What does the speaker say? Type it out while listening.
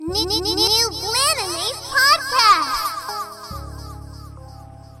New Glanime Podcast.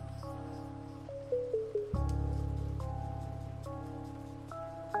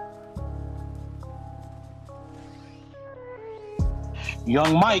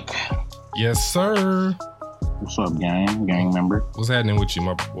 Young Mike. Yes, sir. What's up, gang member? What's happening with you,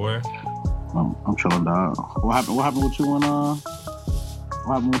 my boy? I'm chilling, dog. What happened with you and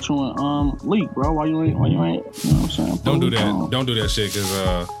Leak, bro? Why you ain't? You know what I'm saying? Don't do that shit,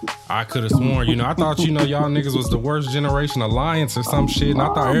 cause I could have sworn, I thought y'all niggas was the worst generation alliance or some shit, and I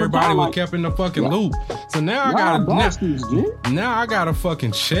thought everybody was kept in the fucking loop. So now I gotta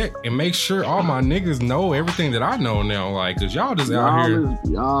fucking check and make sure all my niggas know everything that I know now, like, cause y'all just out here.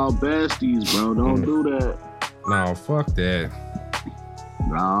 Y'all besties, bro. Don't do that. No, fuck that.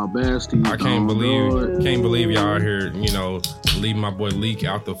 Y'all besties. I can't believe y'all out here, leave my boy Leak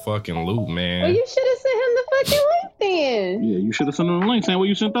out the fucking loop, man. Well, you should have sent him the fucking link then. Yeah, you should have sent him a link saying, well,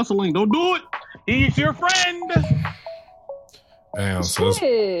 you sent us a link. Don't do it. He's your friend. Damn, so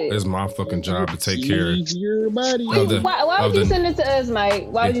it's my fucking job to take care of your buddy. Why would you send it to us, Mike?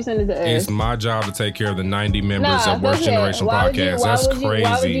 Why would you send it to us? It's my job to take care of the 90 members of Worst Generation Podcast. That's crazy.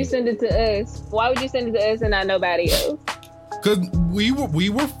 Why would you send it to us? Why would you send it to us and not nobody else? Cause we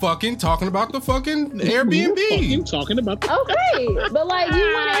were fucking talking about the fucking Airbnb. Okay, but like you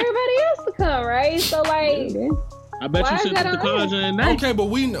want everybody else to come, right? So like, I bet you sent it to Kaja and Nate. Okay, but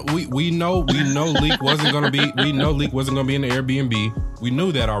we know Leak wasn't gonna be. We know Leak wasn't gonna be in the Airbnb. We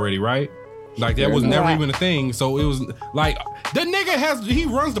knew that already, right? Like that was never even a thing. So it was like the nigga he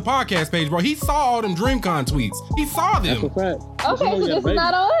runs the podcast page, bro. He saw all them DreamCon tweets. He saw them. That's a fact. Okay, so this is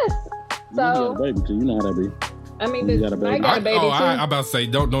not on us. So you got a baby too. You know how that be. I mean, Mike got a baby too. I about to say,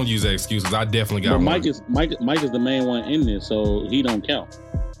 don't use that excuse. I definitely got one. Mike is the main one in this, so he don't count.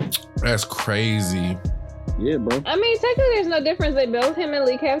 That's crazy. Yeah, bro. I mean, technically, there's no difference. They both him and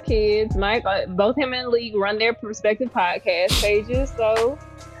Leak have kids. Both him and Leak run their respective podcast pages. So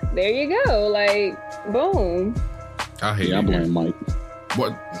there you go. Like, boom. I hate it. I blame Mike.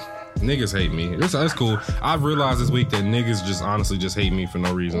 What? Niggas hate me. That's cool. I've realized this week that niggas just honestly just hate me for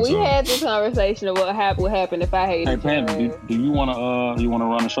no reason. We had this conversation of what happened if I hated you. Hey, Panda, do you wanna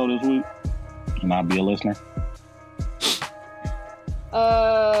run a show this week and I'll be a listener?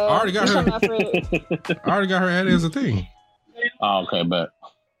 I already got her added as a thing. Oh, okay, but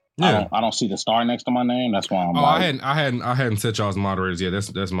yeah, I don't see the star next to my name. That's why I'm. I hadn't set y'all as moderators. Yeah,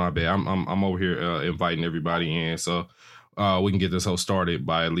 that's my bad. I'm over here inviting everybody in, so we can get this whole started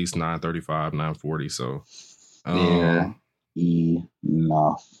by at least 9:35, 9:40. So yeah,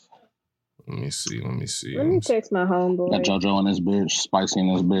 enough. Let me see. Let me text my homeboy. Got JoJo in this bitch, Spicy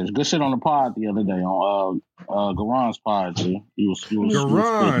in this bitch. Good shit on the pod the other day on Garon's pod. G. He was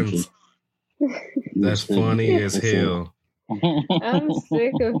Garon's. That's funny as hell. I'm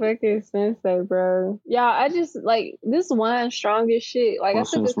sick of fucking Sensei, bro. Y'all, I just like this wine strong as shit. Like I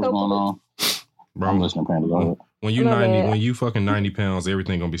took a couple. Bro, I'm listening, Panda. Go ahead. When you fucking 90 pounds,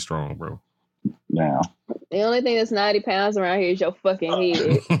 everything gonna be strong, bro. Yeah. The only thing that's 90 pounds around here is your fucking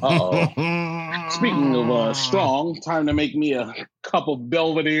head. Uh-oh. Speaking of strong, time to make me a cup of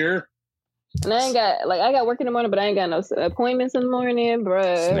Belvedere. And I got work in the morning, but I ain't got no appointments in the morning,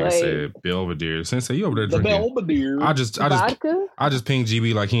 bruh. Like, said Belvedere. Sensei, you over there drinking? The Belvedere. I just pinged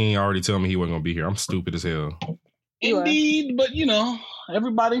GB like he ain't already tell me he wasn't gonna be here. I'm stupid as hell. Indeed, but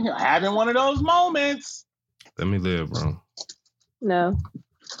everybody having one of those moments. Let me live, bro. No.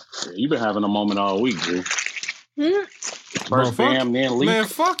 You've been having a moment all week, dude. First Bam, then Leak. Man,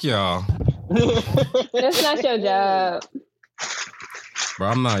 fuck y'all. That's not your job. Bro,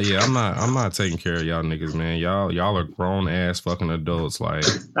 I'm not taking care of y'all niggas, man. Y'all are grown ass fucking adults. Like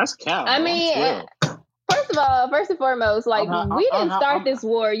that's cap. I mean, first and foremost, like we didn't start this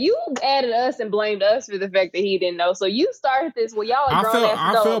war. You added us and blamed us for the fact that he didn't know. So you started this war. Y'all are grown ass adults.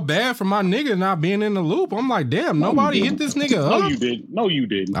 I felt bad for my nigga not being in the loop. I'm like, damn, nobody hit this nigga up. No, you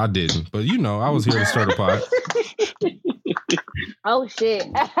didn't. I didn't. But I was here to stir the pot. Oh shit.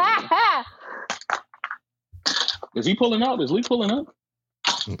 Is he pulling out? Is Lee pulling up?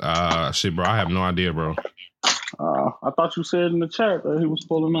 Shit, bro. I have no idea, bro. I thought you said in the chat that he was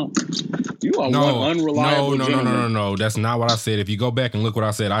pulling up. You are one unreliable gentleman. No. That's not what I said. If you go back and look what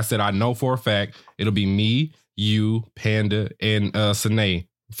I said I know for a fact it'll be me, you, Panda, and Sine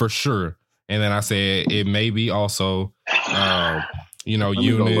for sure. And then I said it may be also,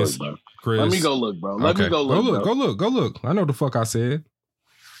 Eunice, Chris. Let me go look, bro. Go look. I know the fuck I said.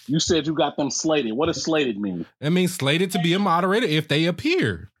 You said you got them slated. What does slated mean? It means slated to be a moderator if they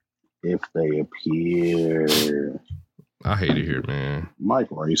appear. If they appear. I hate it here, man. Mike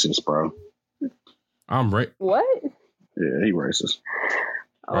racist, bro. I'm right. What? Yeah, he racist.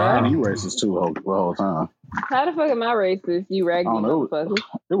 Wow. You racist too the whole time. How the fuck am I racist? You raggedy motherfucker.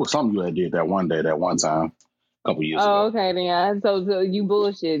 It was something you had did that one time, a couple years ago. Oh, okay, then. Yeah. So you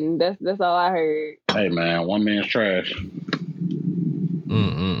bullshitting. That's all I heard. Hey, man, one man's trash.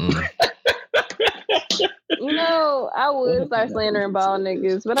 You know, I would start slandering bald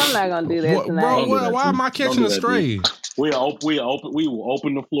niggas, but I'm not gonna do that tonight. Bro, why am I catching a stray? We will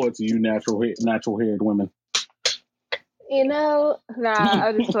open the floor to you, natural haired women. You know, nah,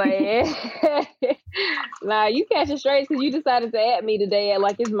 I'm just playing. Nah, you catching straight because you decided to add me today.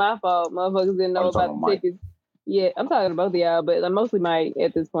 Like it's my fault. Motherfuckers didn't know about the tickets. Yeah, I'm talking to both of y'all, but I'm mostly Mike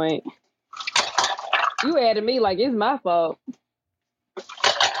at this point. You added me like it's my fault.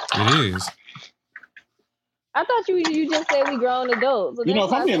 It is. I thought you just said we grown adults. So you know,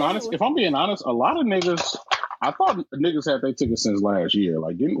 if I'm being honest, a lot of niggas. I thought niggas had their tickets since last year.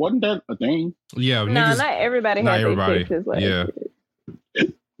 Like, wasn't that a thing? Yeah, no, niggas, not everybody had their tickets last year.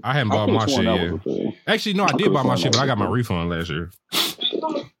 I hadn't bought my shit yet. Actually, no, I did buy my shit, but I got my refund last year.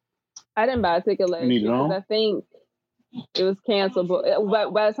 I didn't buy a ticket last year because I think it was canceled. But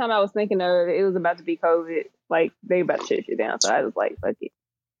by the time I was thinking of it, it was about to be COVID. Like, they about to shut shit down. So I was like, fuck it.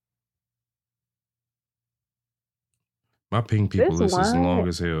 My pink people list is long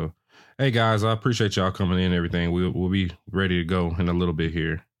as hell. Hey guys, I appreciate y'all coming in and everything. We'll be ready to go in a little bit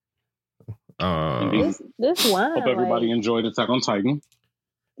here. This wine. Hope everybody enjoyed Attack on Titan.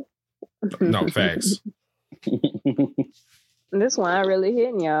 No, facts. This wine really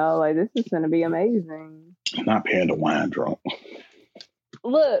hitting y'all. Like, this is gonna be amazing. Not Panda wine drunk.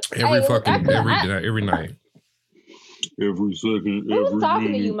 Look, every night. Every second. Who was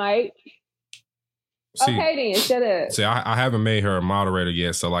talking to you, Mike? See, okay, then shut up. See, I haven't made her a moderator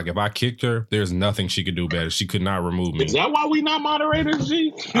yet, so like if I kicked her, there's nothing she could do better. She could not remove me. Is that why we not moderators,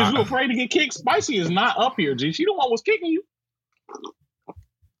 G? Because you're afraid to get kicked? Spicy is not up here, G. She the one was kicking you.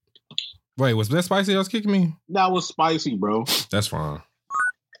 Wait, was that Spicy that was kicking me? That was Spicy, bro. That's fine.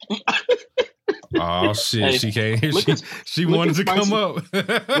 Oh shit! Hey, she came. She wanted to come up.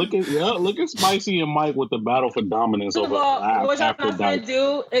 look at Spicy and Mike with the battle for dominance over. What y'all not gonna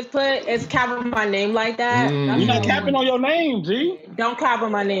do is cap on my name like that. You're not capping on your name, G. Don't cap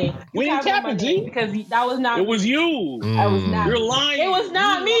on my name. We ain't capping, G, because that was not. It was you. I was not. You're lying. It was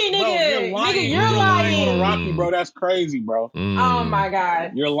not me, nigga. Bro, you're lying on a Rocky, bro. That's crazy, bro. Oh my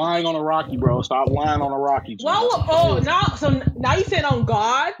god. You're lying on a Rocky, bro. Stop lying on a Rocky. Well, now you said on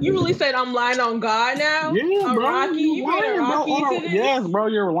God. You really said I'm lying on God now. Yeah, bro. Rocky, you lying, Rocky. Yes, bro.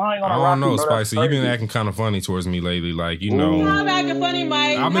 You're lying on a Rocky. I don't know, Spicy. You've been acting kind of funny towards me lately, like you know. I'm acting funny,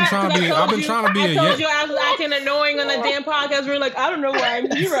 Mike. I've been trying to be. I told you I was acting annoying on the damn podcast. We're like, I don't know why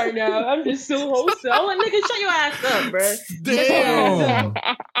I'm here right now. I'm just so wholesome. I'm like, nigga, shut your ass up, bro. Damn.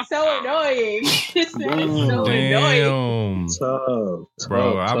 So annoying. It's so annoying.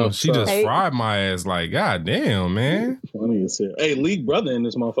 Bro, she just fried my ass. Like, god damn, man. Funny as hell. Hey, League brother in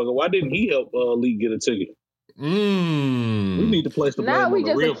this motherfucker. Why didn't he help League get a ticket? We need to place the blame on the real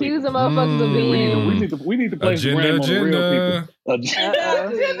people. Now we just accuse the motherfuckers of being. We need to place the blame on the real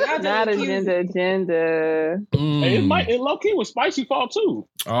people. Not agenda. Hey, it low key was Spicy fault too.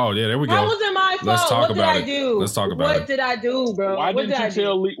 Oh yeah, there we go. That wasn't my fault. Let's talk about it. Let's talk about it. What did I do, bro? Why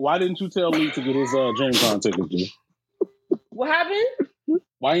didn't you tell League to get his DreamCon tickets, G? What happened?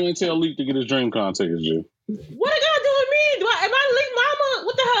 Why you ain't tell League to get his DreamCon tickets, G? What it gotta do with me? Am I League mama?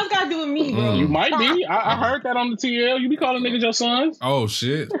 What the hell it gotta do with me, bro? You might be. I heard that on the TL. You be calling niggas your sons. Oh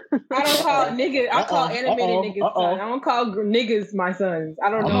shit. I don't call niggas. I call animated niggas sons. I don't call niggas my sons. I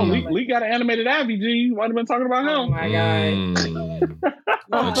don't know. Lee got an animated Abby, G. You might have been talking about him. Oh my god.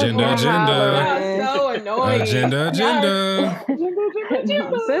 Agenda. So annoying. Agenda.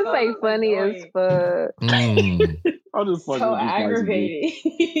 This ain't funny as fuck. I'll just fucking so aggravated.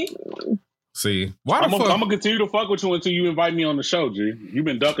 See, I'm gonna continue to fuck with you until you invite me on the show, G. You've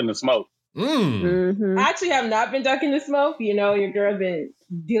been ducking the smoke. I actually have not been ducking the smoke. You know, your girl been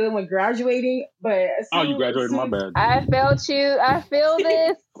dealing with graduating, but you graduated. My bad. I felt you. I feel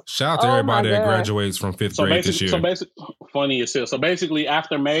this. Shout out to everybody that graduates from 5th grade this year. So basically, funny as hell. So basically,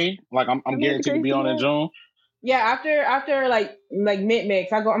 after May, like I'm guaranteed to be on in June. Yeah, after like mid-May,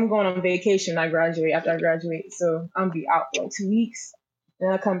 I'm going on vacation. After I graduate, so I'm gonna be out for like 2 weeks,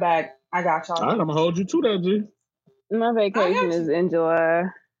 and I come back. I got y'all. All right, I'm gonna hold you to that, G. My vacation is in July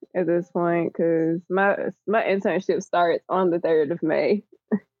at this point because my internship starts on the 3rd of May.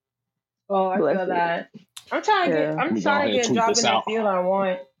 Oh, I feel that. I'm trying to get a job in that field I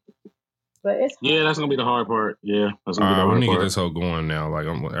want, but it's hard. That's gonna be the hard part. Yeah, that's gonna be the hard part. We need to get this whole going now. Like,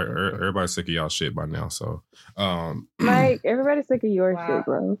 everybody's sick of y'all shit by now. So, Mike, everybody's sick of your shit,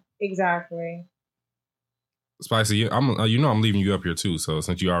 bro. Exactly. Spicy, I'm leaving you up here too. So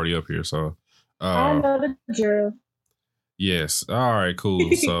since you're already up here, so I know the drill. Yes. All right.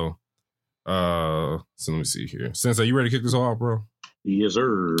 Cool. So let me see here. Sensei, you ready to kick this off, bro? Yes,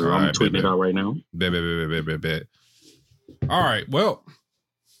 sir. All I'm right, tweeting it out right now. Bet. All right. Well,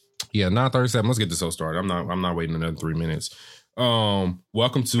 yeah, 9:37. Let's get this all started. I'm not waiting another 3 minutes.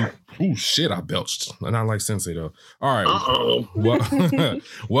 Welcome to I belched. Not like Sensei though. All right.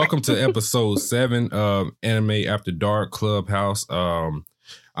 Welcome to episode 7 of Anime After Dark Clubhouse. I'm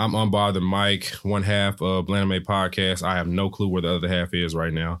Unbothered Mike, one half of Blanime Podcast. I have no clue where the other half is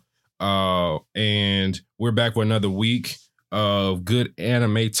right now. And we're back for another week of good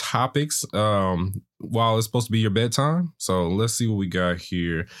anime topics. While it's supposed to be your bedtime. So let's see what we got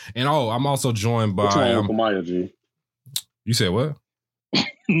here. And I'm also joined by Uncle Maya G. You said what?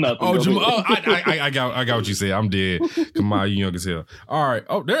 Nothing. I got what you said. I'm dead. Come on, you young as hell. All right.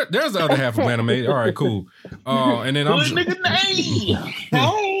 Oh, there's the other half of Anime. All right, cool. And then I'm nigga Nay.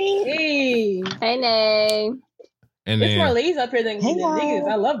 Hey, Nay. And there's then more ladies up here than niggas.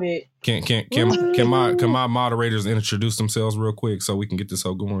 I love it. Can my moderators introduce themselves real quick so we can get this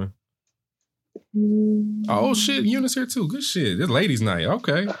whole going? Oh shit, Eunice here too. Good shit. It's ladies' night.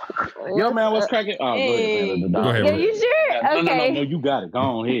 Okay. Yo, man, what's cracking? Oh, hey. Go ahead. Yeah, you sure? Okay. No, you got it. Go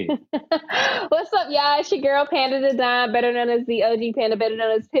on ahead. What's up, y'all? It's your girl Panda the Dime, better known as the OG Panda, better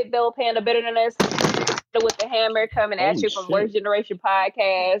known as Pitbull Panda, better known as with the Hammer, coming at you from Worst Generation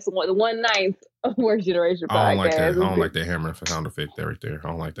Podcast, the 1/9 of Worst Generation Podcast. I don't like that Hammer sound effect right there. I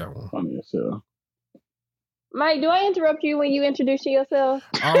don't like that one. Funny as hell. Mike, do I interrupt you when you introduce yourself?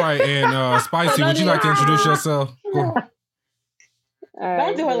 All right, and Spicy, would you like to introduce yourself? Go.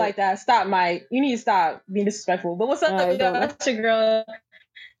 Don't do her like that. Stop, Mike. You need to stop being disrespectful. But what's up, that's your girl.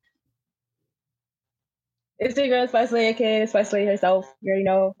 It's your girl, Spicy Lady, aka Spicy Lady herself. You already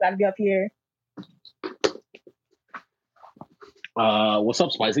know. Gotta be up here. What's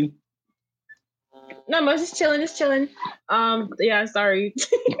up, Spicy? No, I'm just chilling. Yeah, sorry.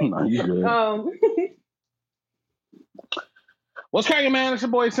 No, you good. What's cracking, man? It's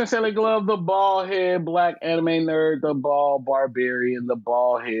your boy Sensei Glove, the bald head black anime nerd, the ball barbarian, the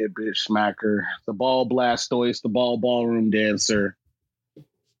bald head bitch smacker, the ball blastoise, the ball ballroom dancer,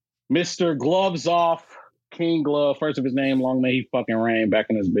 Mr. Gloves Off, King Glove, first of his name, long may he fucking reign. Back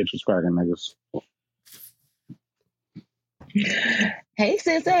in his bitch was cracking, niggas. Hey,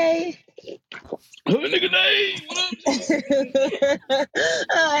 Sensei. Hood nigga Dave, what up?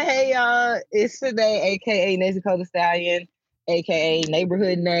 Hey, y'all. It's today, a.k.a. Nezuko the Stallion, a.k.a.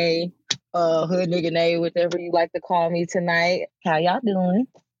 Neighborhood Nay, Hood Nigga Nay, whatever you like to call me tonight. How y'all doing?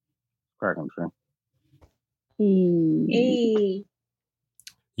 Cracking, sure. Hey.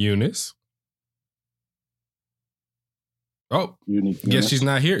 Eunice. Oh, Eunice. Yes, she's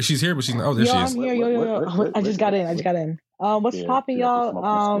not here. She's here, but she's not. Oh, there she is. I'm here. Yo. I just got in. What's popping,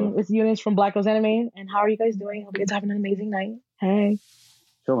 y'all? It's Eunice from Black Rose Anime. And how are you guys doing? Hope you guys having an amazing night. Hey.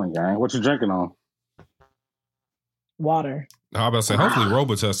 Chilling, gang. What you drinking on? Water. How about to say, hopefully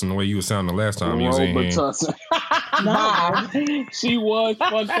Robitussin the way you were sounding the last time you was in here. Nah. She was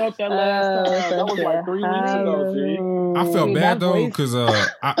fucked up that last time. That was like 3 weeks ago, G. I felt bad though, because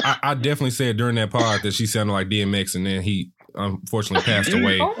I definitely said during that pod that she sounded like DMX, and then he unfortunately passed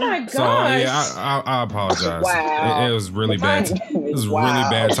away. Oh my gosh. So yeah, I apologize. Wow. It was really bad. It was really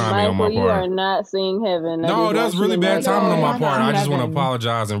bad timing on my part. You are not seeing heaven. No, that was really bad timing on my part. I just want to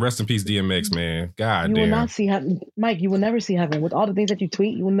apologize and rest in peace, DMX, man. God you damn. will not see heaven, Mike. You will never see heaven. With all the things that you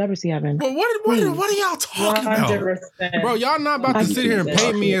tweet, you will never see heaven. But what are y'all talking 100%. about, bro? Y'all not about to sit here and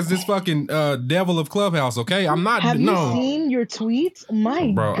paint me as this fucking devil of Clubhouse, okay? I'm not. Have you seen your tweets,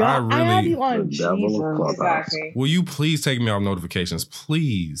 Mike? Bro, God, I have you on. Exactly. Will you please take me off notifications,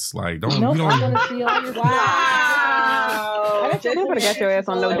 please? Like, don't. Nope, you don't. I'm gonna see all your Wow. You better get your ass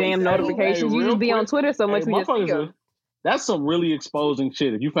on no damn notifications. You just be on Twitter so much we just see them. That's some really exposing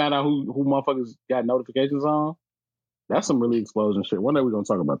shit. If you find out who motherfuckers got notifications on, that's some really exposing shit. One day we're gonna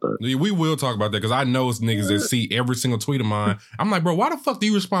talk about that. We will talk about that because I know it's niggas that see every single tweet of mine. I'm like, bro, why the fuck do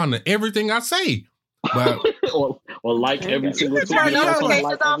you respond to everything I say? But or like every single tweet. turn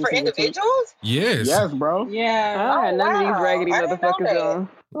notifications on for individuals? Yes, bro. Yeah. I had none of these raggedy motherfuckers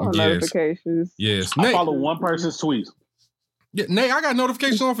on notifications. Yes. I Nate, follow one person's tweets. Yeah, Nate, I got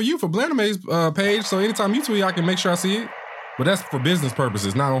notifications on for you for Blanime's page, so anytime you tweet, I can make sure I see it. But that's for business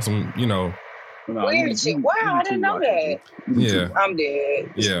purposes, not on some, No, Weird shit. Wow, I didn't know that. Yeah. I'm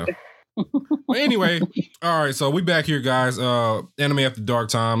dead. Yeah. Well, anyway, all right, so we back here, guys. Anime After Dark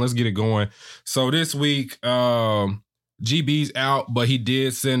time. Let's get it going. So this week, GB's out, but he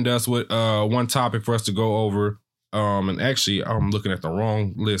did send us with one topic for us to go over. And actually, I'm looking at the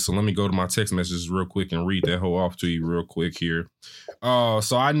wrong list. So let me go to my text messages real quick and read that whole off to you real quick here.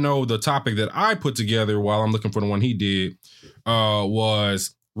 So I know the topic that I put together while I'm looking for the one he did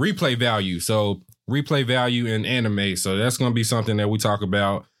was replay value. So replay value in anime. So that's going to be something that we talk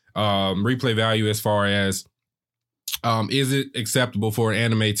about. Replay value as far as is it acceptable for an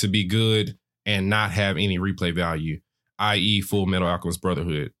anime to be good and not have any replay value, i.e. Full Metal Alchemist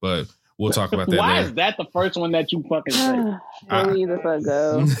Brotherhood. But we'll talk about that Why later. is that the first one that you fucking say? Here we the fuck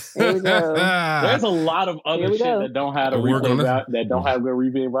go. Here we go. There's a lot of other shit that don't have good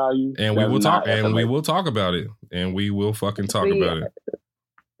replay value. And we will talk. And we will talk about it. And we will fucking talk about it.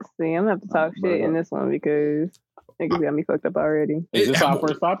 See, I'm gonna have to talk shit in this one because niggas got me fucked up already. Is this our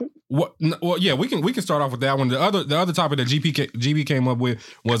first topic? Well, yeah, we can start off with that one. The other topic that GB came up with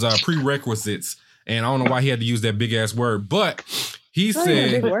was prerequisites, and I don't know why he had to use that big ass word, but he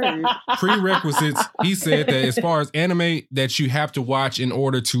said prerequisites. He said that as far as anime that you have to watch in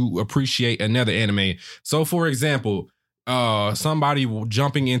order to appreciate another anime. So, for example, somebody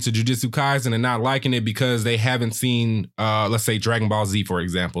jumping into Jujutsu Kaisen and not liking it because they haven't seen, let's say, Dragon Ball Z, for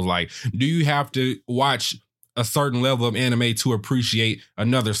example. Like, do you have to watch a certain level of anime to appreciate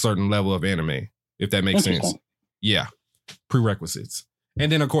another certain level of anime? If that makes sense. Yeah. Prerequisites. And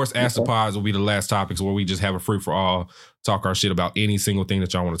then, of course, Ask the Pods will be the last topics where we just have a free for all, talk our shit about any single thing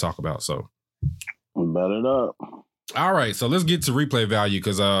that y'all want to talk about. So, bet it up. All right, so let's get to replay value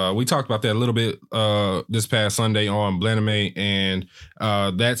because we talked about that a little bit this past Sunday on Blanime, and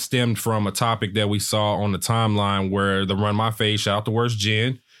that stemmed from a topic that we saw on the timeline where the Run My Face, shout out to Worst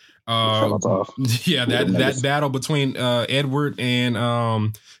Gen. Yeah, that battle between Edward and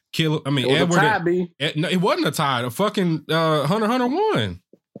Edward. No, it wasn't a tie. The fucking Hunter x Hunter won.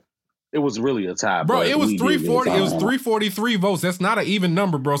 It was really a tie, bro. It was 340. It was 343 votes. That's not an even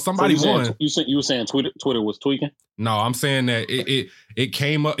number, bro. Somebody won. You were saying Twitter was tweaking? No, I'm saying that it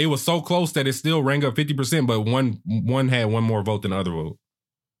came up. It was so close that it still rang up 50%, but one had one more vote than the other vote.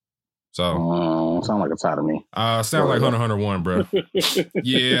 So sound like a tie to me. Sound like Hunter x Hunter won, bro.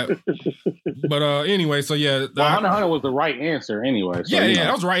 Yeah, but anyway, so yeah, Hunter x Hunter was the right answer anyway. So,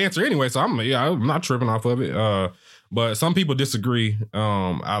 that was the right answer anyway. So I'm not tripping off of it. But some people disagree.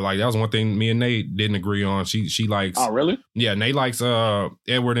 That was one thing me and Nate didn't agree on. She likes. Oh, really? Yeah, Nate likes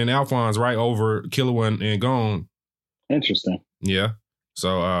Edward and Alphonse right over Killua and Gon. Interesting. Yeah.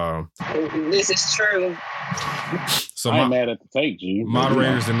 So this is true. So I'm mad at the take, G.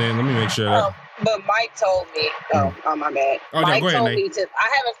 Moderators, and then let me make sure. But Mike told me. Oh, my bad. Oh, Mike no, go ahead, told Nate. me to.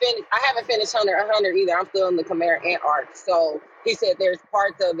 I haven't finished Hunter x Hunter either. I'm still in the Chimera Ant arc. So he said there's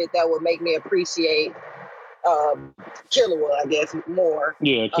parts of it that would make me appreciate Killua, I guess, more.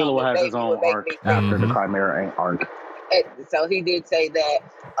 Yeah, Killua has his own arc after the Chimera Ant arc. So he did say that.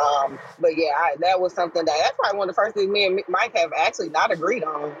 But yeah, that was something that's probably one of the first things me and Mike have actually not agreed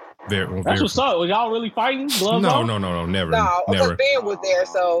on. That's what's up. Were y'all really fighting? No, never. No, because never. Ben was there,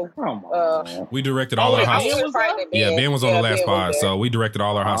 so we directed all our hostilities. Ben was on the last pod, so we directed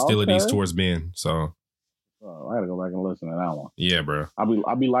all our hostilities towards Ben. So I gotta go back and listen to that one. Yeah, bro.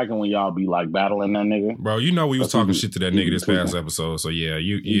 I be liking when y'all be like battling that nigga. Bro, you know we was talking shit to that nigga this past episode. So yeah,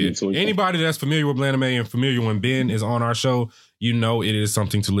 anybody that's familiar with Blanime and familiar when Ben is on our show, you know it is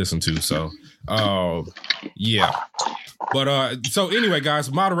something to listen to. So yeah. But so anyway,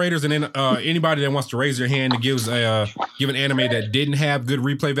 guys, moderators, and then anybody that wants to raise their hand and give an anime that didn't have good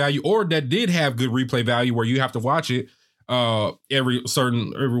replay value or that did have good replay value where you have to watch it every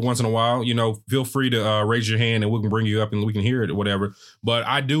once in a while, feel free to raise your hand and we can bring you up and we can hear it or whatever. But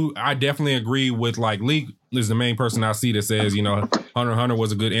I definitely agree with like Leak is the main person I see that says, Hunter x Hunter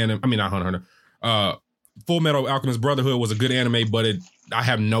was a good anime. I mean, not Hunter x Hunter. Full Metal Alchemist Brotherhood was a good anime, but I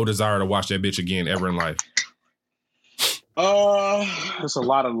have no desire to watch that bitch again ever in life. There's a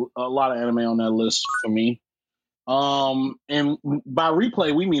lot of anime on that list for me. And by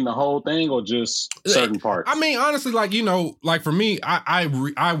replay we mean the whole thing or just certain parts? I mean, honestly, like for me, I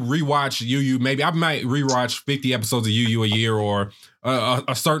rewatch Yu Yu. Maybe I might rewatch 50 episodes of Yu Yu a year or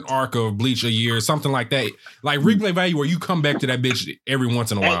a certain arc of Bleach a year, something like that. Like replay value where you come back to that bitch every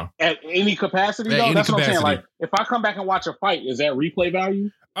once in a while. At any capacity, though? That's what I'm saying. Like if I come back and watch a fight, is that replay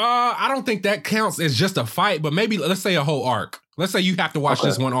value? I don't think that counts as just a fight, but maybe let's say a whole arc. Let's say you have to watch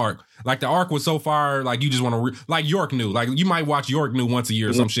this one arc. Like the arc was so far, like you just want to like York New. Like you might watch York New once a year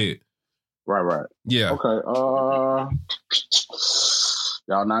or some shit. Right. Yeah. Okay.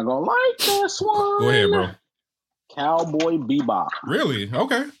 Y'all not gonna like this one. Go ahead, bro. Cowboy Bebop. Really?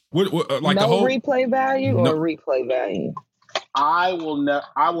 Okay. What like no the whole replay value or replay value? I will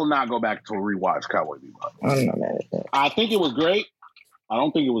not go back to rewatch Cowboy Bebop. I'm not mad at that. I think it was great. I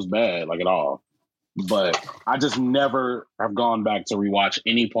don't think it was bad, like at all. but I just never have gone back to rewatch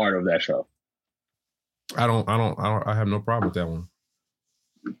any part of that show. I have no problem with that one.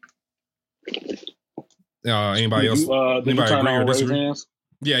 Anybody else? Anybody agree or disagree?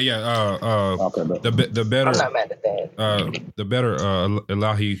 Yeah. Okay, the better. I'm not mad at that. The better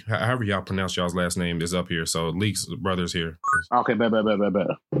Elahi, however y'all pronounce y'all's last name, is up here. So Leaks brothers here. Okay, bet.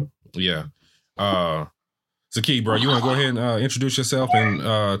 Yeah. Zaki, bro, you want to go ahead and introduce yourself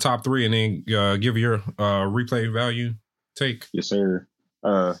and top three, and then give your replay value take? Yes, sir.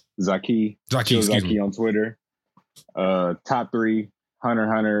 Zaki on Twitter. Top three: Hunter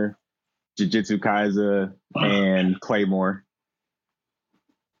x Hunter, Jujutsu Kaisen, and Claymore.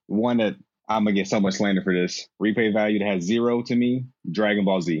 One that I'm gonna get so much slander for this. Replay value that has 0 to me: Dragon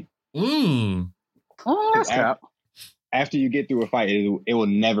Ball Z. Oh, that's cap. After you get through a fight, it will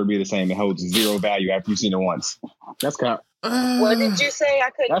never be the same. It holds 0 value after you've seen it once. That's cap. What did you say? I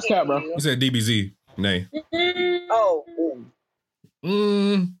couldn't. That's cap, bro. You said DBZ. Nay. Oh.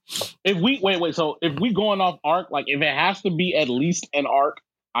 If we wait. So if we going off arc, like if it has to be at least an arc,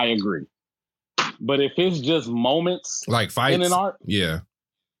 I agree. But if it's just moments, like fights in an arc, yeah.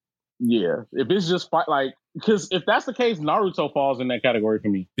 If it's just fight, like because if that's the case, Naruto falls in that category for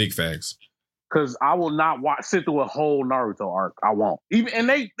me. Big facts. Because I will not sit through a whole Naruto arc. I won't. Even and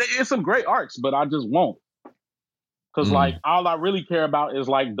it's some great arcs, but I just won't. Because like all I really care about is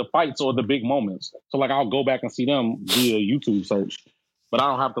like the fights or the big moments. So like I'll go back and see them via YouTube search, but I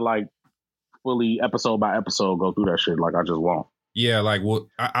don't have to like fully episode by episode go through that shit. Like I just won't. Yeah, like well,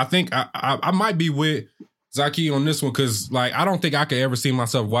 I think I might be with Zaki on this one because like I don't think I could ever see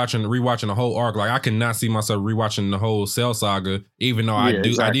myself rewatching the whole arc. Like I could not see myself rewatching the whole Cell Saga, even though I do.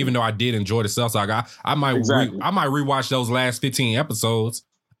 Exactly. Even though I did enjoy the Cell Saga, I might rewatch those last 15 episodes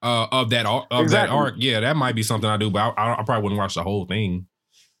of that arc. Yeah, that might be something I do, but I probably wouldn't watch the whole thing.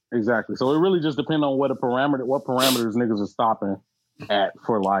 Exactly. So it really just depends on what parameters niggas are stopping at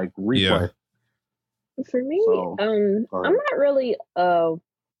for like replay. Yeah. For me, I'm not really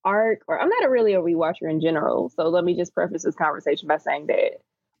arc, or I'm not really a rewatcher in general. So let me just preface this conversation by saying that.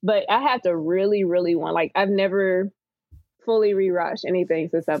 But I have to really, really want, like, I've never fully rewatched anything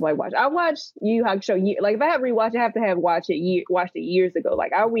since I've like watched. I watched Yu Yu Hakusho. Like if I have rewatched, I have to have watched it years ago.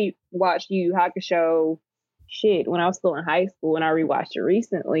 Like I rewatched Yu Yu Hakusho when I was still in high school, and I rewatched it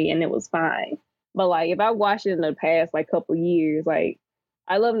recently, and it was fine. But like if I watched it in the past like couple years, like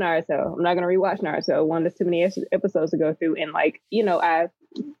I love Naruto. I'm not gonna rewatch Naruto. One, there's too many episodes to go through, and like I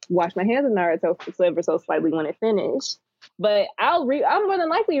washed my hands of Naruto ever so slightly when it finished. But I'm more than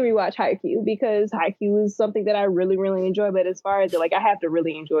likely rewatch Haikyuu because Haikyuu is something that I really, really enjoy. But as far as I have to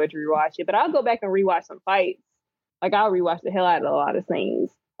really enjoy to rewatch it. But I'll go back and rewatch some fights. Like I'll rewatch the hell out of a lot of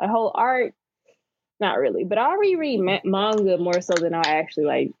scenes. A whole arc, not really. But I'll reread manga more so than I'll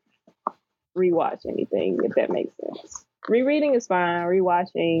actually rewatch anything, if that makes sense. Rereading is fine.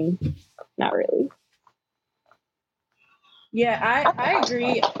 Rewatching, not really. Yeah, I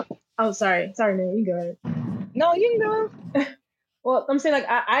agree. Oh, sorry, man, you go ahead. No, you know. Well, I'm saying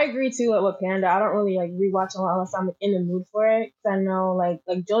I agree too with Panda. I don't really rewatch a lot unless I'm in the mood for it. Cause I know like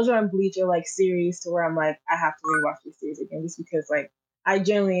JoJo and Bleach are series to where I'm I have to rewatch this series again just because I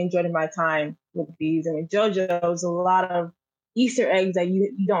generally enjoyed my time with these. And with JoJo, there's a lot of Easter eggs that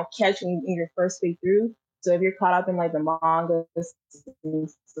you don't catch in your first way through. So if you're caught up in the manga,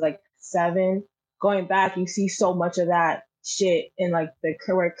 7, going back, you see so much of that shit in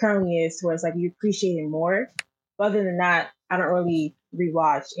where it currently is, to where it's you appreciate it more. But other than that, I don't really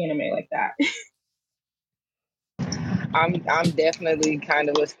rewatch anime like that. I'm definitely kind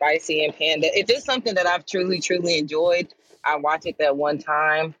of with Spicy and Panda. If it's something that I've truly, truly enjoyed, I watch it that one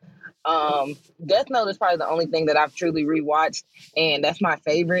time. Death Note is probably the only thing that I've truly rewatched, and that's my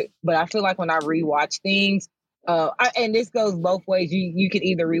favorite. But I feel like when I rewatch things, and this goes both ways. You could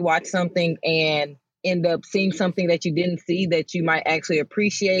either rewatch something and end up seeing something that you didn't see that you might actually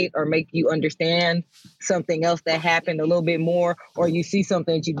appreciate or make you understand something else that happened a little bit more, or you see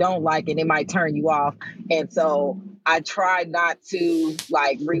something that you don't like and it might turn you off. And so I try not to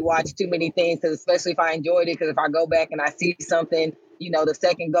rewatch too many things, because especially if I enjoyed it, because if I go back and I see something, the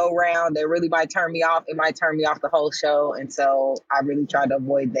second go round that really might turn me off, it might turn me off the whole show. And so I really try to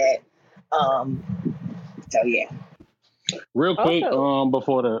avoid that. So yeah. Real quick,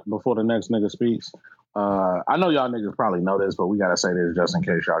 before the next nigga speaks, I know y'all niggas probably know this, but we gotta say this just in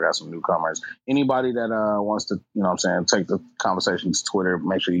case y'all got some newcomers. Anybody that wants to, take the conversation to Twitter,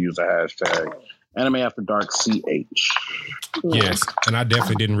 make sure you use the hashtag Anime After Dark CH. Yes, and I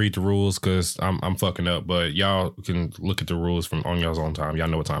definitely didn't read the rules because I'm fucking up, but y'all can look at the rules on y'all's own time. Y'all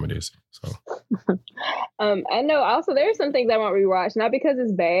know what time it is. So I know. Also, there's some things I won't rewatch, not because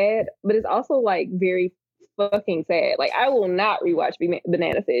it's bad, but it's also like very fucking sad. Like I will not rewatch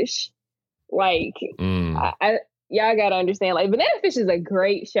Banana Fish. Like I y'all gotta understand. Like Banana Fish is a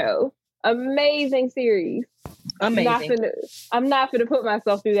great show, amazing series. Amazing. I'm not gonna put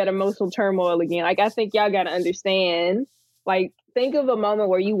myself through that emotional turmoil again. Like I think y'all gotta understand. Like think of a moment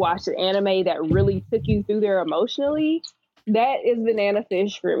where you watched an anime that really took you through there emotionally. That is Banana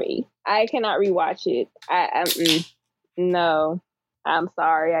Fish for me. I cannot rewatch it. No, I'm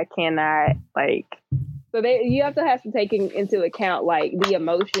sorry, I cannot. Like, so you have to take into account like the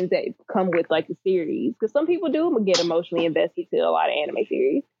emotions that come with like the series, because some people do get emotionally invested to a lot of anime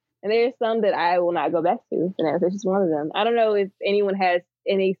series, and there's some that I will not go back to. Banana Fish is one of them. I don't know if anyone has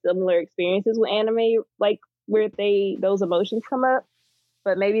any similar experiences with anime, like where those emotions come up,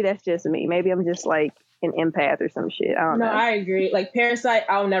 but maybe that's just me. Maybe I'm just like an empath or some shit. I don't know. No, I agree. Like Parasite,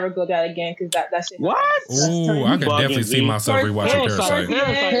 I'll never go that again because that shit. What? Ooh, I could definitely see myself rewatching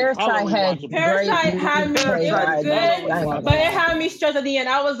Parasite. Parasite had me. It was good, but it had me stressed at the end.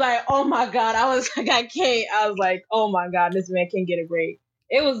 I was like, oh my god. I was like, I can't. I was like, oh my god, this man can't get a break.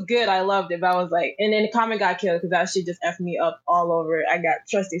 It was good. I loved it, but I was like, and then Comet got killed because that shit just effed me up all over. I got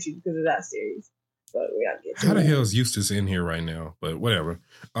trust issues because of that series. But we gotta get to How the hell is Eustace in here right now? But whatever.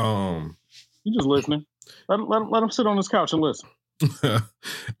 You just listening. Let him sit on his couch and listen.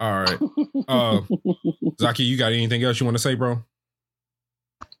 All right. Zaki, you got anything else you want to say, bro?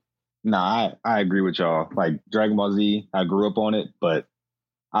 Nah, I agree with y'all. Like Dragon Ball Z, I grew up on it, but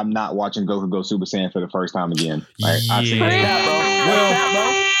I'm not watching Goku go Super Saiyan for the first time again. Like, I've seen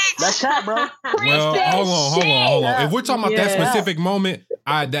That's cat, bro. Well, hold on. If we're talking about that specific moment,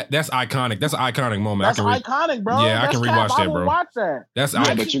 that's iconic. That's an iconic moment. That's iconic, bro. Yeah, I can rewatch that, bro. Watch that. That's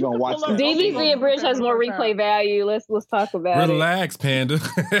iconic. But you're gonna watch that. DBZ and Bridge has more replay value. Let's talk about it. Relax, Panda.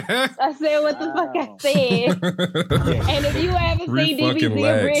 I said what the fuck I said. And if you haven't seen DBZ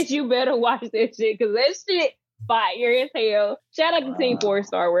and Bridge, you better watch that shit because that shit fire as hell. Shout out to Team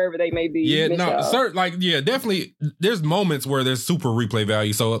 4-Star wherever they may be. Yeah, definitely. There's moments where there's super replay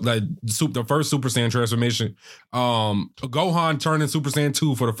value. So like the first Super Saiyan transformation, Gohan turning Super Saiyan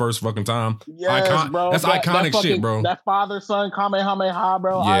 2 for the first fucking time. Yes, bro. That's iconic shit, bro. That father son Kamehameha,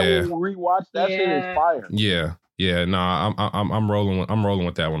 bro. Yeah. I will rewatch that shit. Is fire. Yeah. Nah, I'm rolling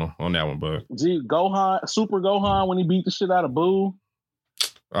with that one on that one, but Gohan, Super Gohan when he beat the shit out of Boo.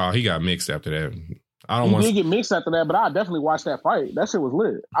 Oh, he got mixed after that. He did get mixed after that, but I definitely watched that fight. That shit was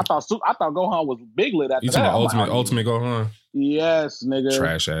lit. I thought Gohan was big lit after that. You seen the ultimate Gohan? Yes, nigga.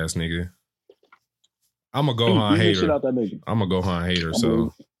 Trash ass nigga. I'm a Gohan hater. I'm a Gohan hater.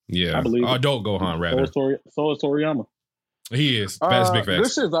 So yeah, adult Gohan rather. So is Toriyama. He is. That's big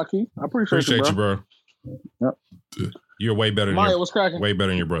facts. Good shit, Zaki. I appreciate you, bro. Yep. You're way better than what's cracking? Way better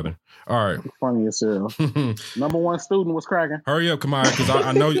than your brother. All right. Funny as hell. Number one student was cracking. Hurry up, Kamaya, because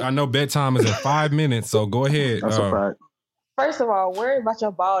I know bedtime is in 5 minutes. So go ahead. That's a fact. First of all, worry about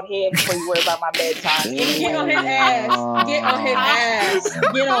your bald head before you worry about my bedtime. Get on his ass. Get on his ass.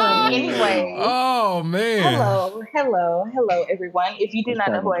 Get on. Anyway. Oh man. Hello, everyone. If you do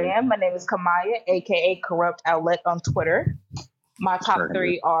not know who I am, my name is Kamaya, aka Corrupt Outlet on Twitter. My top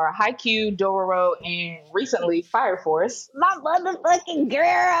three are Haikyuu, Dororo, and recently Fire Force. My motherfucking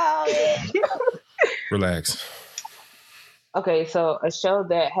girl. Relax. Okay, so a show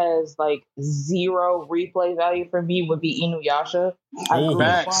that has like zero replay value for me would be Inuyasha.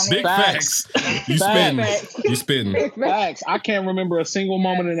 Big facts. You spitting. Big facts. I can't remember a single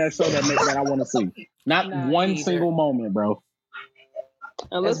moment in that show that I want to see. Not one single moment, bro.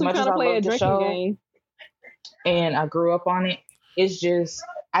 Unless we trying to play a drinking game. And I grew up on it. It's just,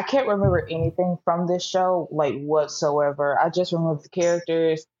 I can't remember anything from this show, like whatsoever. I just remember the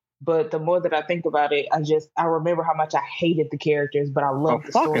characters, but the more that I think about it, I remember how much I hated the characters, but I love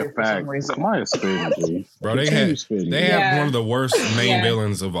the story for some reason. Bro, they have one of the worst main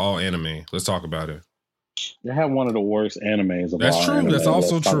villains of all anime. Let's talk about it. They have one of the worst animes of all. That's true. Anime. That's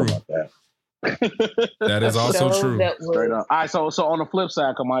also true. That is also true. Straight up. All right, so on the flip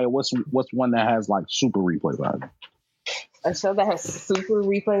side, Kamaya, what's one that has like super replay value? A show that has super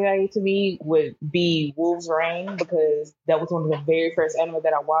replay value to me would be Wolf's Rain, because that was one of the very first anime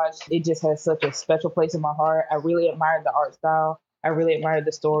that I watched. It just has such a special place in my heart. I really admired the art style. I really admired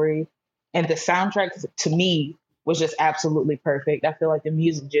the story. And the soundtrack, to me, was just absolutely perfect. I feel like the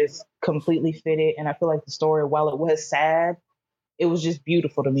music just completely fitted. And I feel like the story, while it was sad, it was just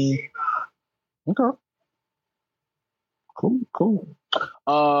beautiful to me. Okay. Cool.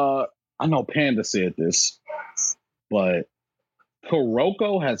 I know Panda said this, but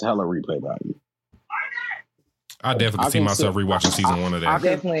Kuroko has hella replay value. I definitely see myself rewatching season 1 of that.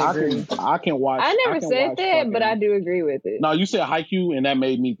 I can watch. I never said that, but I do agree with it. No, you said Haikyuu, and that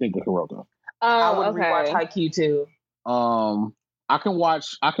made me think of Kuroko. I would rewatch Haikyuu too. I can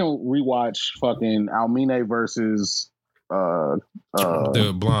rewatch fucking Almine versus the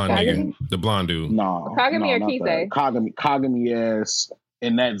blonde nigga, the blonde dude. No, Kagami or Kisei? Kagami, yes.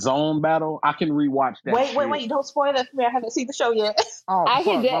 In that zone battle, I can rewatch that. Wait! Don't spoil that for me. I haven't seen the show yet. Oh, I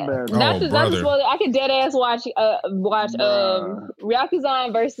can not to spoil it. I can dead ass watch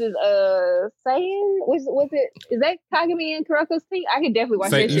Ryakuzan versus Saiyan. Was it? Is that Kagami and Kuroko's team? I can definitely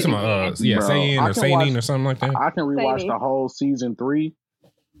watch that shit. Saiyan or Saiyan or something like that. I can rewatch the whole season 3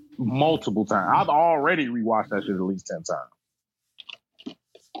 multiple times. I've already rewatched that shit at least 10 times.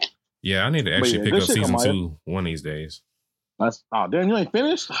 Yeah, I need to actually pick up season 2 one of these days. Damn, you ain't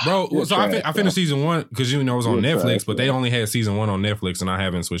finished? Bro, so I finished season 1 because it was on Netflix, but they only had season 1 on Netflix, and I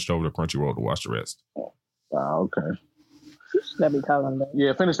haven't switched over to Crunchyroll to watch the rest. Okay. Let me call him.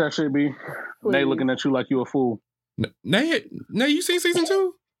 Yeah, finish that shit, B. They looking at you like you a fool. Nay, you seen season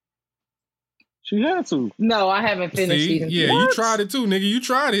 2? She had to. No, I haven't finished season 2. Yeah, you tried it too, nigga. You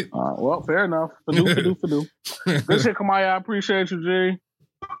tried it. Well, fair enough. Fadu. Good shit, Kamaya. I appreciate you, G.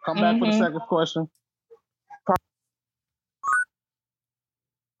 Come back for the second question.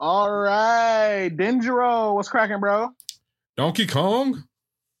 All right, Denjiro, what's cracking, bro? Donkey Kong.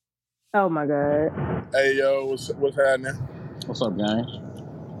 Oh my god. Hey yo, what's happening? What's up, gang?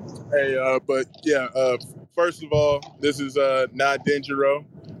 Hey, first of all, this is not Denjiro.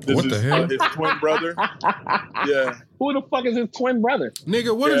 This is his twin brother. Yeah. Who the fuck is his twin brother?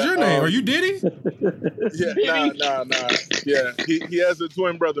 Nigga, what is your name? Are you Diddy? Yeah, nah. Yeah, he has a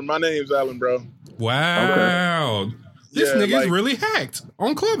twin brother. My name's Alan, bro. Wow. Okay. This nigga's really hacked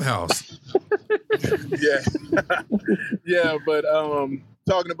on Clubhouse. Yeah, but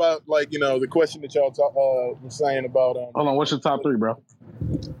talking about the question that y'all were saying about hold on, what's your top 3, bro?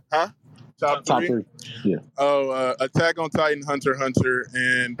 Huh? Top three? Yeah. Oh, Attack on Titan, Hunter x Hunter,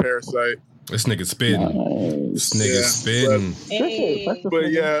 and Parasite. This nigga spitting. Nice. This nigga spitting.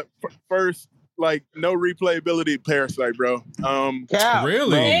 But yeah, first, no replayability Parasite, bro.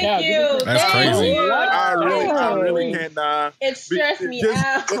 Really? Thank you. That's crazy. I really can't. It stressed me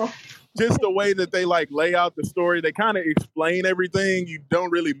out. Just the way that they lay out the story, they kind of explain everything. You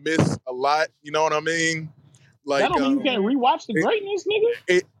don't really miss a lot. You know what I mean? That don't mean you can't rewatch the greatness, nigga.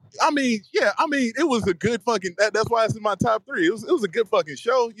 It was a good fucking. That's why it's in my top 3. It was a good fucking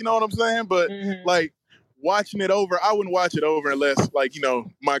show. You know what I'm saying? But watching it over, I wouldn't watch it over unless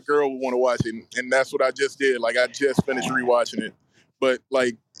my girl would want to watch it, and that's what I just did. I just finished rewatching it, but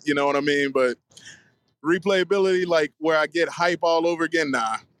you know what I mean. But replayability, where I get hype all over again,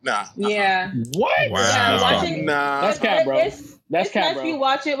 nah. Yeah. What? Wow. Nah. That's cat, bro. That's cat, bro. If you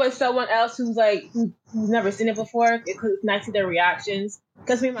watch it with someone else who's never seen it before, it's nice to see their reactions.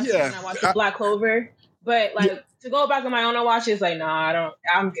 Because me and my sister and I watched Black Clover, but to go back on my own and watch it, it's nah,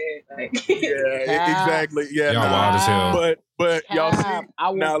 I'm good. Yeah, exactly. Yeah, y'all wild as hell. But y'all see,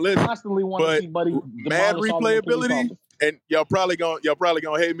 now listen. Constantly want to see Buddy. Mad replayability, and y'all probably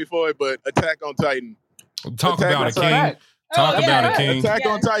gonna hate me for it, but Attack on Titan. Talk about it, King. Talk about it, King. Attack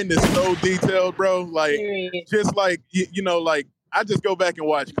on Titan is so detailed, bro. Just I just go back and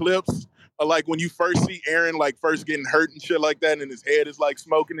watch clips of when you first see Eren first getting hurt and shit like that, and his head is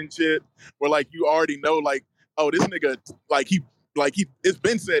smoking and shit. Where you already know oh, this nigga it's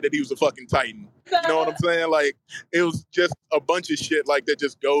been said that he was a fucking Titan. You know what I'm saying? It was just a bunch of shit that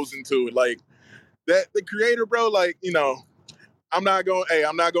just goes into it. That the creator, bro. I'm not gonna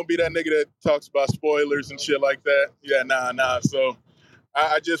be that nigga that talks about spoilers and shit like that. Yeah, nah. So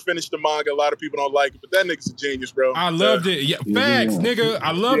I just finished the manga. A lot of people don't like it, but that nigga's a genius, bro. I loved it. Yeah, facts, nigga.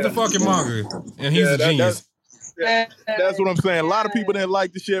 I love the fucking manga, and he's a genius. That's what I'm saying. A lot of people didn't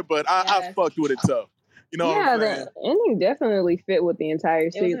like the shit, but I fucked with it tough. You know what I'm saying? The ending definitely fit with the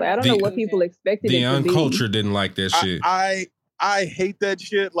entire series. I don't know what people expected it to be. The Uncultured didn't like that shit. I hate that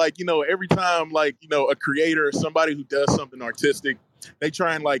shit. Every time, a creator or somebody who does something artistic, they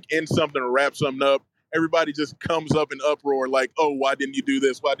try and end something or wrap something up. Everybody just comes up in uproar, oh, why didn't you do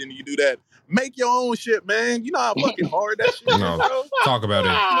this? Why didn't you do that? Make your own shit, man. You know how fucking hard that shit is, bro? Talk about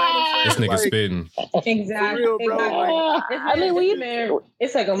it. This nigga spitting. Exactly. For real, bro.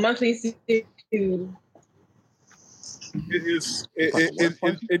 It's a monthly series.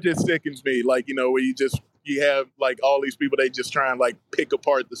 It just sickens me, where you have all these people, they just try and pick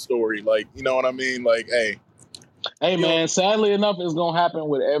apart the story, you know what I mean? Hey man, sadly enough, it's gonna happen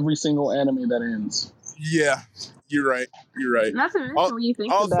with every single anime that ends. Yeah, you're right. That's an issue when you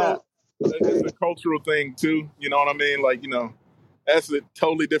think about. It's a cultural thing too. You know what I mean? That's a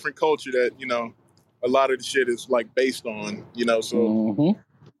totally different culture that a lot of the shit is like based on, you know, so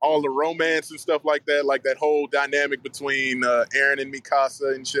all the romance and stuff like that whole dynamic between Eren and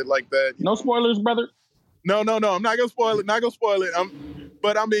Mikasa and shit like that. No spoilers, brother. No. I'm not gonna spoil it.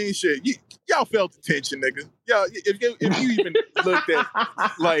 But I mean, shit. Y'all felt the tension, nigga. Y'all, if you even looked at,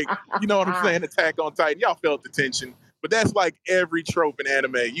 like, you know what I'm saying, Attack on Titan, y'all felt the tension. But that's like every trope in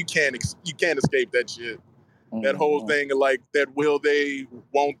anime. You can't escape that shit. That whole thing of like that will they,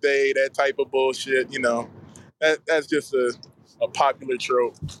 won't they, that type of bullshit. You know, that's just a popular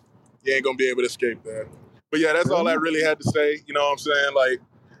trope. You ain't gonna be able to escape that. But yeah, that's all I really had to say. You know what I'm saying? Like,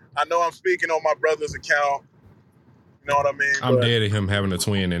 I know I'm speaking on my brother's account. You know what I mean? I'm dead at him having a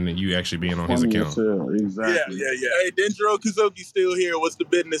twin and you actually being on his account. Exactly. Yeah. Hey, Denjiro Kuzuki still here. What's the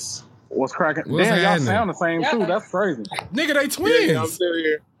business? What's cracking? What's Damn, y'all happening? sound the same too. That's crazy. Nigga, they twins. Yeah, I'm still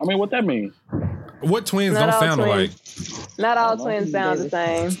here. I mean, what that mean? What twins Not don't all sound alike? Not all twins sound the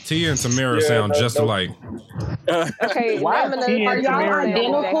same. Tia and Tamara sound just alike. Okay, Why name is another Tia person and Y'all that Tamara sound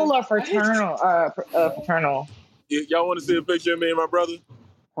identical exactly- or fraternal? Y'all want to see a picture of me and my brother?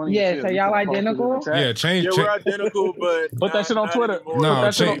 Funny Yeah, shit, so we y'all can post it in the identical? chat. Yeah, change. Yeah, we're identical, but Put that shit on not Twitter. anymore. No, Put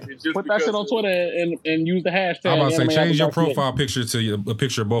that shit change- on, Just put that shit on because- Twitter and use the hashtag. I'm about to say, Anime change your After Dark. profile picture to a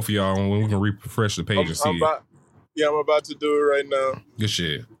picture of both of y'all, and we can refresh the page and see it. I'm about to do it right now. Good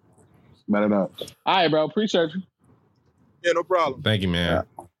shit. Bet it up. All right, bro. Appreciate you. Yeah, no problem. Thank you, man.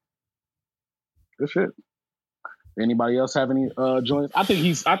 Good shit. Anybody else have any joints? I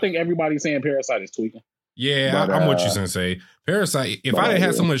think everybody's saying Parasite is tweaking. Yeah, But, I'm with you, Sensei. Parasite, if I didn't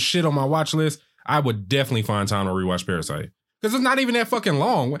have so much shit on my watch list, I would definitely find time to rewatch Parasite. Because it's not even that fucking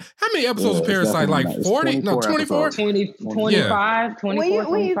long. How many episodes of it's Parasite? definitely Like not. It's 40? No, 24? episodes. 25,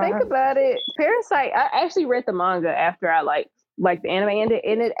 24, When you think about it, Parasite, I actually read the manga after I like the anime ended,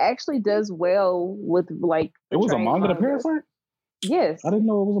 and it actually does well with like. It was a portraying manga to Parasite? Yes. I didn't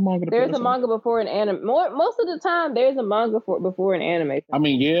know it was a manga to There's Parasite. a manga before an anime. Most of the time, there's a manga before an anime. I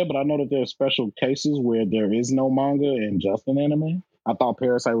mean, yeah, but I know that there are special cases where there is no manga and just an anime. I thought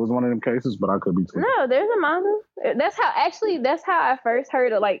Parasite was one of them cases, but I could be tweaking. No, there's a manga. That's how I first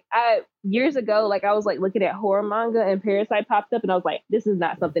heard it. Like years ago, like I was like looking at horror manga and Parasite popped up and I was like, this is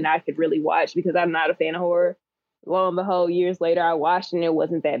not something I could really watch because I'm not a fan of horror. Lo and behold, years later I watched and it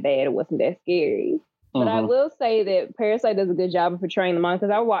wasn't that bad. It wasn't that scary. But I will say that Parasite does a good job of portraying the manga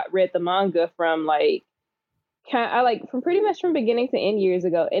because I read the manga from from pretty much from beginning to end years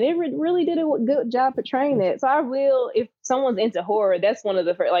ago, and it really did a good job portraying that. So I will, if someone's into horror, that's one of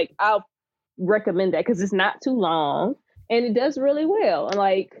the first, like I'll recommend that because it's not too long and it does really well. And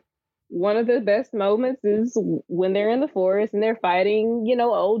like one of the best moments is when they're in the forest and they're fighting, you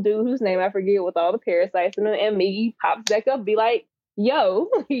know, old dude whose name I forget with all the parasites, and Miggy pops back up, be like, "Yo,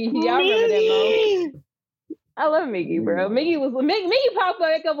 y'all remember that moment?" I love Miggy, bro. Miggy popped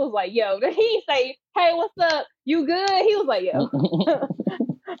back up, was like, "Yo," he didn't say, "Hey, what's up? You good?" He was like, "Yo,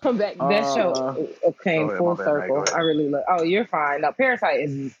 I'm back." That show came full circle. I really love. Oh, you're fine. No, Parasite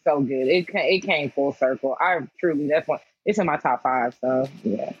is so good. It came full circle. That's one. It's in my top 5. So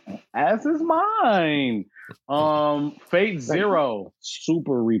yeah. As is mine. Fate Zero,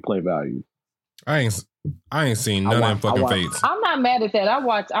 super replay value. I ain't seen none of them fucking Fates. I'm not mad at that. I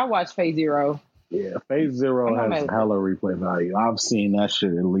watched Phase Zero. Yeah, Phase Zero has hella replay value. I've seen that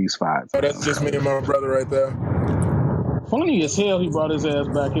shit at least 5 times. Oh, that's just me and my brother right there. Funny as hell, he brought his ass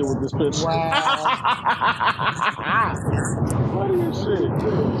back here with this picture. Wow. Funny as shit.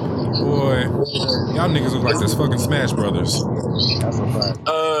 Boy, y'all niggas look like this fucking Smash Brothers. That's a fact.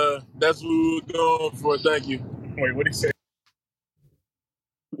 That's what we were going for. Thank you. Wait, what did he say?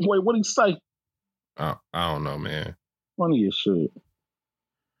 Wait, what did he say? I don't know, man. Funny as shit.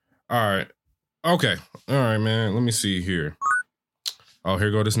 All right. Okay. All right, man. Let me see here. Oh,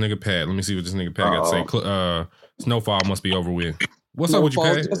 here go this nigga Pat. Let me see what this nigga Pat got to say. Snowfall must be over with. What's up with you,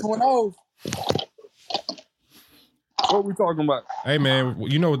 Pat? Just went off. What we talking about? Hey, man,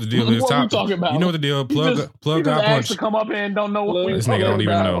 you know what the deal is. What we talking about? You know what the deal. Plug God Punch. To come up here and don't know what This nigga don't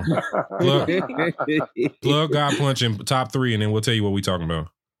even know. Plug God Punch in top 3, and then we'll tell you what we talking about.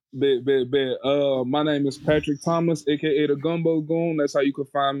 Bet. My name is Patrick Thomas, aka the Gumbo Goon. That's how you can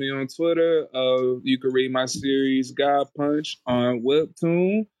find me on Twitter. You can read my series God Punch on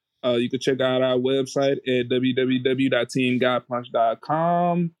Webtoon. You can check out our website at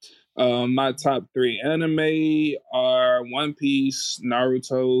www.teamgodpunch.com. My top 3 anime are One Piece,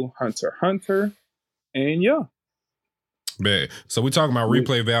 Naruto, Hunter x Hunter, and yeah. Bet. So we talking about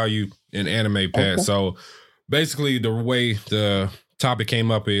replay value in anime, Pat. Okay. So basically the way the topic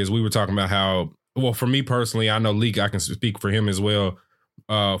came up is we were talking about how, well, for me personally, I know Leak, I can speak for him as well.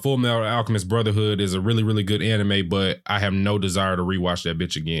 Full Metal Alchemist Brotherhood is a really, really good anime, but I have no desire to rewatch that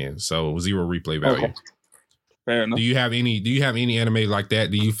bitch again. So 0 replay value. Okay. Fair enough. Do you have any anime like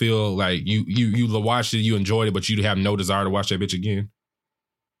that? Do you feel like you watched it, you enjoyed it, but you have no desire to watch that bitch again?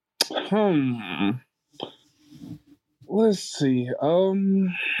 Let's see.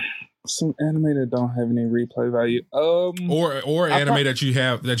 Some anime that don't have any replay value. Or anime that you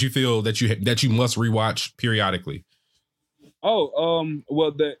have that you feel that you must rewatch periodically. Well,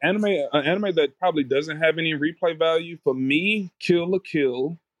 the anime that probably doesn't have any replay value for me, Kill la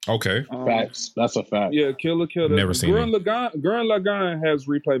Kill. Okay, facts. That's a fact. Yeah, Kill la Kill. Never seen it. Gurren Lagann has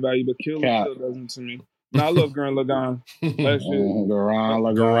replay value, but Kill la Kill doesn't to me. No, I love Gurren Lagann. That shit. Gurren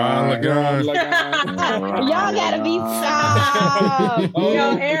Lagann. Y'all gotta be stopped.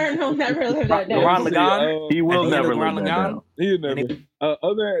 Yo, Aaron will never live that down. Gurren Lagann? He will never Gurren live that down. He'll never.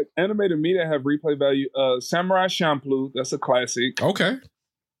 Other anime to me that have replay value, Samurai Champloo. That's a classic. Okay.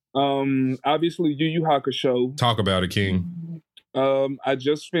 Obviously Yu Yu Hakusho. Talk about it, King. I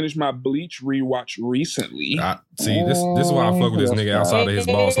just finished my Bleach rewatch recently. See, this is why I fuck with this nigga outside of his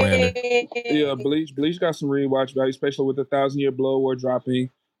boss landing. Yeah, Bleach got some rewatch value, especially with the 1,000-Year Blood War dropping.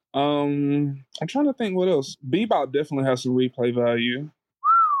 I'm trying to think what else. Bebop definitely has some replay value.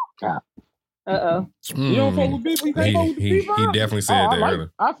 Uh-oh. You don't fuck with Bebop? You can't fuck with the Bebop? He definitely said that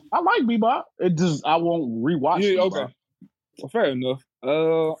earlier. I like Bebop. It just I won't rewatch. Yeah, Bebop. okay. Well, fair enough.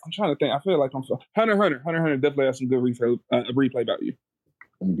 I'm trying to think. I feel like I'm Hunter definitely has some good replay value.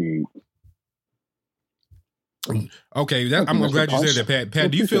 Indeed. Okay, I'm glad you said that,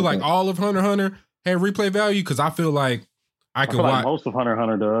 Pat. Do you feel like all of Hunter x Hunter had replay value? Because I feel like I could watch. Like most of Hunter x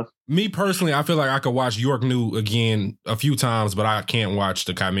Hunter does. Me personally, I feel like I could watch York New again a few times, but I can't watch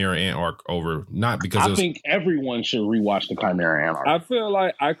the Chimera Ant arc over. Not because I think everyone should rewatch the Chimera Ant arc. I feel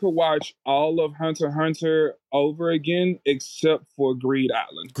like I could watch all of Hunter x Hunter over again, except for Greed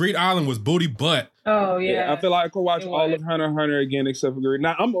Island. Greed Island was booty butt. Oh yeah. I feel like I could watch all of Hunter x Hunter again, except for Greed.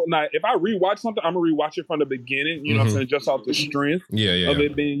 Now if I rewatch something, I'm gonna rewatch it from the beginning. You know what I'm saying, just off the strength of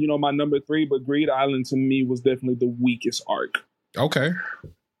it being my number 3. But Greed Island to me was definitely the weakest arc. Okay.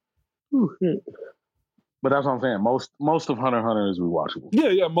 But that's what I'm saying. Most of Hunter x Hunter is rewatchable.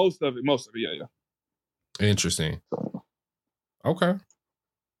 Yeah, most of it, yeah. Interesting. Okay.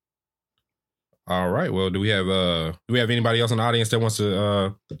 All right. Well, do we have anybody else in the audience that wants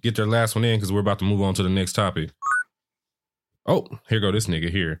to get their last one in? Because we're about to move on to the next topic. Oh, here go this nigga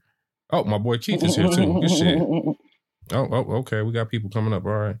here. Oh, my boy Keith is here too. Good shit. Oh, okay. We got people coming up.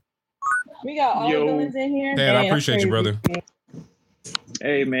 All right. We got all the villains in here. Dad, I appreciate you, brother.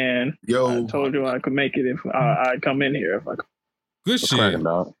 Hey man, I told you I could make it if I'd come in here if I could. Good shit.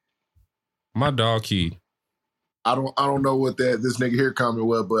 My dog Keith. I don't know what this nigga here comment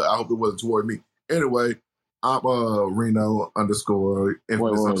was, but I hope it wasn't toward me. Anyway, I'm Reno _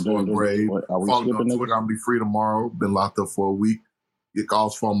 infamous _ brave. Follow me on Twitter. I'll be free tomorrow. Been locked up for a week. It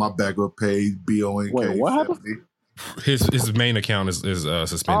calls for my backup page. BONK. Wait, what happened? His main account is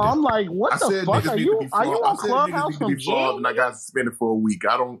suspended. I'm like, what the fuck are you on Clubhouse from jail? And I got suspended for a week.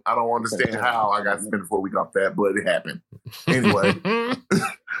 I don't understand how I got suspended for a week off that, but it happened. Anyway,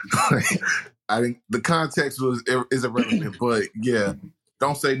 I think the context is irrelevant, but yeah,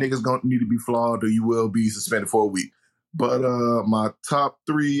 don't say niggas gonna need to be flawed or you will be suspended for a week. But my top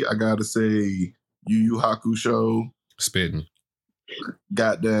 3, I gotta say Yu Yu Hakusho. Spitting.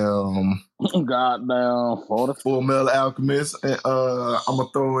 Goddamn Full Metal Alchemist, and I'm gonna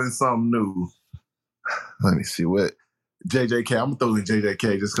throw in something new. Let me see what JJK. I'm gonna throw in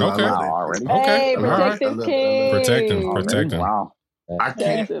JJK just because I love it already. Hey, protect him, King. Protect him. Wow. I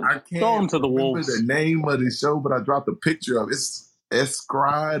can't throw him to the wolves. Remember the name of the show, but I dropped a picture of it. It's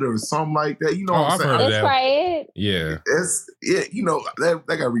Escride or something like that. You know what I'm saying? Heard of that. Escride. Yeah. You know, that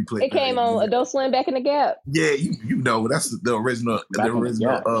got replayed. It came on Adult Swim back in the Gap. Yeah, you know, that's the original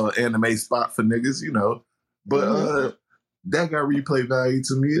anime spot for niggas, you know. But that got replay value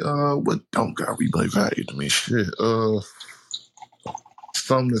to me. What don't got replay value to me? Shit.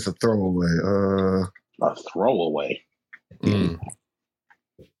 Something that's a throwaway. A throwaway. Mm.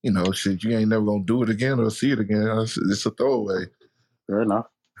 You know, shit, you ain't never gonna do it again or see it again. It's a throwaway. Fair enough.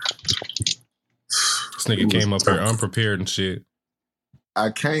 This nigga came up here unprepared and shit.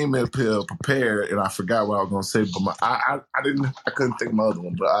 I came up here prepared and I forgot what I was gonna say, but I couldn't think of my other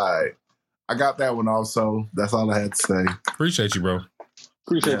one, but I got that one also. That's all I had to say. Appreciate you, bro.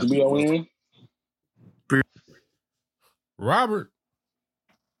 Appreciate you, BON. Robert.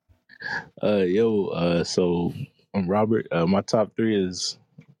 So I'm Robert. My top 3 is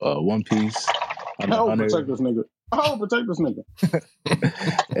One Piece. Protect this nigga.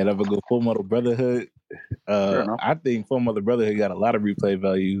 And I'm gonna go Full Metal Brotherhood, I think Full Mother Brotherhood got a lot of replay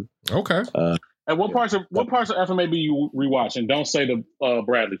value. Okay. And what parts of FMA do you rewatch? And don't say the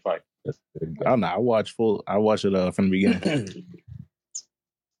Bradley fight. I don't know. I watch it from the beginning.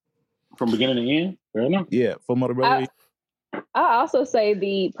 From beginning to end? Fair enough. Yeah, Full Mother Brotherhood. I also say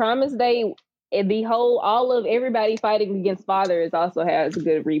the Promise Day, all of everybody fighting against fathers also has a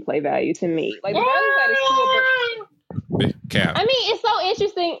good replay value to me. Like the Bradley fight is cool, but Cap. I mean, it's so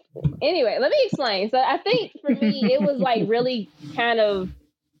interesting. Anyway, let me explain. So I think for me, it was like really kind of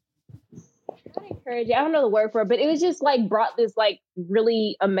not encouraging. I don't know the word for it, but it was just like brought this like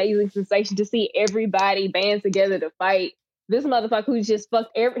really amazing sensation to see everybody band together to fight this motherfucker who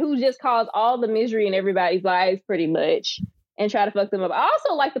just caused all the misery in everybody's lives pretty much and try to fuck them up. I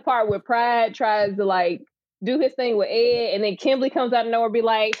also like the part where Pride tries to like do his thing with Ed, and then Kimberly comes out of nowhere and be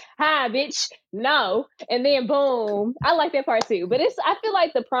like, "Hi, bitch, no," and then boom. I like that part too. But I feel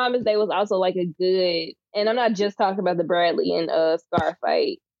like the Promise Day was also like a good, and I'm not just talking about the Bradley and Scar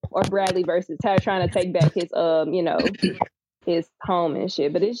fight or Bradley versus Ty trying to take back his his home and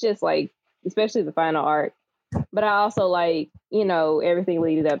shit. But it's just like, especially the final arc. But I also like, everything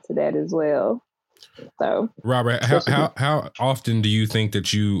leading up to that as well. So, Robert, how often do you think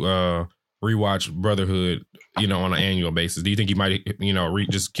that you rewatch Brotherhood, on an annual basis? Do you think you might,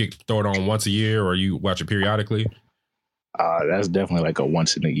 throw it on once a year, or you watch it periodically? That's definitely like a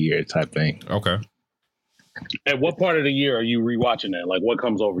once in a year type thing. Okay. At what part of the year are you rewatching that? Like, what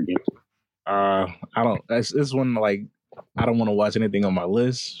comes over you? I don't. It's when like I don't want to watch anything on my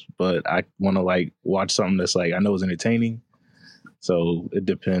list, but I want to like watch something that's like I know is entertaining. So it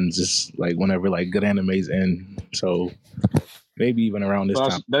depends. It's like whenever like good animes end. So maybe even around this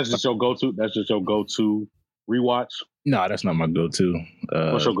time. That's just your go-to. That's just your go-to rewatch. No, that's not my go-to.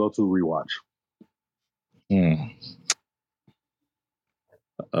 What's your go-to rewatch?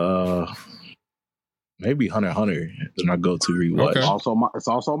 Maybe Hunter x Hunter is my go-to rewatch. Okay. It's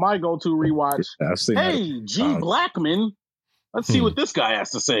also my go-to rewatch. Hey, G. Blackman. Let's see what this guy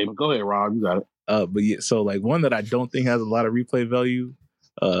has to say. Go ahead, Rob. You got it. But yeah, so like one that I don't think has a lot of replay value,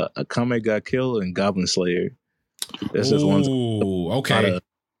 Akame ga Kill and Goblin Slayer. That's just one. Okay.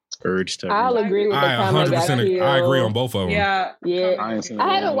 Urge to. I'll agree with Akame ga Kill. I agree on both of them. Yeah. I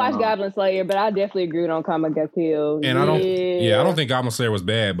haven't watched Goblin Slayer, but I definitely agree on Akame ga Kill. And I don't think Goblin Slayer was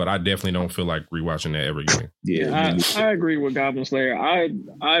bad, but I definitely don't feel like rewatching that ever again. Yeah, I agree with Goblin Slayer. I've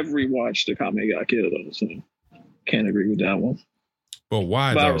rewatched Akame ga Kill though, so can't agree with that one. But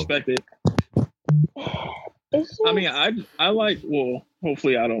why? But though? I respect it. I mean, I like. Well,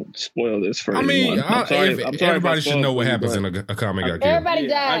 hopefully, I don't spoil this for anyone. I'm sorry, everybody should know what happens in Akame ga Kill. Everybody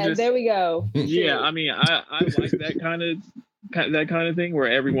dies. There we go. Yeah, I mean, I like that kind of thing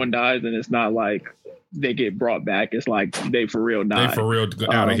where everyone dies and it's not like they get brought back. It's like they for real die. They for real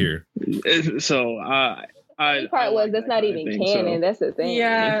out of here. So the part was that's not even canon. So. That's the thing.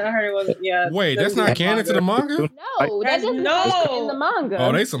 Yeah, I heard it wasn't. Yeah. Wait, that's not canon to the manga? No, that doesn't happen in the manga.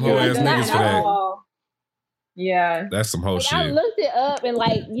 Oh, they some whole ass niggas for that. Yeah, that's some whole shit. I looked it up and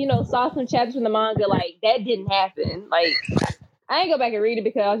saw some chapters from the manga. Like that didn't happen. Like I didn't go back and read it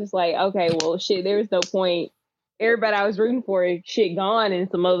because I was just like, okay, well, shit, there was no point. Everybody I was rooting for, shit gone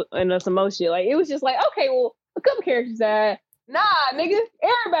and some more shit. Like it was just like, okay, well, a couple characters died. Nah, nigga,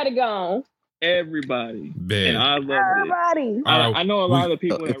 everybody gone. Everybody. Bad. And I love everybody. It. I know a lot of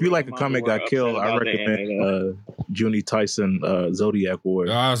people. If you like Akame ga Kill, I recommend Juni Tyson Zodiac War.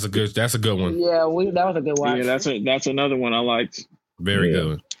 Oh, that's a good one. Yeah, that was a good one. Yeah, that's another one I liked. Very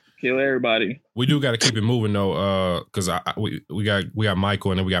good. Kill everybody. We do got to keep it moving though, because we got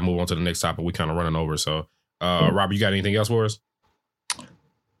Michael and then we got to move on to the next topic. We kind of running over. So, Robert, you got anything else for us?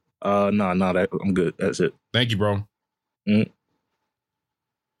 No, I'm good. That's it. Thank you, bro. Mm-hmm.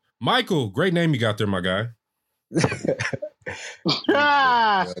 Michael, great name you got there, my guy.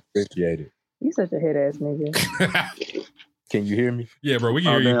 Appreciate it. You such a hit ass nigga. Can you hear me? Yeah, bro, we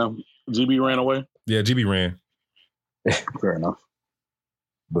can hear you. GB ran away? Yeah, GB ran. Fair enough.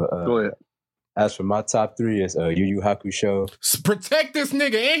 But go ahead. As for my top 3 is Yu Yu Hakusho. Protect this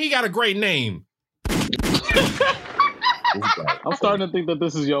nigga, and he got a great name. I'm starting to think that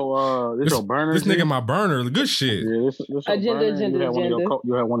this is your burner. This nigga my burner. Good shit. Yeah, this agenda. You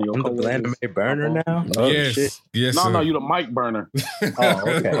have one of your I'm the Blandame burner now? Oh, yes. Shit. Yes. No, you the mic burner. Oh,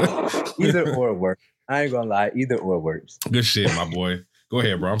 okay. Either or works. I ain't gonna lie, either or works. Good shit, my boy. Go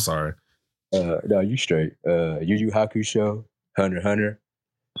ahead, bro. I'm sorry. No, you straight. Yu Yu Hakusho, Hunter x Hunter.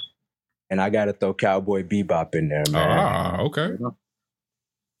 And I gotta throw Cowboy Bebop in there, man. Ah, okay.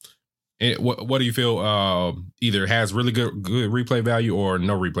 And what do you feel either has really good replay value or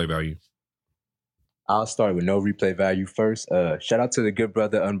no replay value? I'll start with no replay value first. Shout out to the good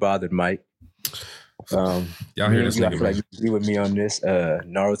brother Unbothered Mike. Y'all hear this I nigga, feel like you agree with me on this.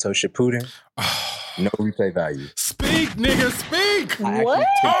 Naruto Shippuden, no replay value. Speak, nigga, speak. What?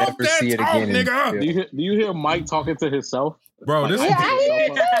 Talk Never that see it talk, again. nigga. Do you hear Mike talking to himself? Bro, Like, this I hear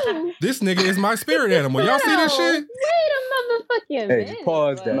you too. this nigga is my spirit animal. Y'all see this shit? Wait a motherfucking minute.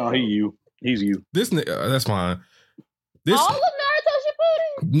 Pause that. No, he's you. This nigga, that's fine. This All of Naruto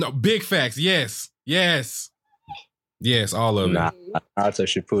Shippuden? no big facts. Yes, all of Nah, it. Naruto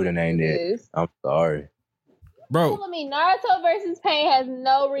Shippuden ain't it. I'm sorry. Bro, I mean, Naruto versus Pain has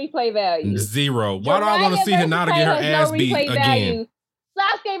no replay value. zero. Why do I want to see versus Hinata Pain get her has ass no beat replay again? value.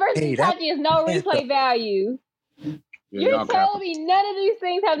 Sasuke versus Itachi is no replay value. You're telling me none of these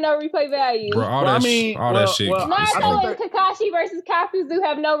things have no replay value? Bro, all that shit. Naruto and Kakashi versus Kakuzu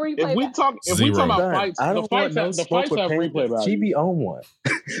have no replay value. If we talk about fights, the fights have replay value. She be on one.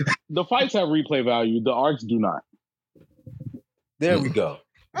 The fights have replay value. The arcs do not. There we go.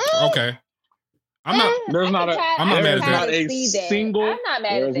 Okay. I'm not mad at that.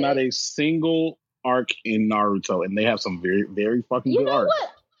 There is not a single arc in Naruto, and they have some very, very fucking good arcs.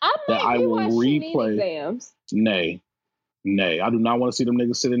 What? I might rewatch Chunin exams. Nay. I do not want to see them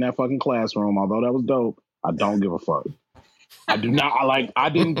niggas sit in that fucking classroom. Although that was dope, I don't give a fuck. I do not. I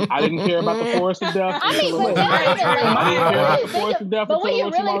didn't care about the Forest of Death. I mean, but when you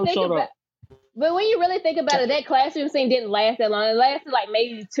really think about, but when you really think about it, that classroom scene didn't last that long. It lasted like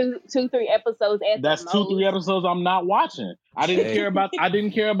maybe 2-3 episodes. That's 2-3 episodes I'm not watching. I didn't care about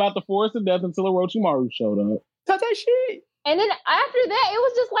the Forest of Death until Orochimaru showed up. Cut that shit. And then after that, it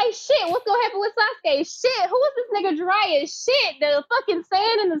was just like, shit, what's gonna happen with Sasuke? Shit, who is this nigga Jiraiya? Shit, the fucking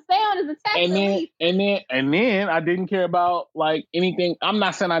sand and the sound is attacking And then I didn't care about like anything. I'm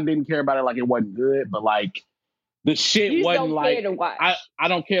not saying I didn't care about it like it wasn't good, but like the shit You wasn't don't like care to watch. I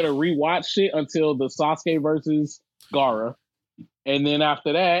don't care to rewatch shit until the Sasuke versus Gaara. And then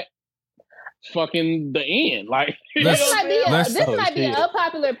after that, fucking the end. Like this might be an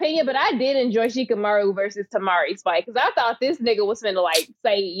unpopular opinion, but I did enjoy Shikamaru versus Tamari's fight because I thought this nigga was finna like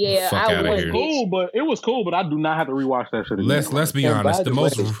say, yeah, I won. It was cool, but I do not have to rewatch that shit again. Let's be honest. The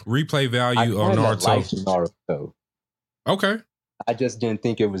most replay value of Naruto. Okay. I just didn't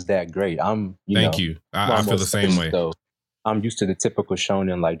think it was that great. Thank you. I feel the same way. So I'm used to the typical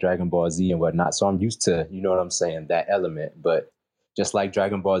shonen like Dragon Ball Z and whatnot. So I'm used to, you know what I'm saying, that element. But just like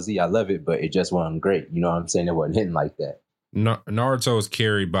Dragon Ball Z, I love it, but it just wasn't great. You know what I'm saying? It wasn't hitting like that. Naruto is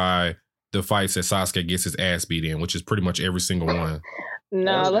carried by the fights that Sasuke gets his ass beat in, which is pretty much every single one.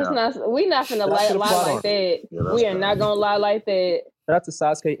 No, let's not. We're not finna lie like that. We are not gonna lie like that. Shout out to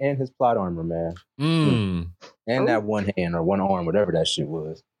Sasuke and his plot armor, man. And that one hand or one arm, whatever that shit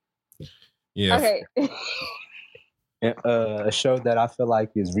was. Yeah. Okay. And, a show that I feel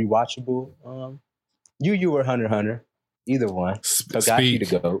like is rewatchable. You or Hunter x Hunter. Either one. So got you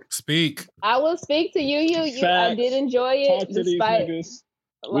to go. Speak. I will speak to you. I did enjoy it. Despite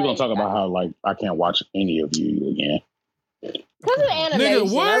we're gonna talk about how like I can't watch any of you again. Because of the animation.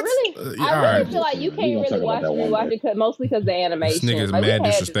 Nigga, what? I really feel like you can't really rewatch it mostly because of the animation. This nigga is mad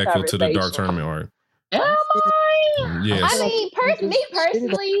disrespectful to the Dark Tournament arc. Yes. I mean, me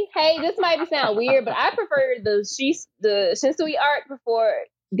personally, hey, this might sound weird, but I prefer the Shinsui arc before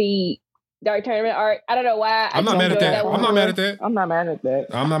the Dark Tournament arc. I don't know why. I'm not mad at that. I'm not mad at that. I'm not mad at that.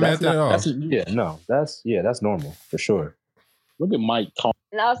 I'm not mad at that at all. That's normal for sure. Look at Mike talk.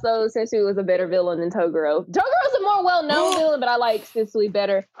 And also, Sensui was a better villain than Toguro. Togoro's a more well-known villain, but I like Sensui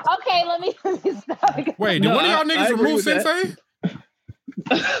better. Okay, let me stop. Wait, did one of y'all niggas remove Sensei?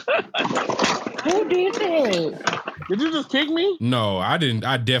 Who did that? Did you just kick me? No, I didn't.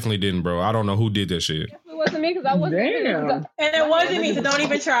 I definitely didn't, bro. I don't know who did that shit. It wasn't me because I wasn't. And it wasn't me, so don't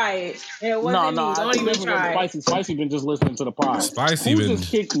even try it. It wasn't me. Don't even try it. Spicy been just listening to the pod. Spicy who been just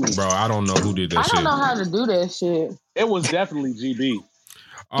kicked me? Bro, I don't know who did that shit. I don't know how to do that shit. It was definitely GB.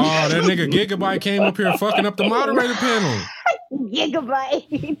 Oh, that nigga Gigabyte came up here fucking up the moderator panel.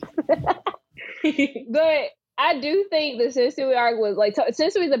 Gigabyte. But I do think the Sensui arc was like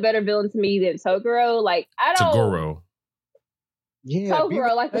Sensui's a better villain to me than Toguro. Like I don't. Toguro. Yeah.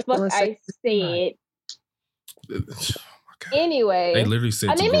 Toguro, like the fuck I said. Anyway, they literally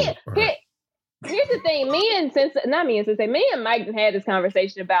said. I mean, here's the thing. Me and Mike had this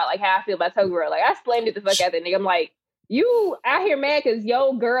conversation about like how I feel about Toguro. Like I slammed it the fuck out of that nigga. I'm like, you out here mad because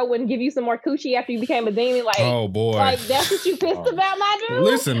yo girl wouldn't give you some more coochie after you became a demon? Like, oh boy, like that's what you pissed about, my dude.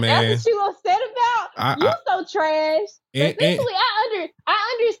 Listen, man, that's what you upset about. You so trash. Essentially,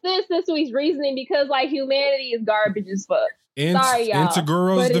 I understood Sensui's reasoning because like humanity is garbage as fuck. Sorry, y'all. In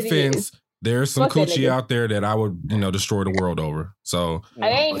Toguro's defense, there's some coochie out there that I would, destroy the world over. So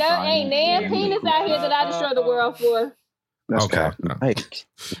ain't nan penis out here that I destroy the world for. That's okay. Like,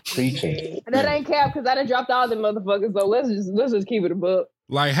 preaching. That ain't cap because I done dropped all them motherfuckers. So let's just keep it a buck.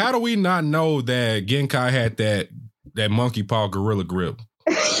 Like, how do we not know that Genkai had that monkey paw gorilla grip?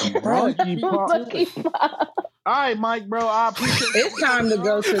 Monkey paw. All right, Mike, bro. I appreciate it. It's time to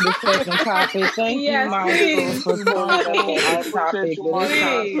go to the second topic. Thank you, Michael, for pulling our topic.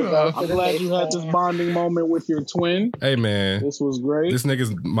 I'm glad you had this bonding moment with your twin. Hey, man. This was great. This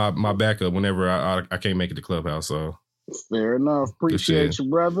nigga's my backup whenever I can't make it to Clubhouse, so. Fair enough. Appreciate you,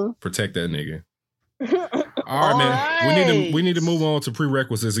 brother. Protect that nigga. All right, man. We need to move on to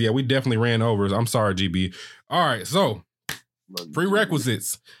prerequisites. Yeah, we definitely ran over. I'm sorry, GB. All right, so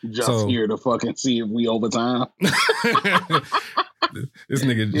prerequisites. Just here to fucking see if we overtime. This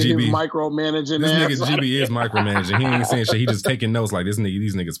nigga GB micromanaging. This nigga GB is micromanaging. He ain't saying shit. He just taking notes like these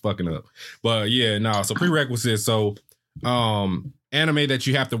niggas fucking up. But yeah, no. So prerequisites. So anime that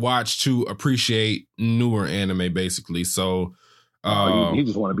you have to watch to appreciate newer anime, basically. So he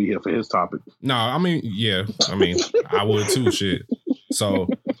just want to be here for his topic. No, I mean, yeah. I mean, I would too, shit. So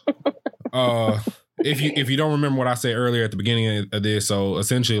if you don't remember what I said earlier at the beginning of this, so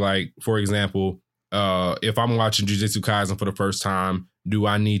essentially, like, for example, if I'm watching Jujutsu Kaisen for the first time, do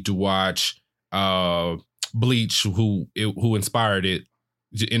I need to watch Bleach, who inspired it,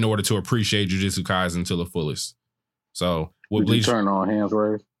 in order to appreciate Jujutsu Kaisen to the fullest? So with Bleach, turn on hands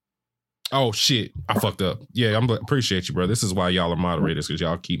raised. Oh shit, I fucked up. Yeah, I appreciate you, bro. This is why y'all are moderators, because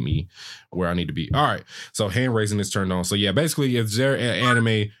y'all keep me where I need to be. All right, so hand raising is turned on. So yeah, basically, if there an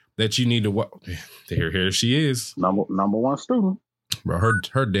anime that you need to watch, here she is, number one student. Bro,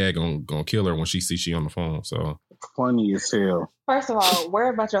 her dad gonna kill her when she sees she on the phone. So funny as hell. First of all,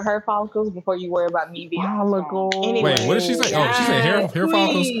 worry about your hair follicles before you worry about me being follicles. Anyway, wait, what did she say? Oh, she said hair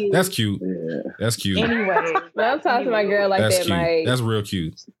follicles. That's cute. Yeah. That's cute. Anyway, I'm talking to my girl like that's that, cute. Mike. That's real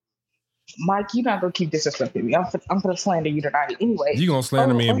cute. Mike, you're not gonna keep disrespecting me. I'm gonna slander you tonight. Anyway, you gonna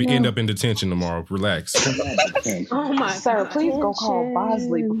slander me and end up in detention tomorrow. Relax. Oh my sir, please go call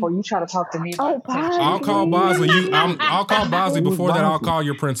Bosley before you try to talk to me. I'll call Bosley. I'll call Bosley. Before that, I'll call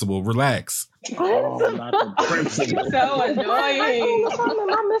your principal. Relax. Oh, not the principal. So annoying. Am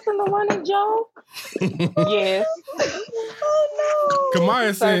I missing the running joke? Yes. Oh no.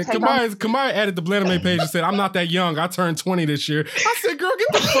 Kamaya said, Kamaya added the Blender page and said, I'm not that young. I turned 20 this year. I said, girl, get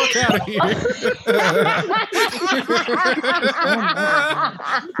the fuck out of here.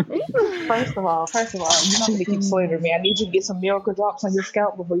 First of all, you're not gonna keep slandering me. I need you to get some miracle drops on your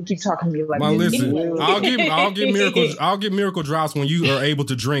scalp before you keep talking to me like this. Listen, anyway. I'll get miracle drops when you are able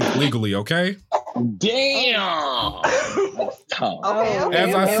to drink legally, okay? Damn. Okay.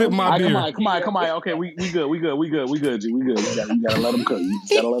 As I sip my beer. Come on. Okay, we good, G. We good. You gotta let them cook.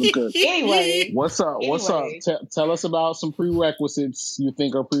 Anyway. What's up? Tell us about some prerequisites you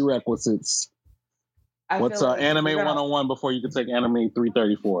think are prerequisites. What's Anime 101 before you can take Anime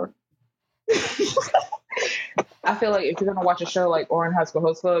 334? I feel like if you're gonna watch a show like Ouran High School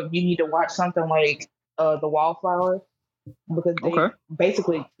Host Club, you need to watch something like The Wallflower, because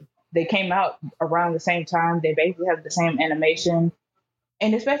they came out around the same time. They basically have the same animation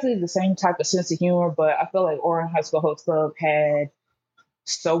and especially the same type of sense of humor. But I feel like Ouran High School Host Club had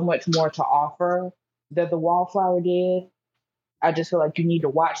so much more to offer than The Wallflower did. I just feel like you need to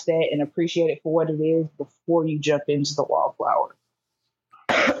watch that and appreciate it for what it is before you jump into The Wallflower.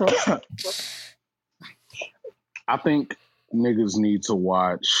 I think niggas need to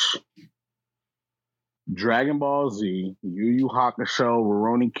watch Dragon Ball Z, Yu Yu Hakusho,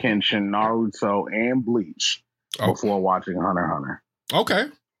 Rurouni Kenshin, Naruto, and Bleach before watching Hunter x Hunter. Okay.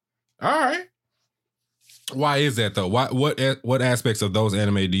 All right. Why is that though? What aspects of those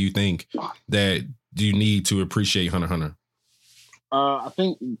anime do you think that you need to appreciate Hunter x Hunter? I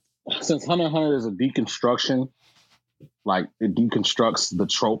think since Hunter x Hunter is a deconstruction, like it deconstructs the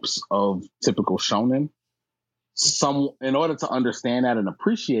tropes of typical shonen. In order to understand that and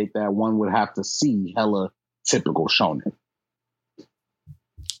appreciate that, one would have to see hella typical shonen.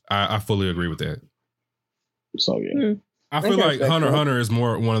 I fully agree with that. So yeah, I feel like Hunter x Hunter is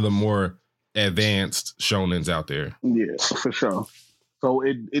one of the more advanced shonens out there. Yeah, for sure. So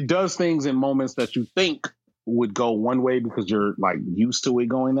it does things in moments that you think would go one way because you're like used to it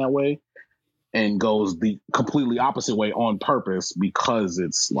going that way, and goes the completely opposite way on purpose because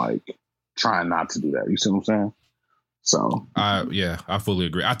it's like trying not to do that. You see what I'm saying? So I fully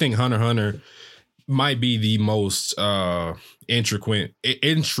agree. I think Hunter x Hunter might be the most intricate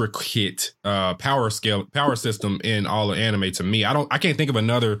power system in all of anime to me. I can't think of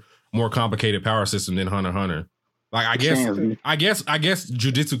another more complicated power system than Hunter x Hunter. Like I guess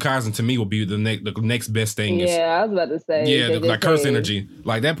Jujutsu Kaisen to me will be the next best thing. Yeah, I was about to say. Yeah, like curse energy.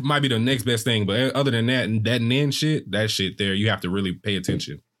 Like that might be the next best thing. But other than that nin shit, that shit there, you have to really pay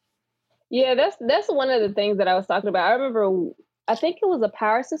attention. Yeah, that's one of the things that I was talking about. I remember, I think it was a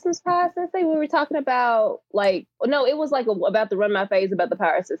Power Systems podcast. I think we were talking about it was like about the Run My Phase about the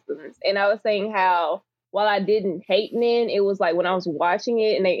Power Systems, and I was saying how while I didn't hate Nin, it was like when I was watching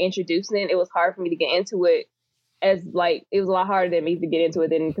it and they introduced Nin, it was hard for me to get into it. As like it was a lot harder than me to get into it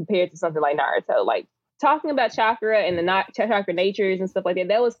than compared to something like Naruto. Like talking about chakra and the chakra natures and stuff like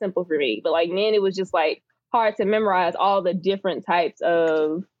that was simple for me. But like Nin, it was just like hard to memorize all the different types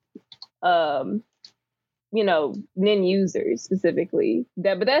of Nin users specifically.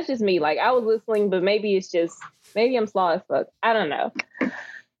 But that's just me. Like I was listening, but maybe I'm slow as fuck. I don't know.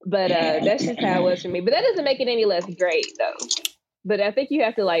 But that's just how it was for me. But that doesn't make it any less great though. But I think you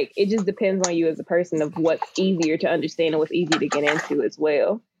have to it just depends on you as a person of what's easier to understand and what's easy to get into as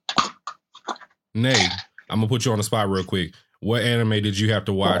well. Nay, I'm going to put you on the spot real quick. What anime did you have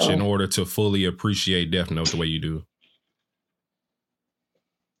to watch in order to fully appreciate Death Note the way you do?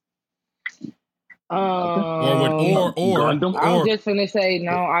 I was just going to say,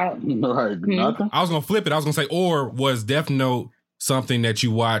 nothing. I was going to flip it. I was going to say, or was Death Note something that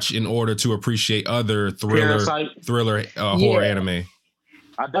you watch in order to appreciate other thriller horror anime?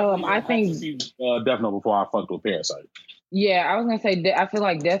 I think Death Note before I fucked with Parasite. Yeah, I was gonna say I feel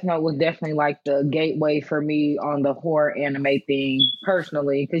like Death Note was definitely like the gateway for me on the horror anime thing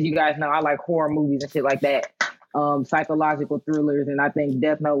personally, because you guys know I like horror movies and shit like that, psychological thrillers, and I think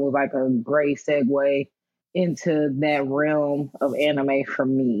Death Note was like a great segue into that realm of anime for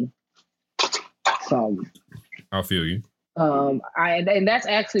me. So I feel you. And that's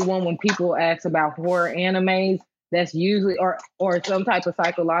actually one when people ask about horror animes, that's usually or some type of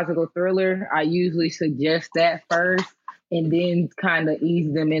psychological thriller, I usually suggest that first and then kind of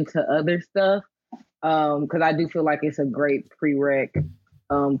ease them into other stuff. Because I do feel like it's a great prereq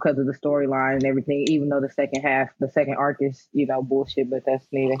because of the storyline and everything, even though the second arc is, bullshit, but that's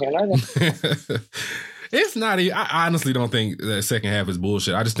neither here nor there. It's not. I honestly don't think the second half is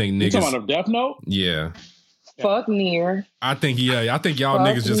bullshit. I just think niggas. You talking about Death Note? Yeah. Fuck Nier. I think y'all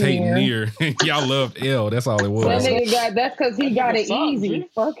niggas just hate Nier. Y'all loved L. That's all it was. That nigga that's because he got it easy.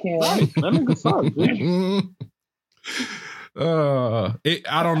 Fuck him. That nigga sucks,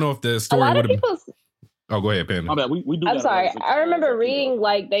 I don't know if the story would have. Oh, go ahead, Panda. We do. I'm sorry. I remember reading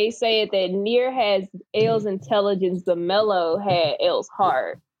they said that Nier has L's intelligence, but Mello had L's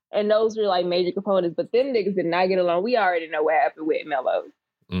heart, and those were like major components. But them niggas did not get along. We already know what happened with Mello.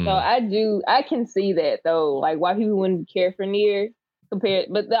 So I can see that though, like why people wouldn't care for Nier compared,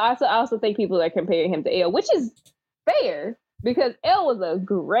 but I also think people are comparing him to L, which is fair because L was a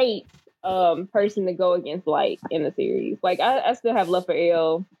great person to go against in the series. Like I still have love for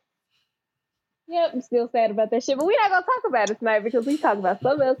L. Yep, I'm still sad about that shit, but we're not gonna talk about it tonight because we talk about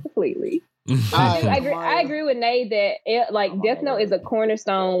something else completely. I agree with Nate that Death Note is a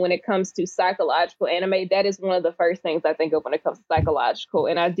cornerstone when it comes to psychological anime. That is one of the first things I think of when it comes to psychological,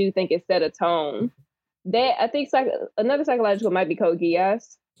 and I do think it set a tone. That I think another psychological might be Code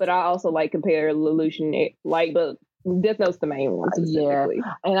Geass, but I also compare Lelouch but Death Note's the main one specifically.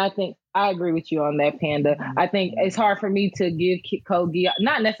 Yeah, and I think I agree with you on that, Panda. I think it's hard for me to give Code Geass,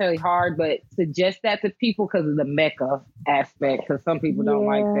 not necessarily hard, but suggest that to people because of the mecha aspect, because some people don't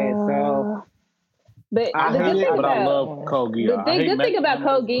like that. So, but I love Code Geass. The good thing about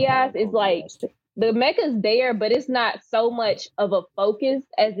Code Geass is the mecha's there, but it's not so much of a focus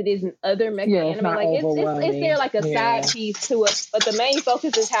as it is in other mecha anime. It's there like a side piece to it, but the main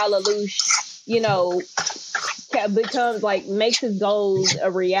focus is how Lelouch, becomes makes his goals a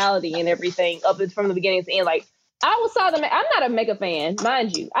reality and everything up from the beginning to end. I'm not a mecha fan,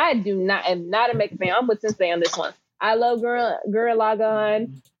 mind you. am not a mecha fan. I'm with Sensei on this one. I love Gurren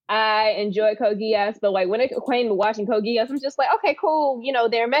Lagann. I enjoy Code Geass, but when it came to watching Code Geass, I'm just okay, cool.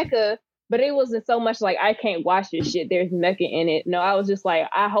 They're mecha. But it wasn't so much I can't watch this shit. There's mecha in it. No, I was just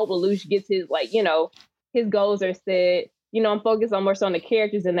I hope Lelouch gets his his goals are set. I'm focused on more so on the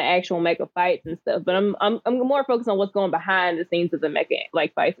characters and the actual mecha fights and stuff. But I'm more focused on what's going behind the scenes of the mecha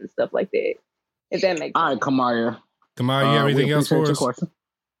fights and stuff like that. If that makes sense. All right, Kamaya. You have anything else for us?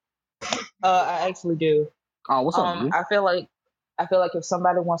 I actually do. Oh, what's up? I feel like if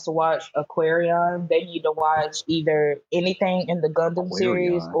somebody wants to watch Aquarion, they need to watch either anything in the Gundam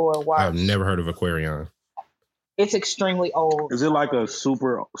series or watch. I've never heard of Aquarion. It's extremely old. Is it like a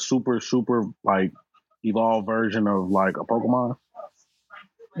super evolved version of a Pokemon?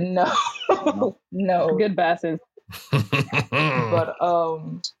 No. Good bassin. But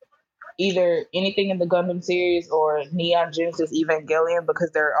either anything in the Gundam series or Neon Genesis Evangelion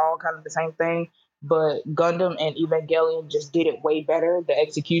because they're all kind of the same thing. But Gundam and Evangelion just did it way better. The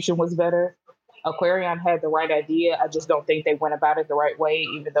execution was better. Aquarion had the right idea. I just don't think they went about it the right way,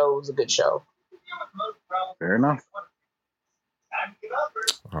 even though it was a good show. Fair enough.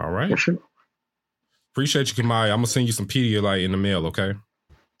 All right. Appreciate you, Kamai. I'm gonna send you some Pedialyte in the mail, okay?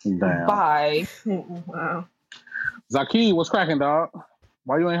 Damn. Bye. Wow. Zaki, what's cracking, dog?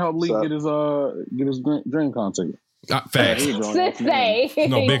 Why you ain't help Lee get his dream concert? Facts. Say.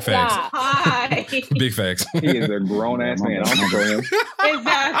 No, big facts. Hi. Big facts. He is a grown ass man. I don't know him.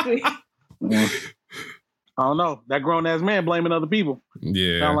 Exactly. I don't know. That grown ass man blaming other people.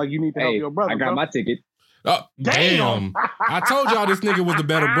 Yeah. Sound like you need to help your brother. I got my ticket. Oh, damn. I told y'all this nigga was the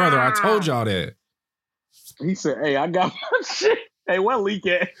better brother. I told y'all that. He said, hey, I got my shit. Hey, where Leak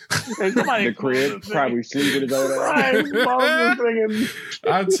at? Hey, somebody the crib, probably sleep with his old ass.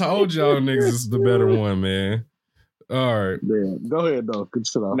 I told y'all niggas is the better one, man. All right. Yeah, go ahead, though. Good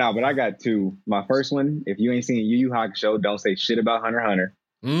stuff. No, but I got two. My first one, if you ain't seen Yu Yu Hakusho, don't say shit about Hunter x Hunter.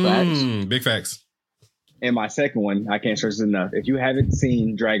 Facts. Big facts. And my second one, I can't stress this enough. If you haven't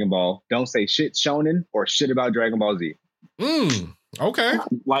seen Dragon Ball, don't say shit shonen or shit about Dragon Ball Z. Okay.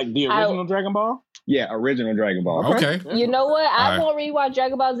 Like the original Dragon Ball? Yeah, original Dragon Ball. Okay. You know what? I All won't rewatch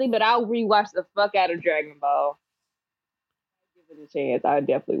Dragon Ball Z, but I'll rewatch the fuck out of Dragon Ball. Give it a chance. I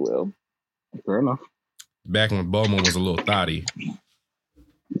definitely will. Fair enough. Back when Bulma was a little thotty.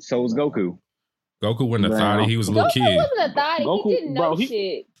 So was Goku. Goku wasn't a thotty. He was a little Goku kid. wasn't a thotty. Goku, He didn't know bro,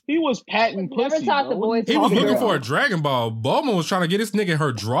 shit. He was patting pussy. Never talked to boys. He was looking girls. for a Dragon Ball. Bulma was trying to get this nigga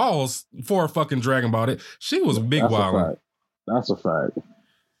her draws for a fucking Dragon Ball. She was big wildin'. That's a fact.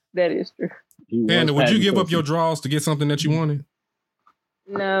 That is true. Panda, would you give up your draws to get something that you wanted?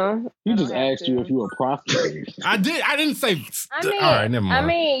 No. He just asked you if you were a prostitute. I didn't say. I mean, all right, never mind. I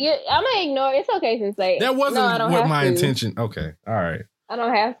mean, I'm gonna ignore. It's okay to say that wasn't no, I don't what have my to. intention. Okay, all right. I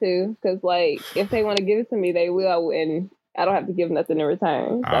don't have to because, like, if they want to give it to me, they will, and I don't have to give nothing in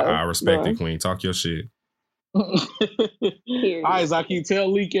return. So, I respect it, Queen. Talk your shit. All right, Zaki,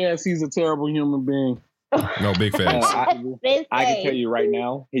 tell Leak ass he's a terrible human being. No, big facts. I can tell you right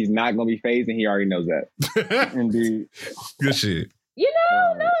now, he's not going to be phased, and he already knows that. Indeed. Good shit. You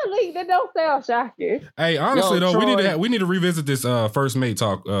know, no, Leak, that don't sound shocking. Hey, honestly Yo, though, Troy, we need to revisit this first mate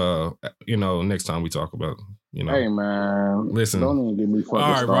talk. Next time we talk about. Hey man, listen. Don't even get me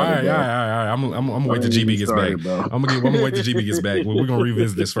fucking started. All right. I'm gonna wait till GB gets back. I'm gonna wait till GB gets back. We're gonna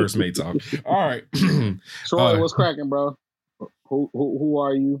revisit this first mate talk. All right. Troy, what's cracking, bro? Who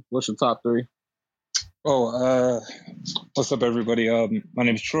are you? What's your top three? What's up, everybody? My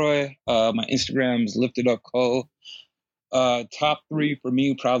name is Troy. My Instagram is Lifted Up Cole. Top three for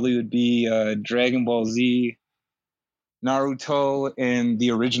me probably would be Dragon Ball Z, Naruto, and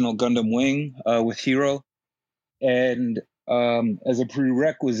the original Gundam Wing with Hero. And as a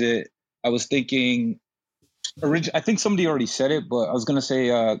prerequisite, I was thinking, I think somebody already said it, but I was going to say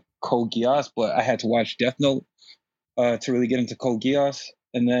Code Geass, but I had to watch Death Note to really get into Code Geass.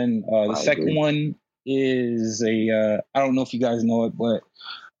 And then the second one is I don't know if you guys know it, but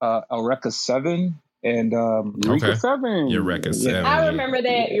Eureka 7. And Eureka 7. Eureka 7. I remember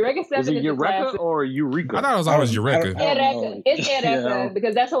that. Eureka 7 is it Eureka or Eureka? I thought it was always Eureka. Eureka. It's Eureka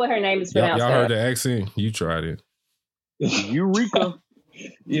because that's what her name is pronounced. Y'all heard the accent? You tried it. Eureka.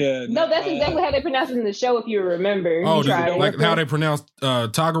 Yeah. No, that's exactly how they pronounce it in the show. If you remember. Oh, you like how they pronounce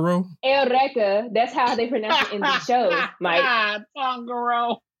Tagoro? Eureka. That's how they pronounce it in the show, Mike.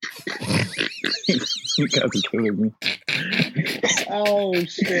 Tagoro. You guys are killing me. Oh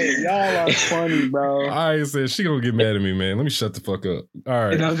shit, y'all are funny, bro. I said she gonna get mad at me, man. Let me shut the fuck up. All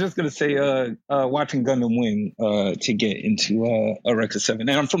right. And I was just gonna say, watching Gundam Wing to get into Eureka 7,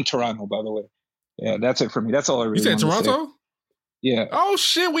 and I'm from Toronto, by the way. Yeah, that's it for me. That's all I really. You said wanted to Toronto? say. Yeah. Oh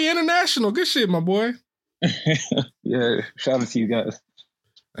shit, we international. Good shit, my boy. Yeah, shout out to you guys.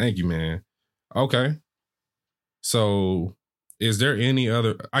 Thank you, man. Okay. So, is there any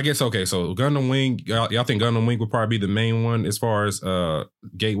other? I guess okay. So, Gundam Wing. Y'all think Gundam Wing would probably be the main one as far as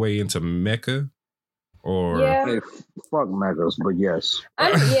gateway into Mecha, or Hey, fuck Mechas, but yes.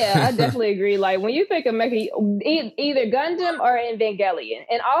 I definitely agree. Like when you think of Mecha, either Gundam or Evangelion,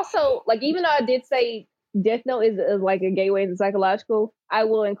 and also like even though I did say Death Note is like a gateway into psychological, I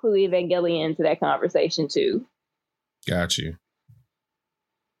will include Evangelion into that conversation too. Got you.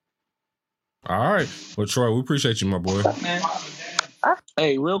 All right. Well, Troy, we appreciate you, my boy.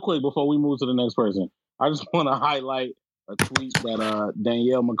 Hey, real quick before we move to the next person, I just want to highlight a tweet that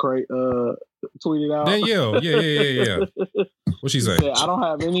Danielle McCray tweeted out. Danielle, yeah. What she say? Said, I don't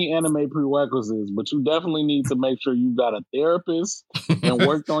have any anime prerequisites, but you definitely need to make sure you got a therapist and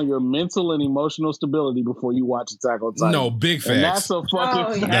worked on your mental and emotional stability before you watch Attack on Titan. No, big facts. And that's a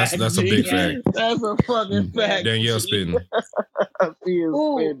fucking fact. That's a big fact. That's a fucking fact. Danielle spitting. She is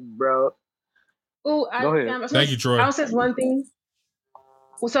spitting, bro. Ooh, Go ahead. Thank you, Troy. I'll say one thing.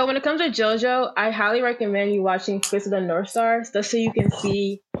 So when it comes to JoJo, I highly recommend you watching Fist of the North Star, just so you can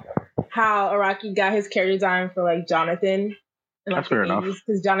see how Araki got his character design for like Jonathan. That's fair enough.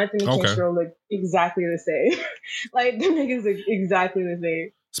 Because Jonathan and Kenshiro look exactly the same. Like the niggas look exactly the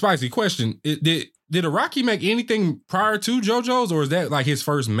same. Spicy question: Did Araki make anything prior to JoJo's, or is that like his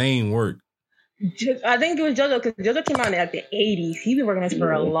first main work? I think it was JoJo because JoJo came out in like the 80s. He's been working on this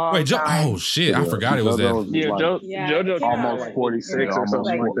for a long time. Oh shit! I forgot it was that. Yeah, JoJo came out almost 46 or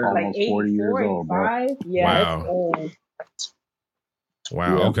something like that. Like Almost 40 years old, bro. Yeah, Wow. it's old.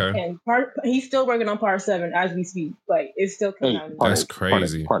 Wow. Okay. And he's still working on part 7 as we speak. Like it's still coming out. That's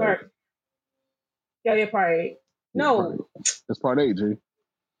crazy. Part 8. Yeah, part 8. No, it's part 8, G.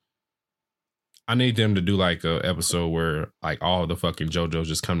 I need them to do like a episode where like all the fucking JoJo's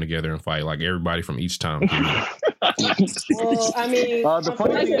just come together and fight, like everybody from each time. well, I mean, like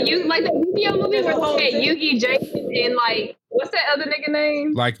the Yu-Gi-Oh movie where they had Yugi, Jason, and like what's that other nigga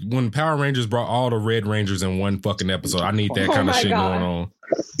name? Like when Power Rangers brought all the Red Rangers in one fucking episode. I need that kind of shit going on.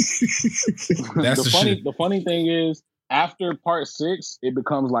 That's the funny thing is, after part 6, it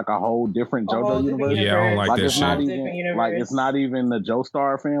becomes like a whole different JoJo universe. Yeah, I don't like that it's shit. Not even, like it's not even the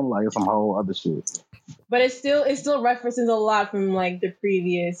Joestar fam. Like it's some whole other shit. but it still references a lot from like the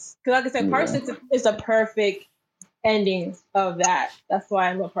previous. Because like I said, part 6 is a perfect ending of that. That's why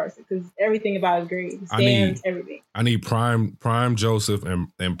I love part 6 because everything about it is great. The stands, everything. I need prime Joseph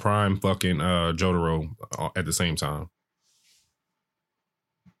and prime fucking Jotaro at the same time.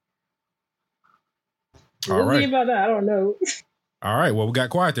 All right. About that, I don't know. All right. Well, we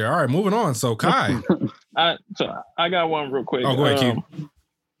got quiet there. All right, moving on. So, Kai. I got one real quick. Oh, go ahead, Q.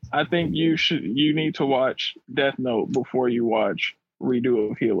 I think you need to watch Death Note before you watch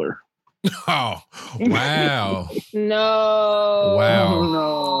Redo of Healer. Oh, wow. No.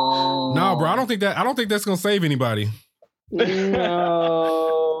 Wow. No, bro. I don't think that's gonna save anybody.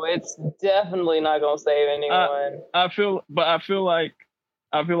 No, it's definitely not gonna save anyone. I feel like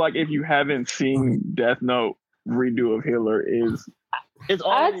if you haven't seen Death Note, Redo of Healer it's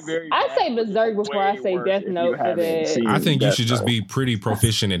already very. I say Berserk before I say Death Note for that. I think you should just be pretty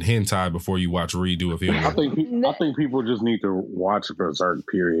proficient in hentai before you watch Redo of Healer. I think people just need to watch Berserk.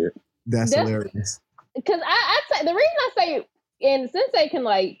 Period. That's hilarious. Because I say the reason I say, and Sensei can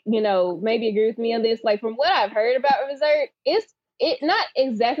like maybe agree with me on this. Like from what I've heard about Berserk, it's not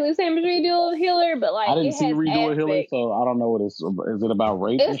exactly the same as Redo of Healer, but like I didn't see Redo of Healer, so I don't know what it's. Is it about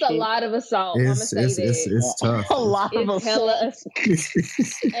rape? It's a lot of assault. It's tough. A lot of assault.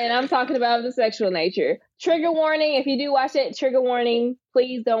 And I'm talking about the sexual nature. Trigger warning: if you do watch it, trigger warning.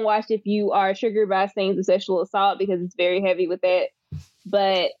 Please don't watch if you are triggered by scenes of sexual assault because it's very heavy with that.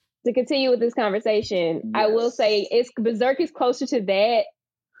 But to continue with this conversation, I will say Berserk is closer to that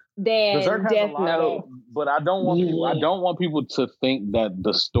than Berserk has Death Note. But I don't want people to think that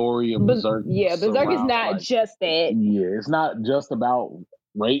the story of Berserk. Berserk is not just that. Yeah, it's not just about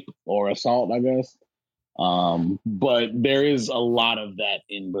rape or assault, I guess. But there is a lot of that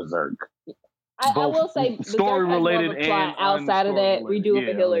in Berserk. I will say story related and outside of that, Redo of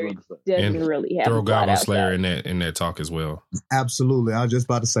the Healer doesn't really have throw Goblin Slayer in that talk as well. Absolutely, I was just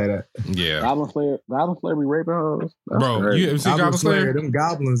about to say that. Yeah, Goblin Slayer be raping hoes, bro. You ever seen Goblin Slayer? Them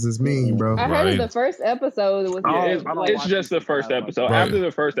goblins is mean, bro. I heard the first episode was. It's just the first episode. Bro, after the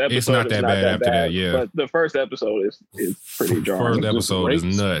first episode, it's not that bad after that. Yeah, but the first episode is pretty jarring. First episode is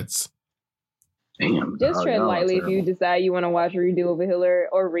nuts. Damn, just tread lightly if you decide you want to watch Redo of a Healer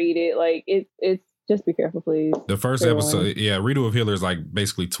or read it. like it's just be careful, please. The first episode, Redo of Healer is like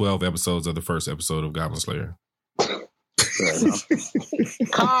basically 12 episodes of the first episode of Goblin Slayer.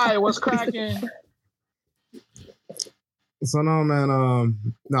 Kai, what's cracking? So no, man.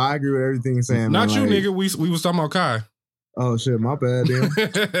 No, I agree with everything you're saying. Not man. you, nigga. We was talking about Kai. Oh shit, my bad,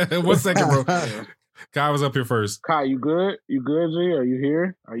 dude. 1 second, bro. Kai was up here first. Kai, you good? You good, G? Are you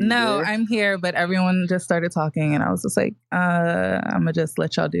here? No, there? I'm here, but everyone just started talking, and I was just like, I'm gonna just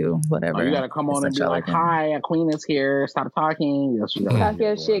let y'all do whatever. Oh, you gotta come on and be like, "Hi, a queen is here. Stop talking." Yes, you talk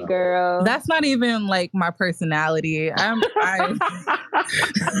your shit, girl. That's not even like my personality. I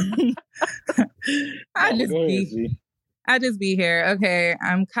just be here. Okay,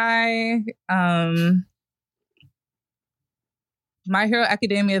 I'm Kai. My Hero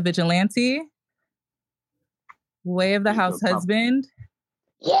Academia Vigilante. Way of the House Husband.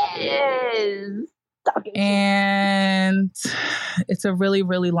 Yes. And it's a really,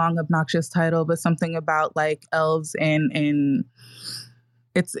 really long, obnoxious title, but something about like elves and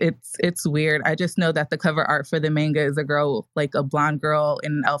it's weird. I just know that the cover art for the manga is a girl, like a blonde girl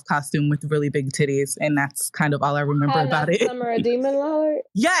in an elf costume with really big titties, and that's kind of all I remember about it. Summer a Demon Lord?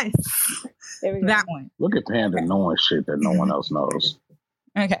 Yes. There we go. That one. Look at Panda knowing shit that no one else knows.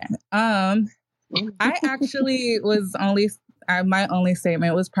 Okay. I actually was my only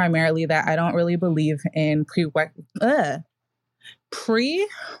statement was primarily that I don't really believe in prerequisites.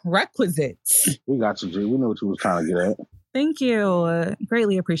 We got you, G. We knew what you was trying to get at. Thank you.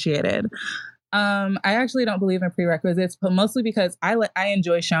 Greatly appreciated. I actually don't believe in prerequisites, but mostly because I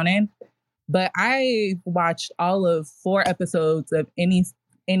enjoy shonen, but I watched all of 4 episodes of any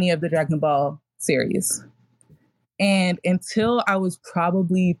of the Dragon Ball series. And until I was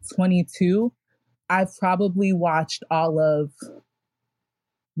probably 22, I've probably watched all of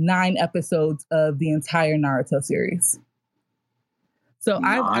 9 episodes of the entire Naruto series. So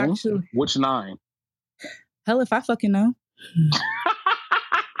 9? I've actually... Which 9? Hell if I fucking know.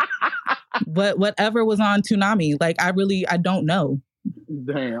 But whatever was on Toonami, like I don't know.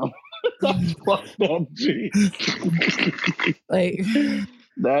 Damn. That's fucked up, G. Like...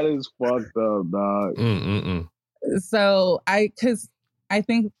 That is fucked up, dog. So I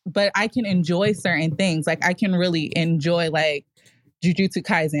can enjoy certain things. Like I can really enjoy like Jujutsu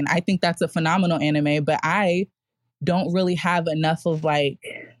Kaisen. I think that's a phenomenal anime, but I don't really have enough of like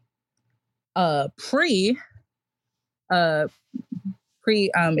pre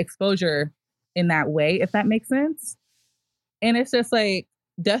exposure in that way, if that makes sense. And it's just like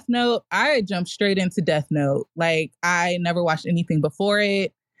Death Note, I jumped straight into Death Note. Like I never watched anything before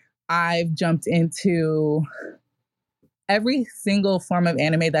it. I've jumped into every single form of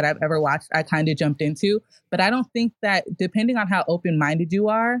anime that I've ever watched, I kind of jumped into. But I don't think that, depending on how open-minded you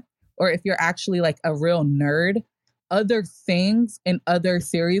are, or if you're actually like a real nerd, other things and other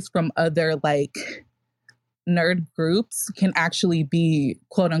series from other like nerd groups can actually be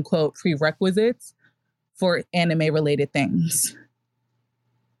quote unquote prerequisites for anime related things.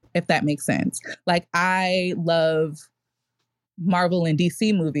 If that makes sense. Like I love Marvel and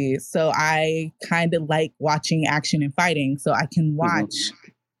DC movies, so I kind of like watching action and fighting, so I can watch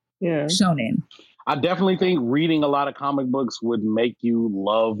shonen. I definitely think reading a lot of comic books would make you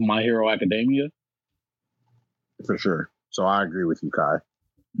love My Hero Academia. For sure. So I agree with you, Kai.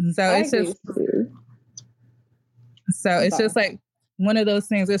 It's just like one of those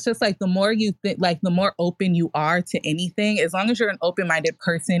things. It's just like the more you think, like the more open you are to anything, as long as you're an open-minded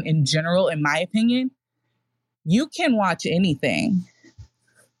person in general, in my opinion, you can watch anything.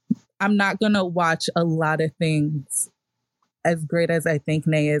 I'm not going to watch a lot of things as great as I think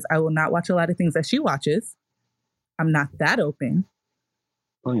Nay is. I will not watch a lot of things that she watches. I'm not that open.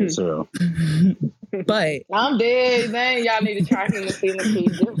 So. But I'm dead, man. Y'all need to try him to see the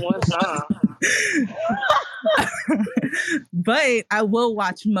just one time. But I will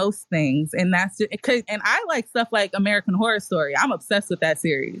watch most things, and that's just, and I like stuff like American Horror Story. I'm obsessed with that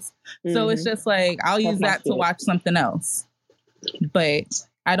series. So it's just like I'll use that to watch something else. But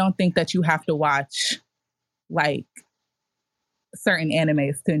I don't think that you have to watch like certain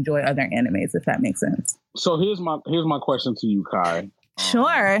animes to enjoy other animes, if that makes sense. So here's my question to you, Kai.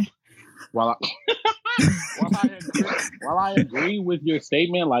 Sure. While I agree with your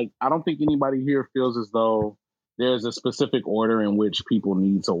statement, like I don't think anybody here feels as though there's a specific order in which people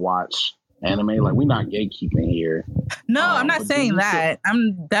need to watch anime. Like we're not gatekeeping here. No, I'm not saying that.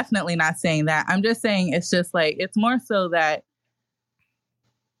 I'm definitely not saying that. I'm just saying it's just like it's more so that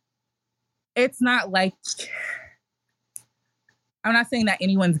it's not like I'm not saying that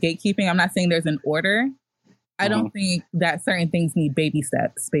anyone's gatekeeping. I'm not saying there's an order. I don't think that certain things need baby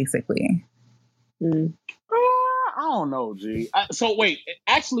steps, basically. I don't know, G. So wait,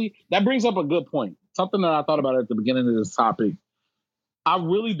 actually, that brings up a good point. Something that I thought about at the beginning of this topic. I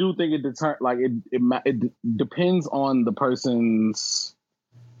really do think it depends on the person's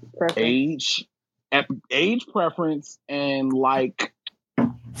age preference, and like,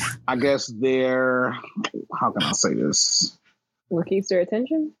 I guess their, how can I say this? What keeps their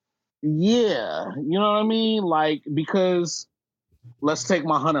attention? Yeah, you know what I mean? Like, because let's take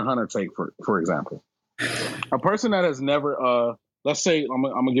my Hunter x Hunter take for example. A person that has never, let's say, I'm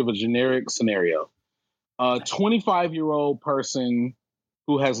gonna give a generic scenario. A 25-year-old person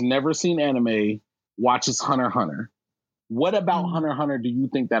who has never seen anime watches Hunter x Hunter. What about Hunter x Hunter do you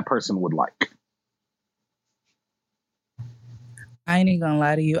think that person would like? I ain't even gonna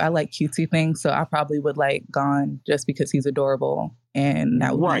lie to you. I like cutesy things, so I probably would like Gon just because he's adorable, and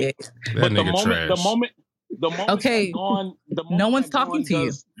that would be it. But the The moment Okay, no one's talking to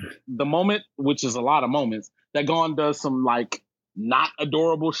you. The moment, which is a lot of moments, that Gon does some like not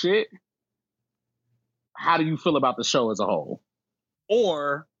adorable shit. How do you feel about the show as a whole?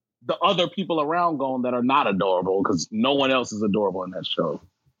 Or the other people around Gon that are not adorable, because no one else is adorable in that show.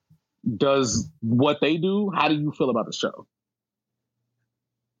 Does what they do, how do you feel about the show?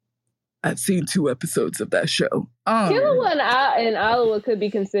 I've seen 2 episodes of that show. Killua and Alola could be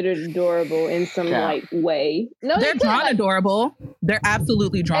considered adorable in some like way. No, they're drawn adorable. They're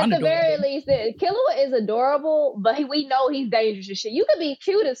absolutely drawn at the adorable. very least, Killua is adorable, but we know he's dangerous as shit. You could be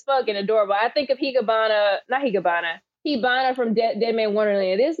cute as fuck and adorable. I think of Hibana from Dead Man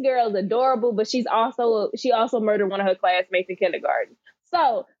Wonderland. This girl is adorable, but she also murdered one of her classmates in kindergarten.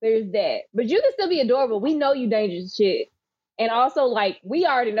 So there's that. But you can still be adorable. We know you dangerous as shit. And also, like, we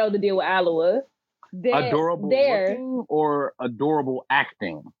already know the deal with Alola. Adorable looking or adorable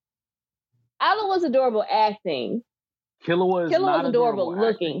acting? Alola's adorable acting. Killua is not adorable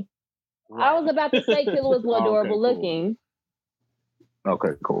looking. Right. I was about to say Killua's adorable looking.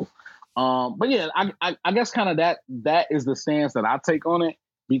 Okay, cool. But yeah, I guess kind of that is the stance that I take on it,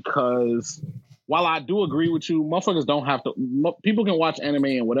 because while I do agree with you, motherfuckers don't have to. People can watch anime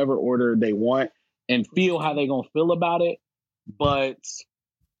in whatever order they want and feel how they're gonna feel about it. But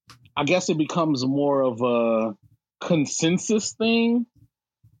I guess it becomes more of a consensus thing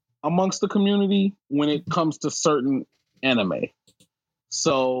amongst the community when it comes to certain anime.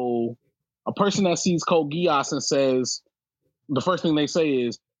 So a person that sees Code Geass and says, the first thing they say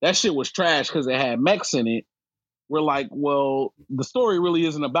is, that shit was trash because it had mechs in it. We're like, well, the story really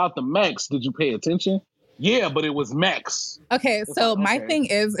isn't about the mechs. Did you pay attention? Yeah, but it was mechs. Okay, so my thing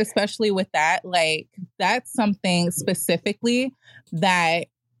is, especially with that, like, that's something specifically that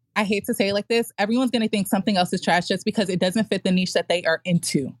I hate to say it like this. Everyone's going to think something else is trash just because it doesn't fit the niche that they are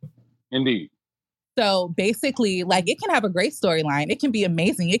into. Indeed. So basically, like, it can have a great storyline. It can be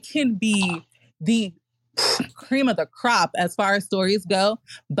amazing. It can be the cream of the crop as far as stories go.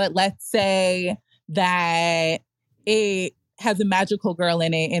 But let's say that it has a magical girl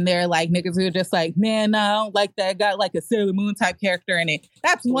in it, and they're like niggas who are just like, man, no, like that got like a Sailor Moon type character in it.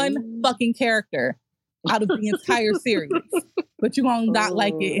 That's one fucking character out of the entire series. But you won't not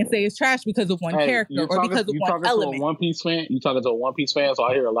like it and say it's trash because of one character or because of one element. You talking to a One Piece fan, so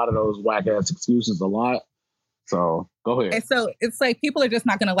I hear a lot of those whack ass excuses a lot. So go ahead. And so it's like people are just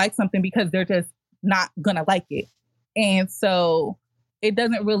not gonna like something because they're just not gonna like it. And so it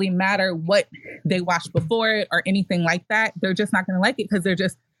doesn't really matter what they watched before it or anything like that. They're just not going to like it because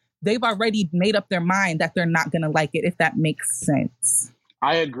they've already made up their mind that they're not going to like it, if that makes sense.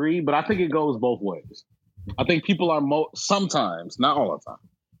 I agree, but I think it goes both ways. I think people are sometimes, not all the time,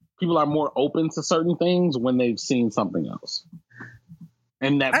 people are more open to certain things when they've seen something else.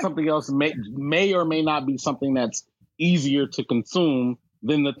 And that something else may or may not be something that's easier to consume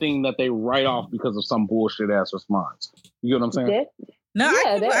than the thing that they write off because of some bullshit ass response. You get what I'm saying? No,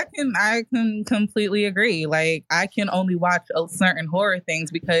 I can completely agree. Like, I can only watch certain horror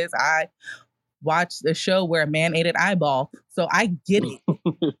things because I watched a show where a man ate an eyeball. So I get it.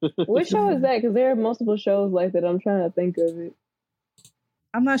 What show is that? Because there are multiple shows like that. I'm trying to think of it.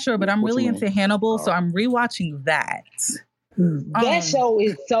 I'm not sure, but I'm really into Hannibal, so I'm rewatching that. That show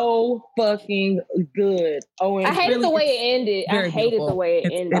is so fucking good. Oh, I hated the way it ended. I hated the way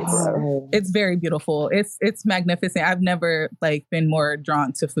it ended. It's very beautiful. It's magnificent. I've never like been more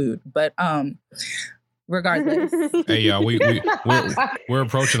drawn to food, but regardless. Hey y'all, we're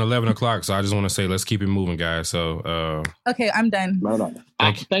approaching 11 o'clock, so I just want to say let's keep it moving, guys. So okay, I'm done.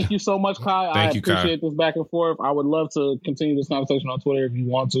 Thank you so much, Kai. I appreciate this back and forth. I would love to continue this conversation on Twitter if you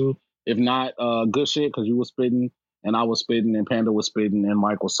want to. If not, good shit, because you were spitting and I was spitting and Panda was spitting and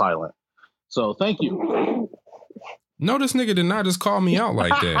Mike was silent. So thank you. No, this nigga did not just call me out like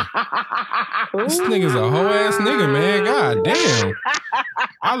that. This nigga's a whole ass nigga, man. God damn.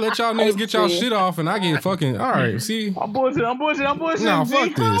 I let y'all niggas get y'all shit off and I get fucking, all right, see? I'm bullshit. No,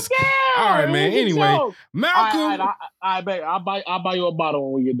 fuck this. All right, man. Anyway, Malcolm. I'll buy you a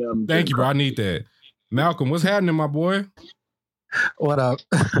bottle when we get done. Thank you, bro. I need that. Malcolm, what's happening, my boy? What up?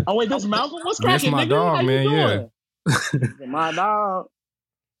 Oh, wait, this Malcolm? What's cracking, That's my nigga? dog, How man, you yeah. doing? My dog.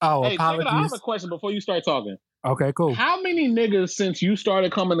 Oh, hey, apologies. I have a question before you start talking. Okay, cool. How many niggas since you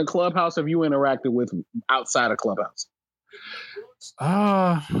started coming to Clubhouse have you interacted with outside of Clubhouse?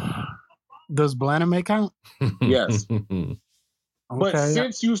 Does Blaname count? Yes. Okay. But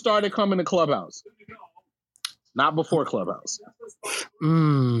since you started coming to Clubhouse, not before Clubhouse.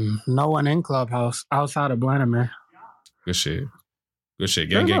 No one in Clubhouse outside of Blaname. Good shit. Good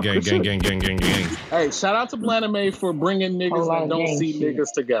shit. Gang. Hey, shout out to Blaname for bringing niggas that don't see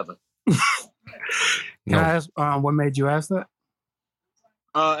niggas together. No. Can I ask what made you ask that?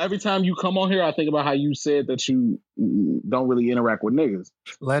 Every time you come on here, I think about how you said that you don't really interact with niggas.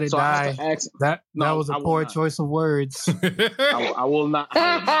 Let it So I die. have to ask, That No, was a I will poor not. choice of words. I will not.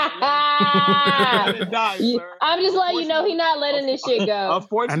 Let it die, sir. I'm just letting you know he's not letting this shit go.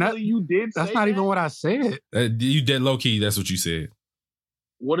 Unfortunately, you did say That's not even what I said. You dead low key. That's what you said.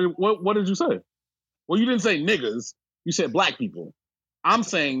 What did you say? Well, you didn't say niggas. You said black people. I'm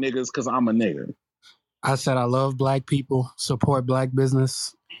saying niggas because I'm a nigga. I said I love black people, support black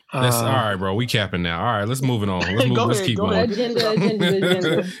business. That's all right, bro. We capping now. All right, let's move it on. Let's keep going.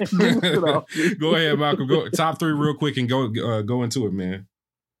 Agenda. Go ahead, Malcolm. Go top 3 real quick and go into it, man.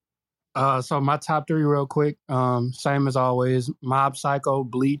 So my top 3 real quick. Same as always: Mob Psycho,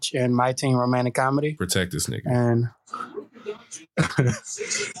 Bleach, and My Teen Romantic Comedy. Protect this nigga. And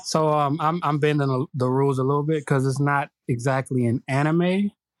so I'm bending the rules a little bit because it's not exactly an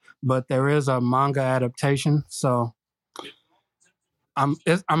anime, but there is a manga adaptation. So I'm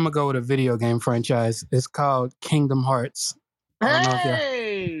gonna go with a video game franchise. It's called Kingdom Hearts.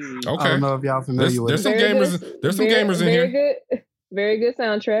 I don't know if y'all familiar with there's it. There's some gamers in here. Very good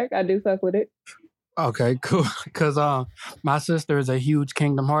soundtrack. I do fuck with it. Okay, cool. Because my sister is a huge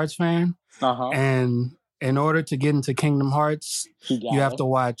Kingdom Hearts fan, and in order to get into Kingdom Hearts, you have to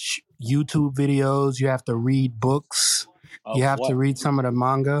watch YouTube videos. You have to read books. You have to read some of the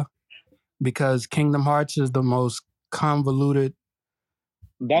manga because Kingdom Hearts is the most convoluted.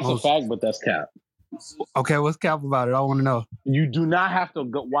 That's a fact, but that's cap. Okay, what's cap about it? I want to know. You do not have to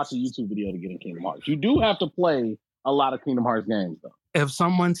go watch a YouTube video to get in Kingdom Hearts. You do have to play a lot of Kingdom Hearts games, though. If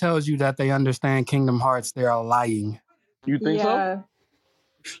someone tells you that they understand Kingdom Hearts, they are lying. You think so?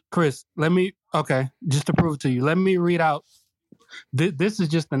 Chris, just to prove it to you, let me read out. This is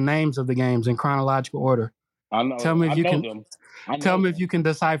just the names of the games in chronological order. I know. Tell me if you can. Them. Tell me if you can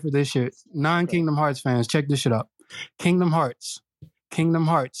decipher this shit. Non-Kingdom Hearts fans, check this shit out. Kingdom Hearts,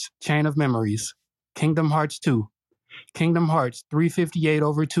 Chain of Memories, Kingdom Hearts 2, Kingdom Hearts 358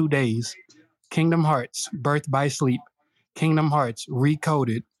 over 2 days, Kingdom Hearts Birth by Sleep, Kingdom Hearts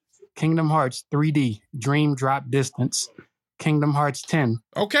Recoded, Kingdom Hearts 3D Dream Drop Distance, Kingdom Hearts 10.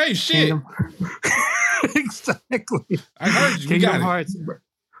 Okay, shit. Exactly. I heard you. Kingdom Hearts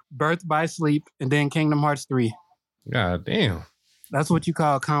Birth by Sleep, and then Kingdom Hearts 3. God damn. That's what you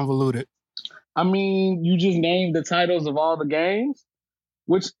call convoluted. I mean, you just named the titles of all the games,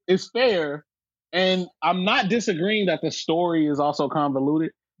 which is fair. And I'm not disagreeing that the story is also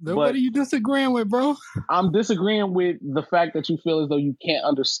convoluted. Then what are you disagreeing with, bro? I'm disagreeing with the fact that you feel as though you can't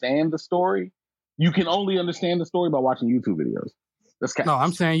understand the story. You can only understand the story by watching YouTube videos. No,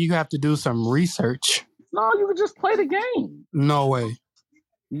 I'm saying you have to do some research. No, you can just play the game. No way.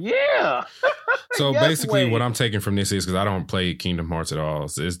 Yeah. So basically, what I'm taking from this is, because I don't play Kingdom Hearts at all,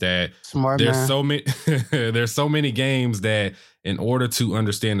 is that there's so many games that in order to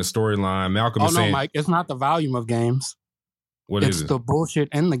understand the storyline, Malcolm is saying, Mike, it's not the volume of games. What is it? It's the bullshit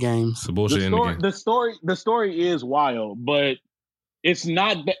in the games. The bullshit in the game. The story is wild, but it's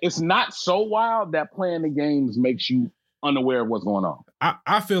not so wild that playing the games makes you unaware of what's going on.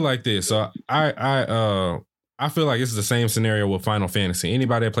 I feel like this. So I feel like this is the same scenario with Final Fantasy.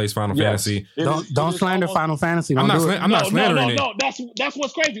 Anybody that plays Final Fantasy, don't slander Final Fantasy. I'm not slandering it. No, that's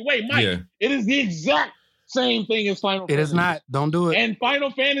what's crazy. Wait, Mike, It is the exact same thing as Final Fantasy. It is not. Don't do it. And Final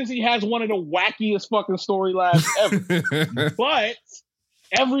Fantasy has one of the wackiest fucking storylines ever. But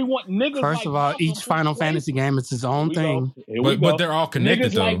everyone, niggas. First of all, each Final Fantasy game is its own thing. But they're all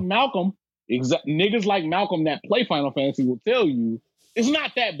connected, niggas though. Like Malcolm, niggas like Malcolm that play Final Fantasy will tell you it's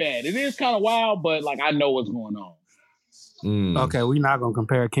not that bad. It is kind of wild, but like I know what's going on. Okay, we're not gonna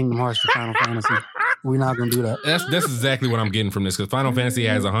compare Kingdom Hearts to Final Fantasy. We're not gonna do that. That's exactly what I'm getting from this, because Final Fantasy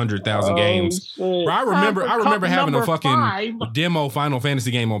has 100,000 games. Bro, I remember having a fucking demo Final Fantasy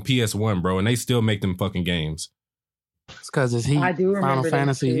game on PS1, bro, and they still make them fucking games. It's because it's heat. I do remember Final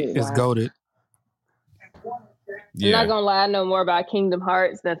Fantasy is goated. I'm not gonna lie, I know more about Kingdom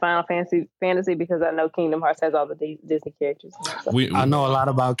Hearts than Final Fantasy because I know Kingdom Hearts has all the Disney characters. I know a lot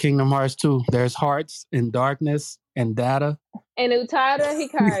about Kingdom Hearts too. There's Hearts and Darkness and Data. And Utada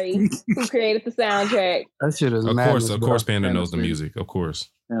Hikari, who created the soundtrack. That shit is madness, of course, Panda knows the music. Of course.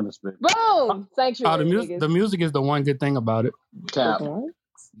 Boom! Sanctuary. The music is the one good thing about it. Cap.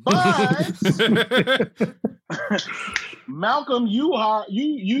 But Malcolm, you are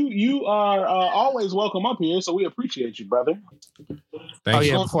always welcome up here, so we appreciate you, brother. Thank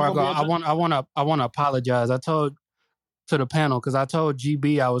you. Before I go, I want to apologize. I told to the panel because I told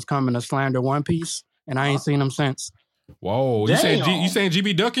GB I was coming to slander One Piece, and I ain't seen him since. Whoa, you saying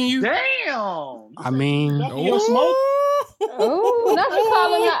GB ducking you? Damn. I mean, smoke? Oh, not you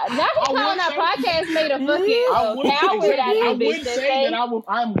calling our podcast made a fucking coward out of I this would say that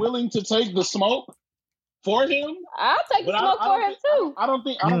I'm willing to take the smoke for him. I'll take the smoke for him too. I don't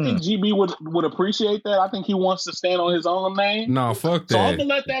think GB would appreciate that. I think he wants to stand on his own name. No, fuck that. So I'm gonna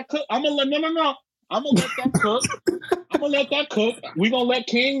let that cook. I'm gonna let that cook. I'm gonna let that cook. We gonna let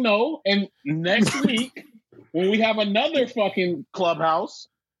King know. And next week, when we have another fucking clubhouse,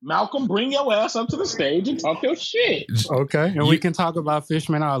 Malcolm, bring your ass up to the stage and talk your shit. Okay, and we can talk about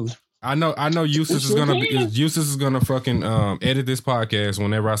Fishman Island. I know. Eustace is gonna fucking edit this podcast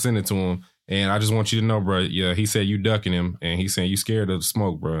whenever I send it to him. And I just want you to know, bro. Yeah, he said you ducking him, and he's saying you scared of the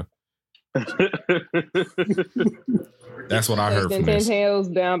smoke, bro. That's what I heard from this. 10 tails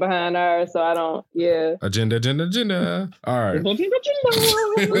down behind ours, so I don't. Yeah. Agenda. All right.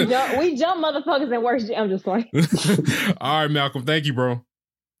 we jump motherfuckers and worse. I'm just playing. All right, Malcolm. Thank you, bro.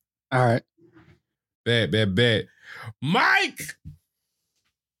 All right. Bet. Mike.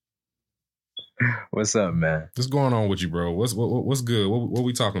 What's up, man? What's going on with you, bro? What's good? What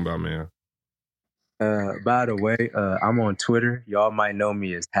we talking about, man? By the way, I'm on Twitter. Y'all might know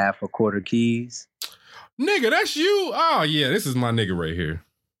me as Half a Quarter Keys. Nigga, that's you? Oh, yeah, this is my nigga right here.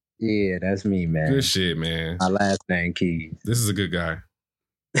 Yeah, that's me, man. Good shit, man. My last name, Keys. This is a good guy.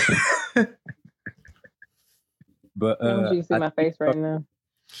 But I want you to see my face right now.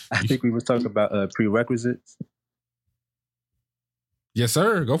 I think we were talking about prerequisites. Yes,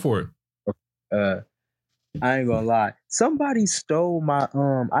 sir. Go for it. I ain't gonna lie. Somebody stole my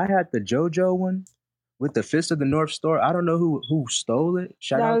I had the JoJo one with the Fist of the North Star. I don't know who stole it.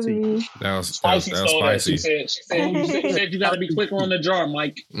 Shout out to you. That was Spicy. Spicy. She said you got to be quicker on the jar,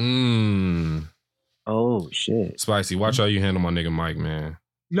 Mike. Oh shit. Spicy. Watch how you handle my nigga Mike, man.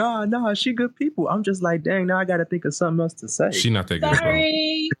 No, she good people. I'm just like, dang, now I gotta think of something else to say. She not that good,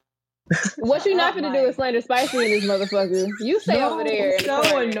 Sorry. What you not gonna do is slander Spicy in this motherfucker. You stay over there.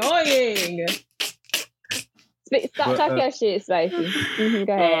 So annoying. Stop talking that shit, Spicy.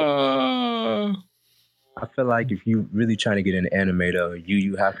 Go ahead. I feel like if you really trying to get into anime though, Yu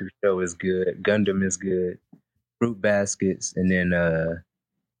Yu Hakusho is good, Gundam is good, Fruit Baskets, and then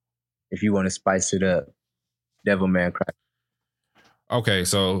if you want to spice it up, Devilman Cracker. Okay,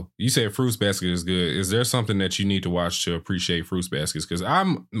 so you said Fruits Basket is good. Is there something that you need to watch to appreciate Fruits Baskets? Because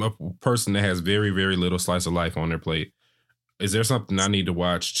I'm a person that has very, very little slice of life on their plate. Is there something I need to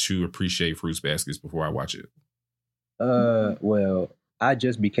watch to appreciate Fruits Baskets before I watch it? Well, I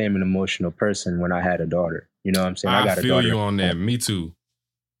just became an emotional person when I had a daughter. You know what I'm saying? I got a feel daughter. you on that. Me too.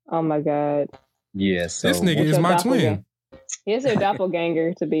 Oh my God. Yeah, so this nigga is my twin. He's a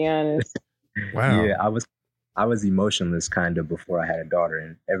doppelganger, to be honest. Wow. Yeah, I was emotionless kind of before I had a daughter,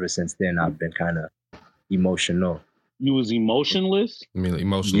 and ever since then I've been kind of emotional. You was emotionless? I mean,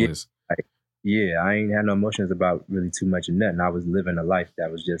 emotionless. Yeah, I ain't had no emotions about really too much of nothing. I was living a life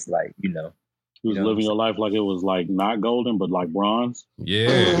that was just like, You was living your life like it was like not golden, but like bronze.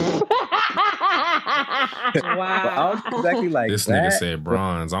 Yeah. Wow. I was exactly like this that, nigga said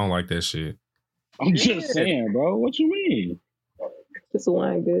bronze. I don't like that shit. I'm just saying, bro. What you mean? Just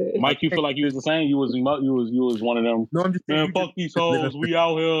one good. Mike, you feel like you was the same? You was one of them. No, I'm just man. Fuck these hoes. We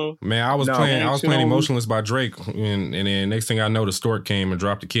out here. Man, I was playing Emotionless by Drake, and then next thing I know, the stork came and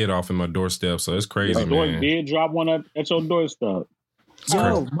dropped the kid off in my doorstep. So it's crazy, the stork man. did drop one at your doorstep.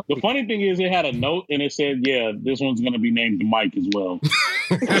 The funny thing is, it had a note and it said, "Yeah, this one's gonna be named Mike as well."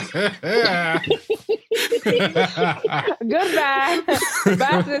 Goodbye.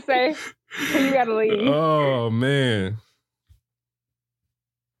 Bye, to say you gotta leave. Oh man.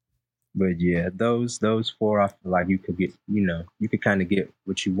 But yeah, those four, I feel like you could get, you could kind of get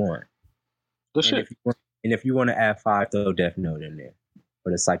what you want. Good shit. And if you want to add 5, throw Death Note in there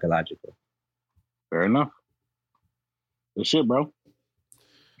for the psychological. Fair enough. Good shit, bro.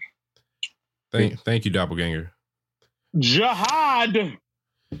 Thank you, Doppelganger. Jihad.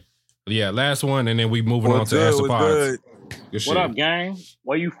 Yeah, last one, and then we moving on to Ask the Pods. What up, gang?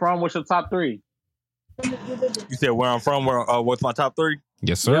 Where you from? What's your top 3? You said where I'm from? What's my top 3?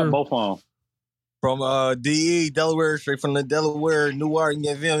 Yes, sir. Yeah, both of them. From DE, Delaware, straight from the Delaware, Newark,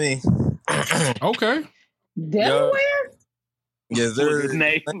 you feel me? Okay. Delaware? Yes, sir. His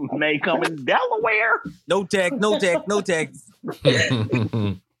name coming Delaware. No tax.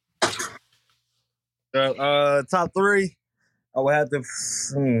 Top 3. I would have to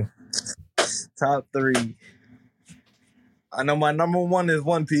top 3. I know my number 1 is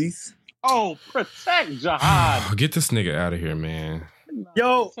One Piece. Oh, protect Jihad. Get this nigga out of here, man.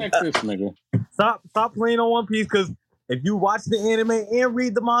 Yo, protect this nigga. Stop playing on One Piece, because if you watch the anime and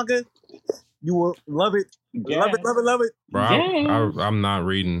read the manga, You will love it. Love it, love it, love it. Bro, I'm not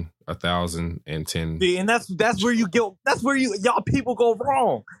reading 1,010. See, and that's where you get. That's where y'all people go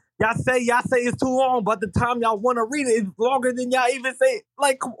wrong. Y'all say it's too long, but the time y'all want to read it is longer than y'all even say it.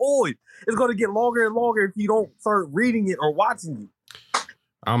 Like, come on. It's going to get longer and longer if you don't start reading it or watching it.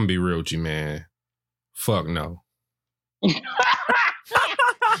 I'm going to be real with you, man. Fuck no.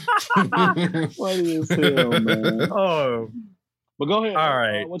 Funny as hell, man. Oh. But go ahead. All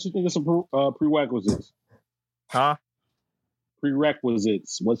right. What you think of some prerequisites? Huh?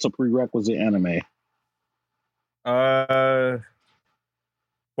 Prerequisites. What's a prerequisite anime? For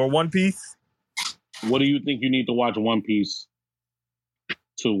One Piece? What do you think you need to watch One Piece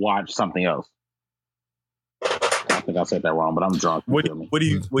to watch something else? I think I said that wrong, but I'm drunk. What do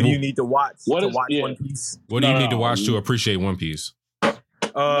you need to watch One Piece? What do you need to watch to appreciate One Piece?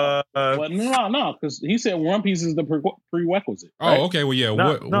 No, because he said One Piece is the prerequisite. Right? Oh, okay. Well, yeah.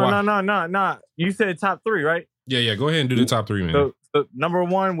 No. You said top 3, right? Yeah. Go ahead and do the top 3, man. So number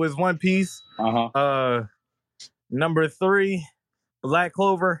 1 was One Piece. Number 3, Black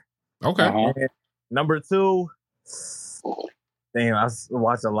Clover. Okay. And number 2, damn, I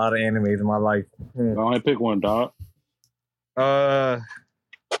watched a lot of animes in my life. Go ahead, pick one, dog. I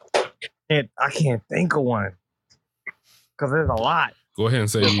can't think of one because there's a lot. Go ahead and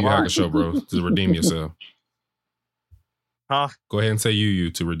say Yu Yu Hakusho, bro, to redeem yourself. Huh? Go ahead and say Yu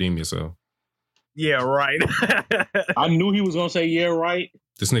to redeem yourself. Yeah, right. I knew he was gonna say yeah, right.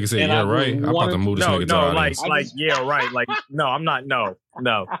 This nigga said yeah, right. I'm about to move this nigga to the audience. Yeah, right. Like, no, I'm not. No.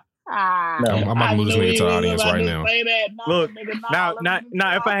 I'm about to move this nigga to the audience right now. Look, now,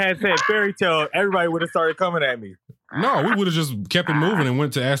 if I had said Fairy Tail, everybody would have started coming at me. No, we would have just kept it moving and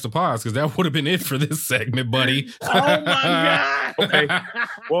went to Ask the Pods because that would have been it for this segment, buddy. Oh my god. Okay.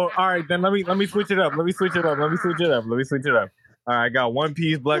 Well, all right, then let me switch it up. Let me switch it up. All right, I got One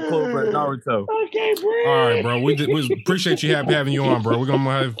Piece, Black Clover, and Naruto. Okay, bro. All right, bro. We appreciate you having you on, bro. We're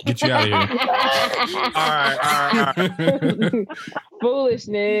gonna get you out of here. All right.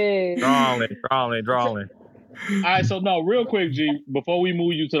 Foolishness. Drawing. All right, so no, real quick, G, before we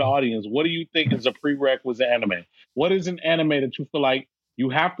move you to the audience, what do you think is a prerequisite anime? What is an anime that you feel like you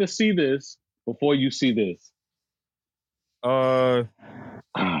have to see this before you see this?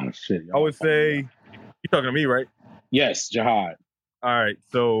 Shit. I would say you're talking to me, right? Yes, Jihad. All right,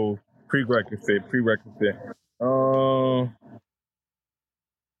 so prerequisite. I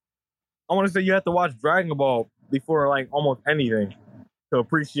want to say you have to watch Dragon Ball before like almost anything to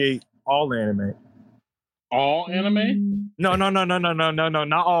appreciate all anime. All anime? No, not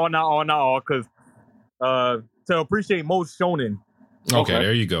all. Because to appreciate most shonen. Okay,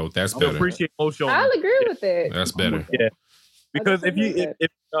 there you go. That's better. To appreciate most shonen. I'll agree with that. That's better. Yeah, because because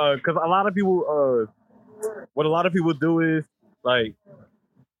a lot of people, what a lot of people do is like,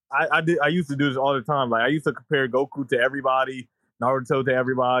 I used to do this all the time. Like I used to compare Goku to everybody, Naruto to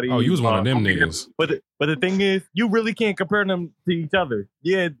everybody. Oh, you was one of them niggas. But the thing is, you really can't compare them to each other.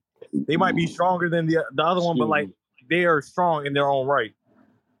 Yeah, they might be stronger than the other one, but like they are strong in their own right.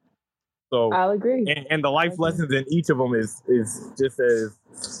 So I'll agree. And the life lessons in each of them is just as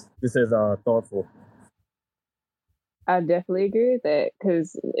thoughtful. I definitely agree with that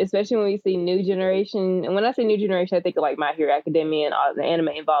because especially when we see new generation, and when I say new generation, I think of like My Hero Academia and all the anime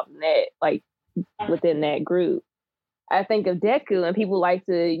involved in that, like within that group. I think of Deku, and people like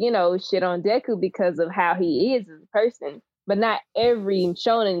to, shit on Deku because of how he is as a person. But not every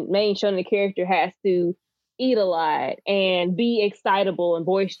main shonen character has to eat a lot and be excitable and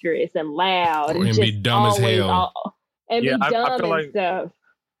boisterous and loud and be dumb as hell. Be dumb and like stuff.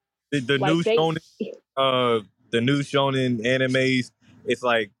 The new shonen animes, it's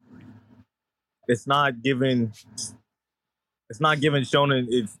like it's not giving shonen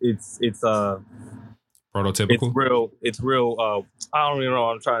it's prototypical. It's real I don't even know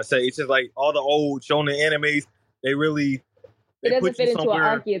what I'm trying to say. It's just like all the old shonen animes, it doesn't fit into an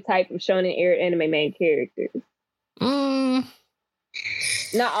archetype of shonen anime main characters.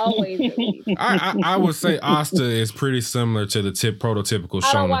 Not always. At least. I would say Asta is pretty similar to the prototypical shonen.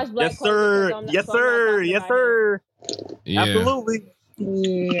 I don't watch Black Clover, yes, sir. Yeah. Absolutely.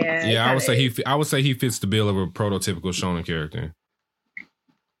 Yeah. I would say he fits the bill of a prototypical shonen character.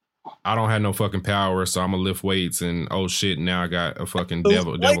 I don't have no fucking power, so I'm gonna lift weights and oh shit, now I got a fucking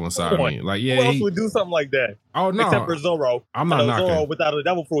devil inside me. Like, yeah, who else would do something like that? Oh no, except for Zoro. I'm not knocking. Zoro without a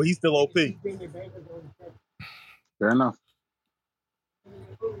devil fruit, he's still OP. Fair enough.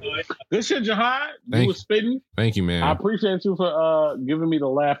 Good shit, Jihad. You was spitting. Thank you, man. I appreciate you for giving me the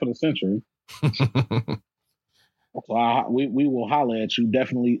laugh of the century. So we will holler at you.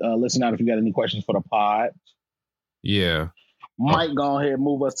 Definitely listen out if you got any questions for the pod. Yeah. Mike, go ahead and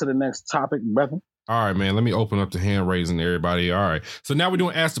move us to the next topic, brother. All right, man. Let me open up the hand raising, everybody. All right. So now we're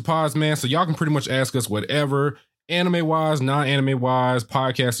doing Ask the Pods, man. So y'all can pretty much ask us whatever, anime-wise, non-anime-wise,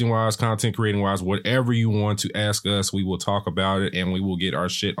 podcasting-wise, content creating-wise, whatever you want to ask us. We will talk about it, and we will get our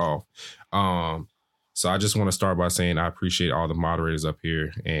shit off. So I just want to start by saying I appreciate all the moderators up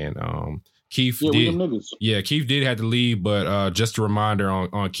here. And Keith Keith did have to leave, but just a reminder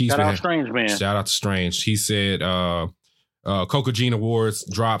on Keith's Shout out Strange, man. Shout out to Strange. He said Kokujin Awards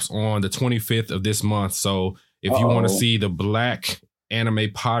drops on the 25th of this month. So if you want to see the Black Anime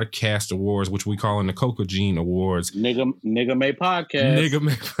Podcast Awards, which we call in the Kokujin Awards, Nigga May Podcast.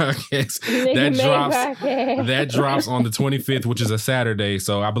 That drops on the 25th, which is a Saturday.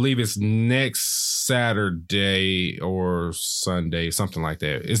 So I believe it's next Saturday or Sunday, something like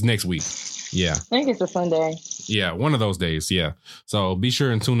that. It's next week. Yeah. I think it's a Sunday. Yeah, one of those days. Yeah. So be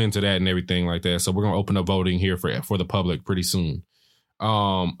sure and tune into that and everything like that. So we're gonna open up voting here for the public pretty soon.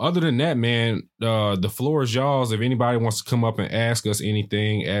 Other than that, man, the floor is y'all's. If anybody wants to come up and ask us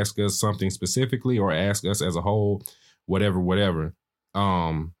anything, ask us something specifically, or ask us as a whole, whatever.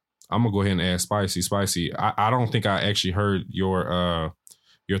 I'm gonna go ahead and ask Spicy. I don't think I actually heard your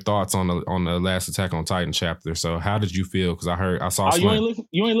thoughts on the last Attack on Titan chapter. So how did you feel? Because I saw. You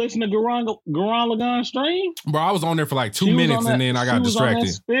ain't listen to Gurren Lagann stream, bro. I was on there for like 2 minutes and then I got distracted.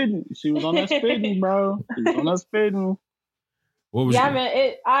 She was on that spitting, bro. She was on that spitting. What was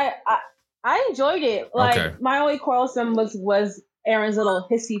man, I enjoyed it. Like my only quarrelsome was Aaron's little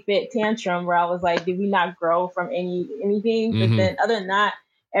hissy fit tantrum where I was like, did we not grow from anything? But then other than that,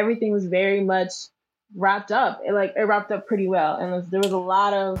 everything was very much wrapped up. It wrapped up pretty well, and there was a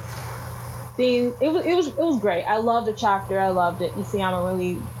lot of things. It was great. I loved the chapter. I loved it. Isayama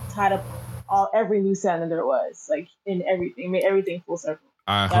really tied up every loose end that there was, like in everything, made everything full circle.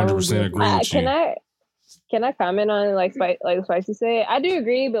 I 100% agree with you. Can I comment on like Spicy said? I do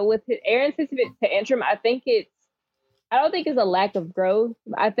agree, but with Aaron's tantrum, I don't think it's a lack of growth.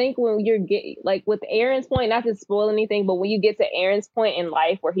 I think when you're like with Aaron's point, not to spoil anything, but when you get to Aaron's point in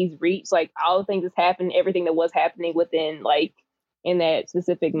life where he's reached like all the things that's happened, everything that was happening within like in that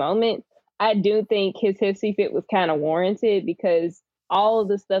specific moment, I do think his hissy fit was kind of warranted because all of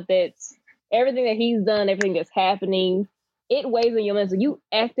the stuff everything that he's done, everything that's happening, it weighs on your mental. You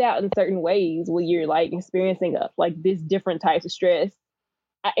act out in certain ways when you're like experiencing like this different types of stress.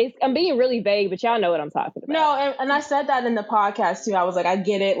 I'm being really vague, but y'all know what I'm talking about. No, and I said that in the podcast too. I was like, I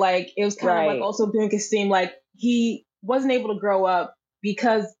get it. Like it was kind of like also making it seem like he wasn't able to grow up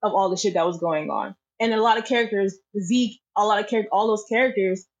because of all the shit that was going on. And a lot of characters, Zeke, all those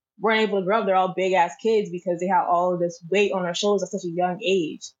characters weren't able to grow up. They're all big ass kids because they have all of this weight on their shoulders at such a young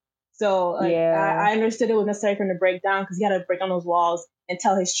age. So I understood it was necessary for him to break down because he had to break down those walls and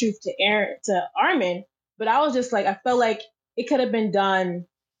tell his truth to Armin. But I was just like, I felt like it could have been done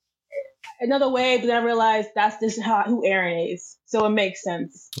another way, but then I realized that's just who Aaron is. So it makes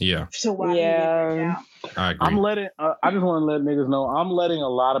sense. Yeah. So why he did it now. I agree. I just want to let niggas know I'm letting a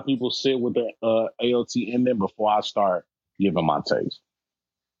lot of people sit with the AOT ending before I start giving my taste.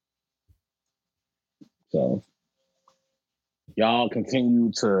 So y'all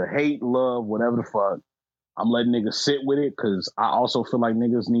continue to hate, love, whatever the fuck. I'm letting niggas sit with it because I also feel like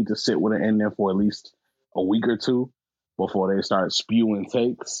niggas need to sit with it in there for at least a week or two before they start spewing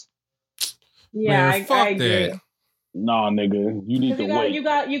takes. Yeah, Man, I agree. that. Nah, nigga, you need to wait. You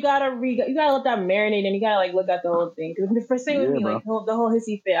gotta let that marinate, and you gotta like look at the whole thing. Because the first thing with me, like the whole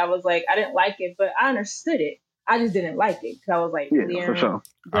hissy fit, I was like, I didn't like it, but I understood it. I just didn't like it because I was like, for sure.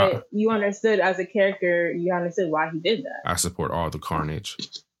 But you understood as a character, you understood why he did that. I support all the carnage.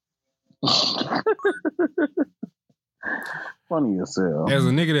 Funny as hell. As a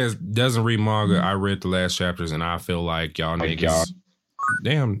nigga that doesn't read manga, I read the last chapters, and I feel like y'all niggas.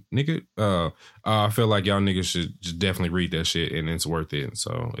 Damn, nigga. I feel like y'all niggas should just definitely read that shit, and it's worth it.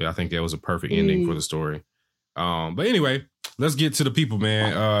 So yeah, I think that was a perfect ending for the story. But anyway, let's get to the people,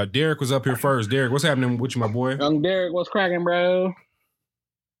 man. Derek was up here first. Derek, what's happening with you, my boy? Young Derek, what's cracking, bro?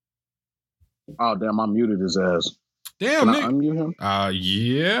 Oh damn, I muted his ass. Damn, Can I unmute him?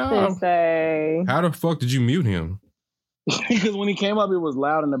 Yeah. How the fuck did you mute him? Because when he came up, it was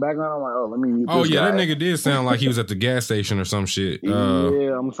loud in the background. I'm like, oh, let me mute this guy. That nigga did sound like he was at the gas station or some shit. Yeah,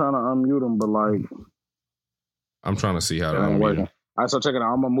 I'm trying to unmute him, but like... I'm trying to see how to unmute him. All right, so check it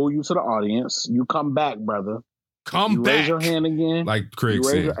out. I'm going to move you to the audience. You come back, brother. Come back. Raise your hand again. Like Craig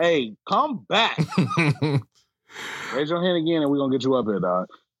said. Hey, come back. Raise your hand again and we're going to get you up here, dog.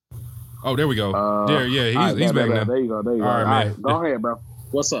 Oh, there we go. He's back now. There you go. All right, man. Go ahead, bro.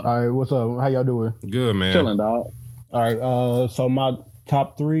 What's up? All right, what's up? How y'all doing? Good, man. Chilling, dog. All right, so my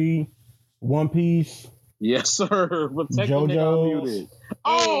top 3, One Piece, Yes, sir. Protect the nigga JoJo's. unmuted.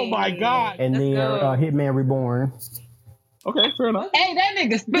 Oh my God. And then Hitman Reborn. Okay, fair enough. Hey, that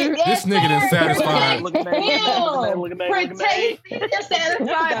nigga spit. This nigga done satisfied. Look at that. Protect him.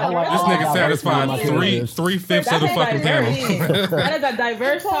 Satisfied. This nigga satisfied 3/5 of the fucking panel. That is a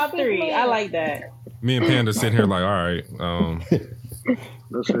diverse top 3. I like that. Me and Panda sitting here like, all right.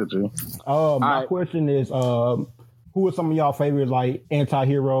 That's it, G. My question is, who are some of y'all favorite like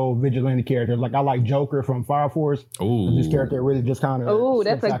anti-hero vigilante characters? Like I like Joker from Fire Force. Ooh, this character really just kind of. Ooh,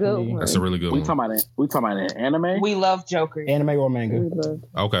 that's a good one. That's a really good We one. talking about an anime? We love Joker. Anime or manga?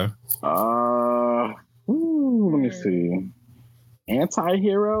 Okay. Let me see.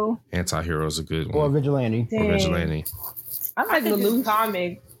 Anti-hero? Anti-hero is a good one. Or vigilante. Or vigilante. I like the loose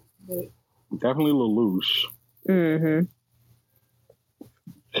comic. Definitely Lelouch. Mm-hmm.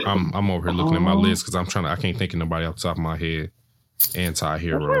 I'm over here looking at my list because I can't think of nobody off the top of my head. I'm trying to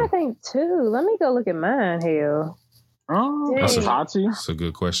Anti-hero. think too. Let me go look at mine. Hell. That's Dang. that's a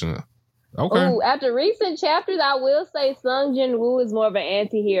good question. Okay. Ooh, after recent chapters, I will say Sung Jin Woo is more of an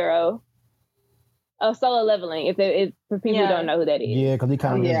anti-hero. Solo Leveling, for people who don't know who that is. Yeah, because he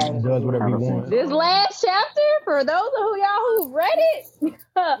kind of does whatever he wants. This last chapter, for those of y'all who read it,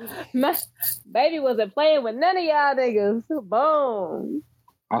 my baby wasn't playing with none of y'all niggas. Boom.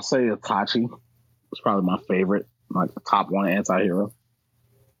 I'll say Itachi. It's probably my favorite, like the top one anti-hero.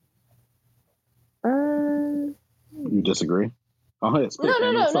 You disagree? Oh, yeah,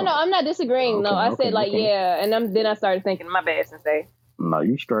 No. I'm not disagreeing. Okay, no, I okay, said like okay. yeah, and then I started thinking, my bad, Sensei. No,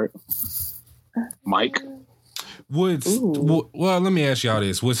 you straight. Mike? Well, let me ask y'all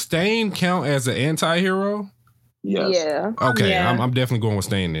this. Would Stain count as an anti-hero? Yes. Yeah. Okay, Yeah. I'm definitely going with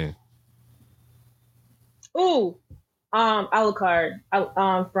Stain then. Ooh, Alucard.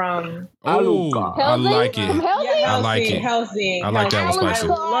 From Oh, I like it. Yeah, I like it. Helsing. I like that one spicy.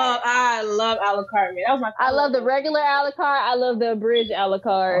 I love Alucard, man. That was my. I love the regular Alucard. I love the abridged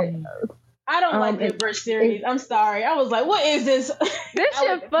Alucard. I don't like the Bridge series. I'm sorry. I was like, what is this? This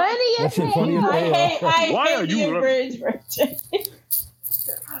shit funny as hell. I hate the Bridge version.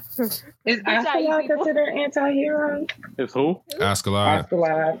 Is Askeladd considered anti-hero? It's who? Askeladd.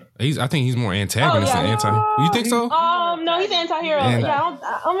 I think he's more antagonist than anti. You think so? No, he's anti-hero. And- Yeah,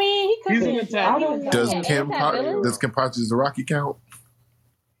 I mean, he could be antagonist. Does Kenpachi Zaraki count?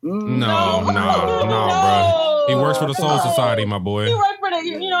 No, bro. He works for the Soul Society, my boy. He worked for the,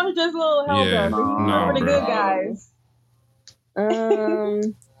 he's just a little helper. Yeah, He no, worked for the bro. good guys.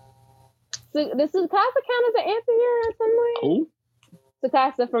 So does Tsukasa count as an anti-hero in some way? Who?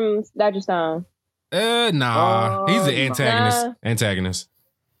 Tsukasa from Dr. Stone. Nah. He's an antagonist. Nah. Antagonist.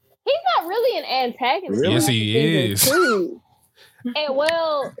 He's not really an antagonist. Yes, He's he a is. too. And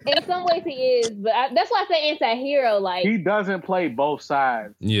well, in some ways he is, but that's why I say anti-hero. Like He doesn't play both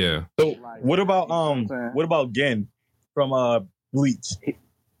sides. Yeah. So what about Gen from Bleach?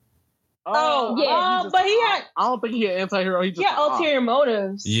 But he had. I don't think he had anti-hero. He just ulterior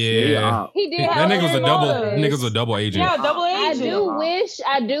motives. Yeah. he did. That have nigga was a ulterior double. motives. Nigga's a double agent. Yeah, double agent.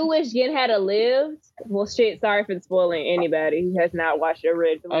 I do wish Gen had lived. Well, shit. Sorry for spoiling anybody who has not watched the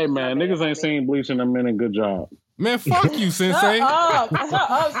original. Hey man, niggas ain't seen Bleach in a minute. Good job. Man, fuck you, Sensei. Shut up,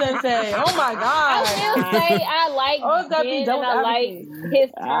 Sensei. Oh my god. I will say I like Gen and I like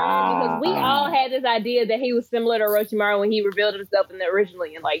his turn because we all had this idea that he was similar to Orochimaru when he revealed himself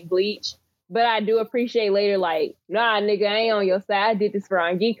originally in like Bleach. But I do appreciate later, like, nah, nigga, I ain't on your side. I did this for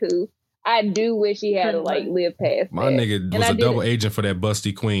Angiku. I do wish he had to like live past My that. nigga And was I a did double it. agent for that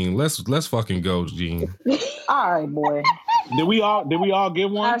busty queen. Let's fucking go, Gene. All right, boy. Did we all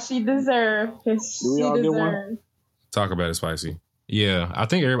get one? She deserved. we all get one? Talk about it, spicy. Yeah, I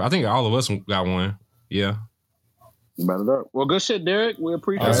think all of us got one. Yeah, better up. Well, good shit, Derek. We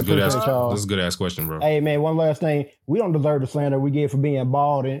appreciate that's a it. good ass. appreciate y'all. That's a good ass question, bro. Hey man, one last thing. We don't deserve the slander we get for being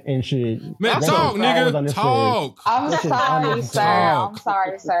bald and shit. Man, That talk, shit nigga. is unnecessary. Talk. I'm That shit is sorry, unnecessary. sir. I'm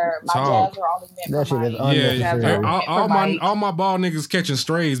sorry, sir. My Talk. jabs are only meant That for shit is Mike. Yeah, unnecessary. all my bald niggas catching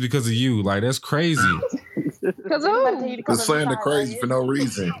strays because of you. Like that's crazy. Because The slander crazy for no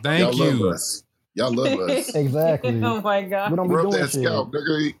reason. Thank Y'all you. love us. Y'all love us. Exactly. Oh my god. We don't be Rub doing that shit. scalp,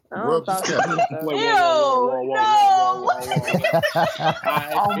 nigga. Rub the scalp.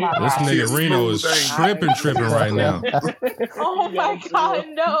 Oh my This god. nigga Reno is tripping right now. Oh my god,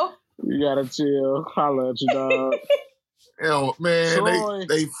 no. You gotta chill. Holla at you, dog. Hell, man, Troy.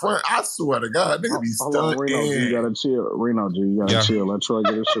 they front. I swear to God, nigga be Hold on, stunned. Reno, G, you gotta chill. Reno, G, you gotta Yeah. chill. Let Troy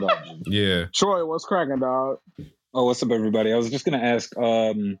get his shit out. G. Yeah. Troy, what's cracking, dog? Oh, what's up, everybody? I was just gonna ask,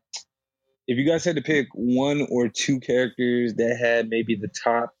 if you guys had to pick one or two characters that had maybe the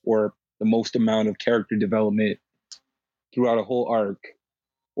top or the most amount of character development throughout a whole arc,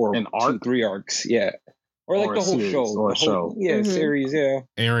 or An two, 3 arcs, yeah. or like Or the whole series, show, or the whole, show. yeah, series, yeah.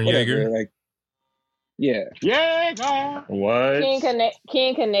 Aaron Whatever, Yeager. like, yeah. Yeah. What?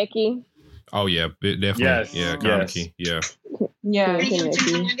 King Kaneki. Oh yeah, definitely. Yes, Yeah, yes. Kaneki. Yeah. Yeah. King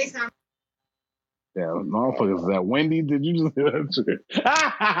Kaneki. Yeah, motherfuckers. That Wendy? Did you just hear that shit?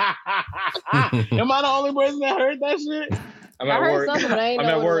 Am I the only person that heard that shit? I'm I at heard work. something, but I ain't I'm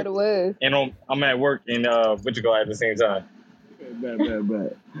know at what work, it was. and I'm at work and what you go at the same time.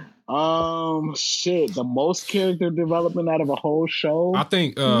 Bet. Shit. The most character development out of a whole show. I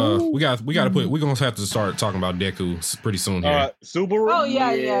think we got to put. We're gonna have to start talking about Deku pretty soon here. Subaru. Oh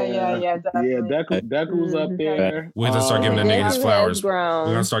yeah. Definitely. Deku's up there. We have to start giving that nigga his Deku flowers. has grown.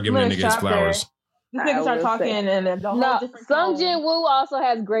 We're gonna start giving that nigga his flowers. This nigga start talking and then the whole No, different Sung tone. Jin Woo also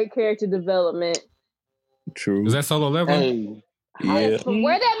has great character development. True. Is that Solo Leveling? Hey, Yeah. From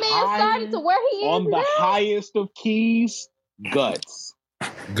where that man started to where he is on the now. highest of keys, Guts.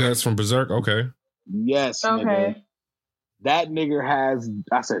 Guts from Berserk. Okay. Yes, Okay. nigga. That nigger has.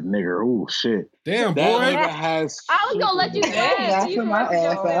 I said nigger. Oh shit. Damn, That boy. nigga has. I was gonna let you Hey, say. You my can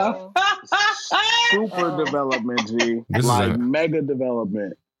ass yourself. Super development, G. This is like a- mega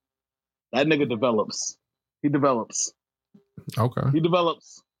development. That nigga develops. He develops. Okay. He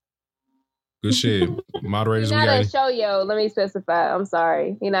develops. Good shit. Moderators, He's we not a got. shoyo. Let me specify. I'm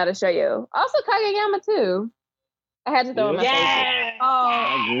sorry. He's not a shoyo. Also Kageyama too. I had to throw in my face.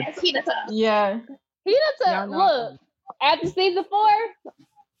 Oh, It's Hinata. yeah. Hinata, look. After season 4,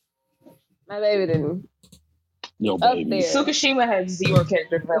 my baby didn't. Yo, Up baby. there. Tsukishima has zero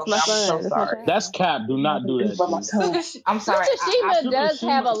character That's my development. son. I'm so That's my sorry. son. That's cap. Do not do that. I'm sorry. Tsukishima does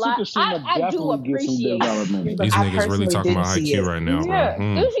have a lot. I do definitely get some appreciate. development. These I niggas really personally talking about didn't see IQ it. right now, Yeah, bro. I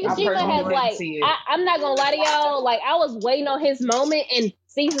Tsukishima personally has didn't like. see it. I'm not gonna lie to y'all. Like I was waiting on his moment, and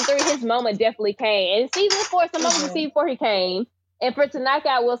season 3, his moment definitely came. And season 4, some of them season 4 he came. And for Tanaka,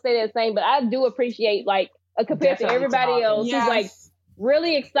 I will say that same. But I do appreciate like compared to Definitely everybody Tanaka. else who's like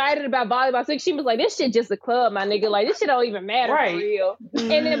really excited about volleyball. So she was like, "This shit just a club, my nigga. Like this shit don't even matter Right. for real."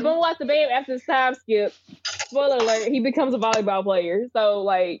 And then boom, watch the babe after this time skip. Spoiler alert: he becomes a volleyball player. So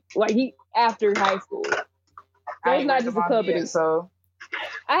like he after high school. So I it's ain't not read just the a manga company. yet, so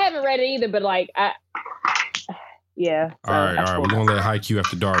I haven't read it either, but like yeah. All right. We're gonna let Haikyuu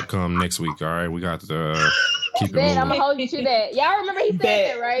After Dark come next week. All right, we got to keep it Then I'm moving. gonna hold you to that. Y'all remember he said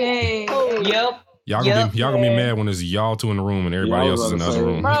that, right? Hey. Cool. Yep. Y'all gonna be mad when there's y'all two in the room and everybody Yeah, I else was is in the about other to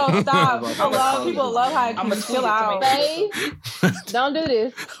room. Bro, stop. I love people love how I'm a chill out. Babe, don't do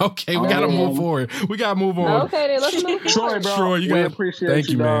this. Okay, we gotta move forward. We gotta move on. Okay, then let's move Troy, forward. bro. Troy, you we got. appreciate Thank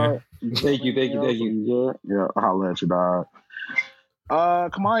you, man. dog. Thank you. Yeah, I'll holler at you, dog.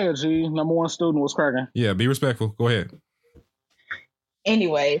 Kamaya, G, number 1 student, what's cracking? Yeah, be respectful. Go ahead.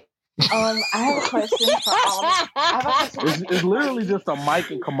 Anyway, I have a question for all. It's literally just a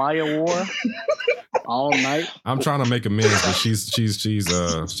Mike and Kamaya war all night. I'm trying to make amends, but she's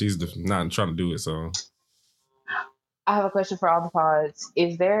not trying to do it. So I have a question for all the pods.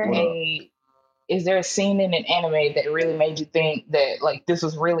 Is there a scene in an anime that really made you think that like this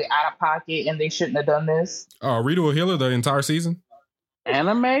was really out of pocket and they shouldn't have done this? Rita a Healer the entire season.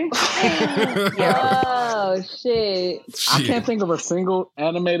 Anime? Oh shit! I can't think of a single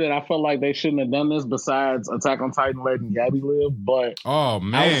anime that I felt like they shouldn't have done this besides Attack on Titan letting Gabby live. But oh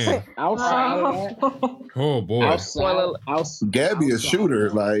man, outside of that, oh boy, Gabby a shooter.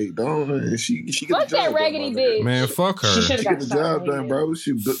 Like, don't she get Fuck the job that raggedy done, bitch. man, fuck her. She get the job done, bro.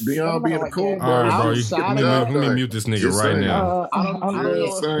 She beyond being a cool, bro. All right, bro. Outside Let me mute this nigga Just right saying. now. I don't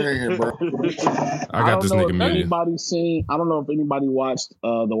know. bro. I got this nigga muted. I don't know if anybody watched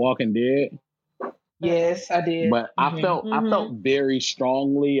The Walking Dead. Yes, I did. But I felt very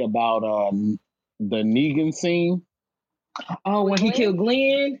strongly about the Negan scene. Oh, when he killed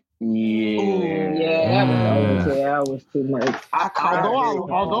Glenn? Yeah, that was too much.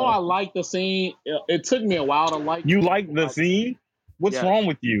 Although I like the scene, it took me a while to like. You like the scene? What's Yeah. wrong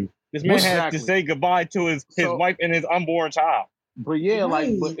with you? This man Exactly. had to say goodbye to his wife and his unborn child. But yeah,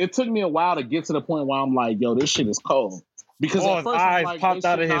 but it took me a while to get to the point where I'm like, yo, this shit is cold. Because Oh, at his first eyes I'm like, popped they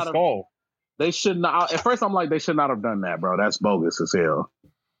out of should his not have- skull. They should not. At first, I'm like, they should not have done that, bro. That's bogus as hell.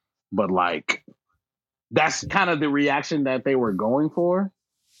 But like, that's kind of the reaction that they were going for,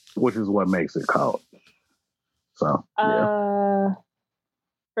 which is what makes it cold. So yeah.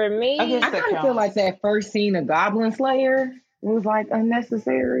 For me, I kind of feel like that first scene of Goblin Slayer was like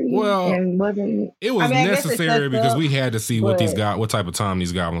unnecessary. Well, and wasn't. It was I mean, I guess it necessary sets because up, we had to see what but- what type of time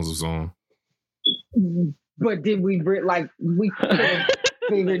these goblins was on. But did we we could have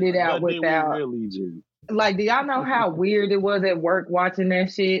figured it out But did we without? really, G? Like, do y'all know how weird it was at work watching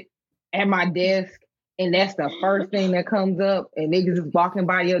that shit at my desk? and that's the first thing that comes up, and niggas is walking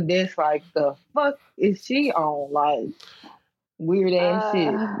by your desk like, the fuck is she on? Like, weird ass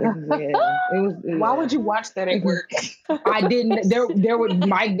shit. Why would you watch that at work? I didn't. There was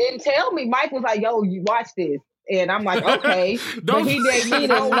Mike didn't tell me. Mike was like, "Yo, you watch this," and I'm like, "Okay." But he didn't need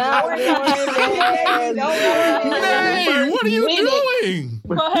no warning. What are you doing?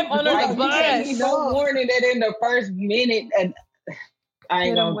 Put him under the bus. No warning that in the first minute. And I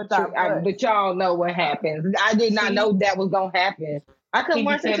ain't gonna. But y'all know what happens. I did not know that was gonna happen. I couldn't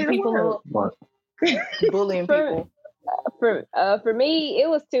watch that people bullying people. For me, it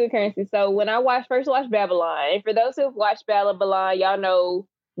was two occurrences. So when I first watched Babylon, and for those who've watched Babylon, y'all know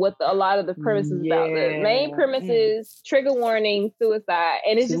what a lot of the premises about. The main premise is trigger warning, suicide,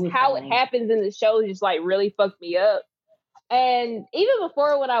 and it's just how it happens in the show just like really fucked me up. And even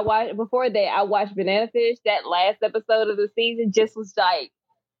before I watched Banana Fish. That last episode of the season just was like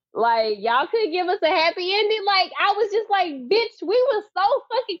y'all could give us a happy ending. Like I was just like, bitch, we were so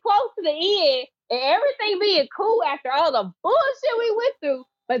fucking close to the end. And everything being cool after all the bullshit we went through.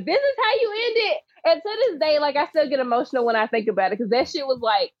 But this is how you end it. And to this day, like, I still get emotional when I think about it. Because that shit was,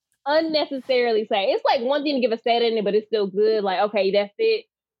 like, unnecessarily sad. It's, like, one thing to give a sad ending, but it's still good. Like, okay, that fit.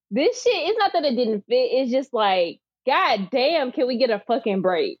 This shit, it's not that it didn't fit. It's just, like, god damn, can we get a fucking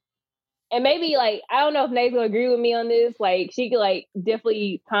break? And maybe, like, I don't know if Nate's gonna agree with me on this. Like, she could, like,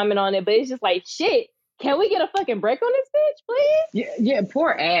 definitely comment on it. But it's just, like, shit. Can we get a fucking break on this bitch, please? Yeah, poor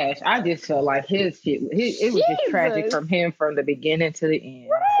Ash. I just felt like his shit. It was just tragic from him from the beginning to the end.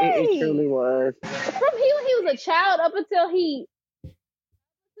 Right. It truly was. From he was a child up until the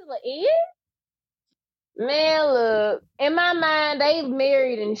end. Man, look. In my mind, they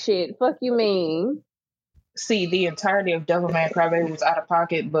married and shit. Fuck you mean? See, the entirety of Devilman Crybaby was out of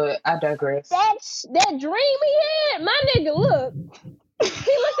pocket, but I digress. That dream he had, my nigga. Look. He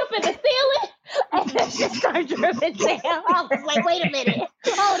looked up at the ceiling and then just started dripping down. I was like, wait a minute.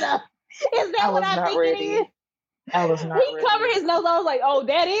 Hold up. Is that what I think it is? I was not He covered his nose. I was like, oh,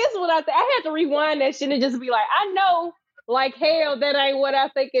 that is what I think. I had to rewind that shit and just be like, I know, like, hell, that ain't what I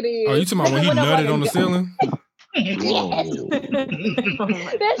think it is. Oh, you talking about when he nutted on the ceiling? Yes.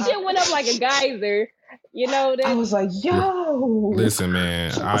 That shit went up like a geyser. You know, I was like, yo. Listen,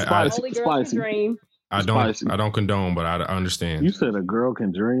 man. Only girl can dream. I don't condone, but I understand. You said a girl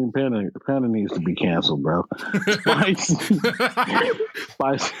can dream. Panda needs to be canceled, bro.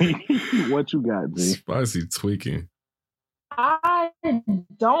 Spicy. What you got, G? Spicy tweaking. I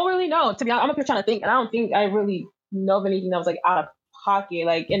don't really know. To be honest, I'm up here trying to think, and I don't think I really know of anything that was like out of pocket,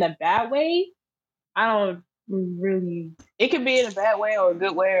 like in a bad way. I don't really. It could be in a bad way or a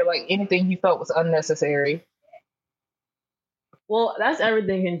good way, or like anything you felt was unnecessary. Well, that's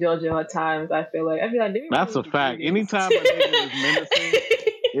everything in JoJo at times, I feel like. That's a fact. Anytime a nigga is menacing,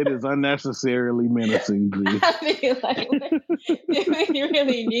 it is unnecessarily menacing, G. I feel like, you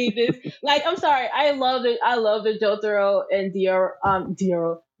really need this. Like, I'm sorry, I love the Jotaro and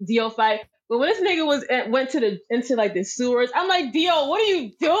Dio fight. But when this nigga went into like the sewers, I'm like, Dio, what are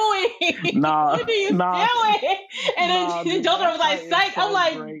you doing? Nah, what are you doing? And then Jotaro was like, psych. I'm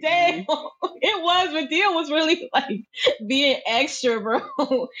like, damn. It was, but Dio was really like being extra, bro.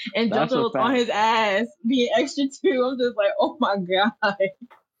 And Jotaro was on his ass being extra too. I'm just like, oh my god.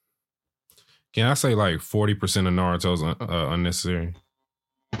 Can I say like 40% of Naruto's unnecessary?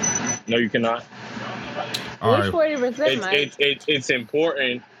 No, you cannot. All right. 40%, it's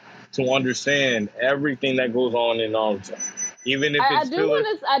important to understand everything that goes on in Naruto, even if it's filler.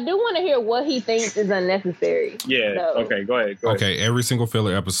 I do want to hear what he thinks is unnecessary. Yeah. So. Okay. Go ahead. Okay. Every single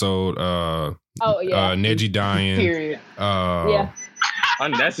filler episode. Neji dying. Period. Yeah.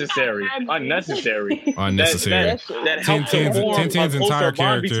 Unnecessary. That helps to form a closer entire bond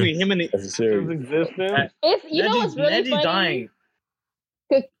character between him and his existence. Know what's really funny? Dying.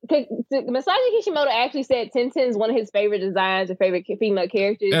 Masashi Kishimoto actually said Tenten is one of his favorite designs or favorite female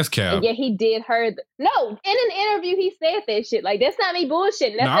characters. That's cap. And yet he did her. No, in an interview he said that shit. Like, that's not me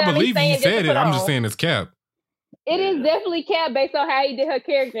bullshitting. That's I believe he said it. I'm just saying it's cap. It is definitely cap based on how he did her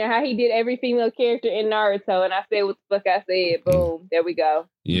character and how he did every female character in Naruto. And I said what the fuck I said. Boom. There we go.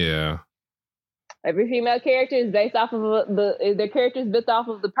 Yeah. Every female character is based off of their character is built off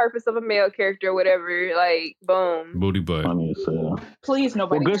of the purpose of a male character or whatever. Like, boom. Booty butt. Please,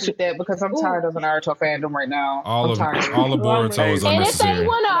 nobody tweet that because I'm tired of the Naruto fandom right now. All of Boruto is unnecessary. And if they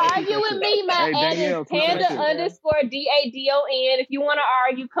want to argue with me, my ad is Panda_DADON. If you want to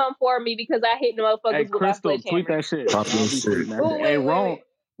argue, come for me because I hit the motherfuckers with my sledgehammer. Tweet that shit. Hey, Rome,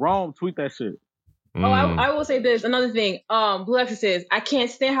 tweet that shit. Oh, I will say this. Another thing. Blue Exorcist. I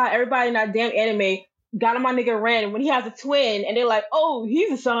can't stand how everybody in that damn anime got on my nigga Ren when he has a twin, and they're like, "Oh,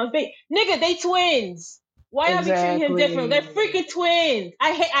 he's a son of Fate." Nigga, they twins. Why y'all be treating him different? They're freaking twins.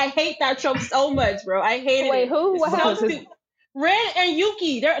 I hate that trope so much, bro. I hate it. Wait, who? What happened? Ren and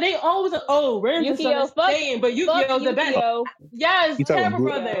Yuki, they always Ren's the son of Satan, but Yukio's the best. Yes, terrible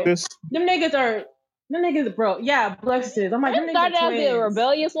brother. Them niggas, bro. Yeah, blesses. I'm like, them niggas started out the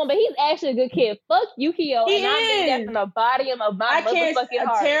rebellious one, but he's actually a good kid. Fuck Yukio, and I mean that from the bottom of my motherfucking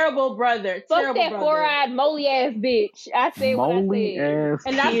heart. Terrible brother. Fuck that four-eyed molly ass bitch. I said what I said,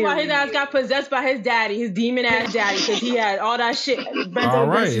 and that's why his ass got possessed by his daddy, his demon ass daddy, because he had all that shit. All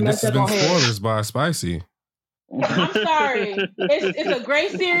right, and this has been spoilers by Spicy. I'm sorry. It's a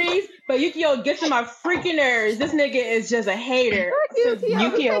great series, but Yukio gets on my freaking nerves. This nigga is just a hater. Fuck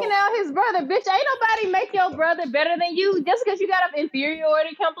Yukio taking out his brother, bitch. Ain't nobody make your brother better than you just because you got an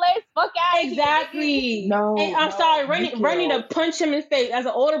inferiority complex. Fuck out. Exactly. No. And I'm sorry, Ren need to punch him in his face. As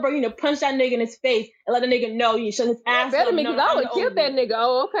an older bro, you need to punch that nigga in his face and let the nigga know you shut his ass better up. me, because I would kill that nigga.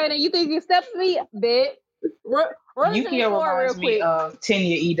 Oh, okay. Then you think you step to me, bitch. Yukio reminds me of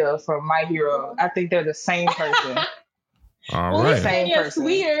Tenya Ida from My Hero. I think they're the same person. All right. Same person.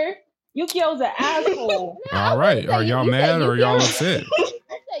 Sweeter. Yukio's an asshole. All right. Are y'all mad or y'all upset?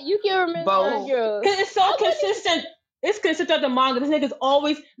 Yukio remembers both. Because it's so consistent. It's consistent with the manga. This nigga's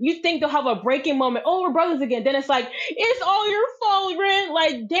always, you think they'll have a breaking moment. Oh, we're brothers again. Then it's like, it's all your fault, Ren.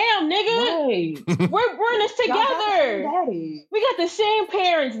 Like, damn, nigga. Right. We're in this together. We got the same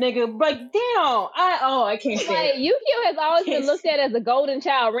parents, nigga. Like, damn. I can't say it. Yukio has always been looked at as a golden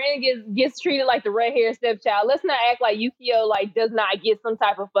child. Ren gets treated like the red-haired stepchild. Let's not act like Yukio, like, does not get some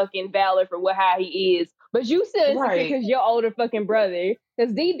type of fucking valor for how he is. But you said because you're older fucking brother.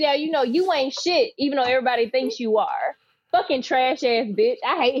 Because deep down, you know you ain't shit, even though everybody thinks you are. Fucking trash ass bitch.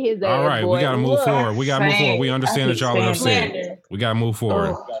 I hate his ass. All right, boy. we gotta move forward. We understand that y'all are upset. We gotta move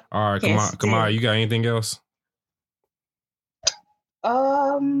forward. All right, Kamai, you got anything else?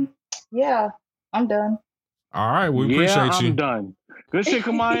 Yeah, I'm done. All right, we appreciate you. I'm done. Good shit,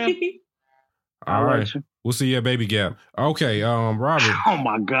 Kamaya. All right. We'll see you at Baby Gap. Okay, Robert. Oh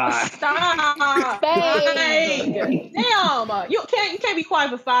my God. Stop. Damn. You can't be quiet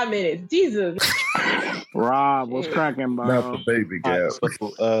for 5 minutes. Jesus. Rob, what's cracking, bro? Not the Baby Gap.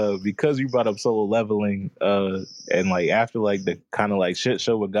 So, because you brought up Solo Leveling, and like after like the kind of like shit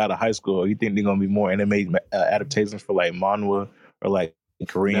show with God of High School, you think they're gonna be more anime adaptations for like manhwa or like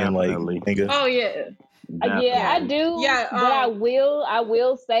Korean like nigga? Oh yeah. Yeah, I do. Yeah, but I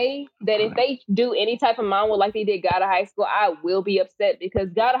will say that if they do any type of manhwa like they did God of High School, I will be upset because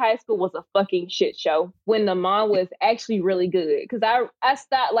God of High School was a fucking shit show when the manhwa was actually really good. Because I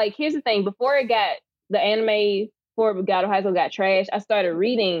stopped. Like, here's the thing: before it got the anime for God of High School got trashed, I started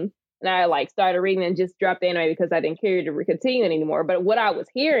reading, and I started reading and just dropped the anime because I didn't care to continue it anymore. But what I was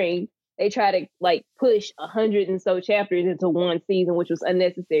hearing, they try to push 100 and so chapters into one season, which was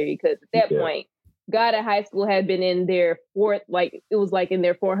unnecessary because at that point. God at High School had been in their in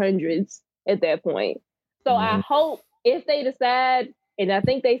their 400s at that point. So I hope if they decide, and I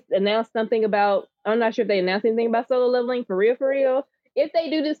think they announced something about, I'm not sure if they announced anything about Solo Leveling for real. If they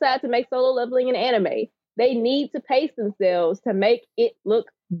do decide to make Solo Leveling an anime, they need to pace themselves to make it look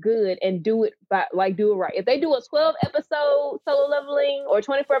good and do it right. If they do a 12 episode Solo Leveling or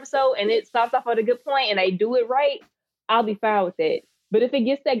 24 episode and it stops off at a good point and they do it right, I'll be fine with it. But if it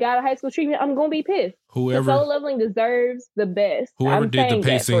gets that God of High School treatment, I'm gonna be pissed. Solo Leveling deserves the best. Whoever did the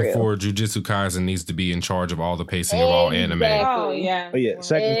pacing for Jujutsu Kaisen needs to be in charge of all the pacing of all anime. Oh yeah.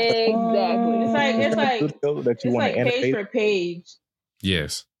 Second. Exactly. It's like page for page.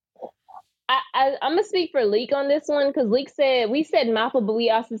 Yes. I'm gonna speak for Leak on this one because Leak said we said Mappa, but we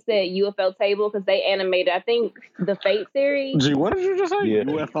also said UFO Table because they animated, I think, the Fate series. Gee, what did you just say? Yeah.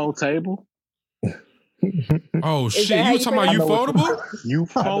 UFO Table. Oh shit! You talking about Ufotable?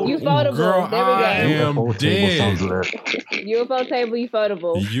 Ufotable. Girl, there we go. I am dead. UFO Table,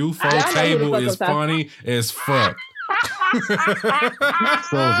 Ufotable. UFO Table is funny as fuck. So is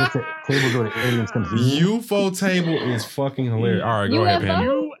this a table where the aliens convene? UFO Table is fucking hilarious. All right, go ahead,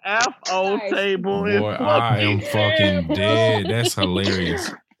 Panda. UFO Table is Boy, I am fucking dead. That's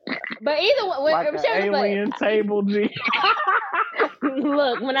hilarious. But either one, like an alien table, G.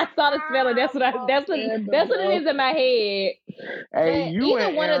 Look, when I saw the spelling, that's what it is in my head. Hey, you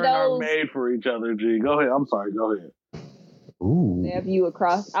and Aaron are made for each other, G. Go ahead. I'm sorry. Go ahead. Ooh. Stab you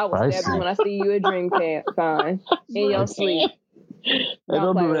across. I will stab you when I see you at Dreamcon in your sleep.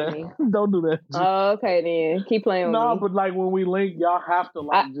 Don't do that. Don't do that. Oh, okay, then keep playing with me. No, but like when we link, y'all have to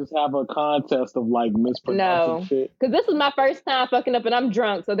just have a contest of like mispronouncing shit. Because this is my first time fucking up, and I'm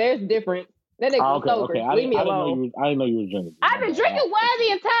drunk, so there's difference. That nigga was sober. Leave me alone. I didn't know you was drinking. I've been drinking wine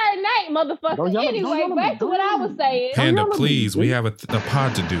the entire night, motherfucker. Anyway, back to what I was saying. Panda, please, we have a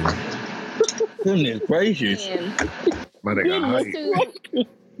pod to do. Goodness gracious. My nigga,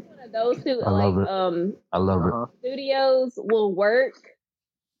 Those two, I love it. I love it. Studios will work.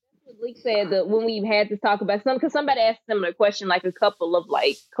 That's what Leak said that when we had to talk about something, because somebody asked a similar question like a couple of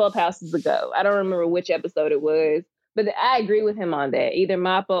like clubhouses ago. I don't remember which episode it was, but I agree with him on that. Either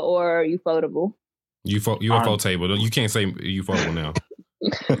MAPPA or Ufotable. UFO table. You can't say Ufotable now.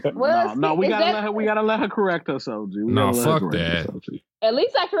 Well, no, we gotta let her correct herself, G. No, fuck that. At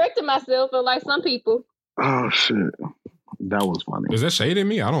least I corrected myself, unlike some people. Oh shit, that was funny. Is that shade at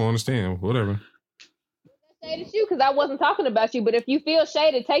me? I don't understand. Whatever. Shaded you because I wasn't talking about you, but if you feel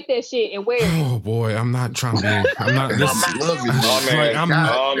shaded, take that shit and wear it. Oh boy, I'm not trying to be. I'm not.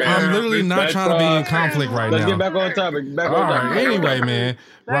 I'm literally not trying to be in conflict right now. Let's get back on topic. All right. Anyway, man,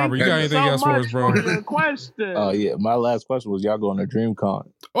 Robert, you got anything else for us, bro? Question. Oh yeah, my last question was y'all going to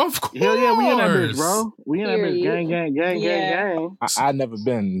DreamCon? Of course. Hell yeah, we in that bitch, bro. We in that bitch. Gang. I never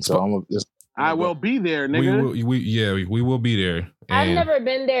been, so I'm just. I will be there, nigga. We will be there. I've never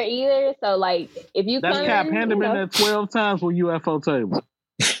been there either, so like if you That's come, Cap. Panda been there 12 times with UFO table.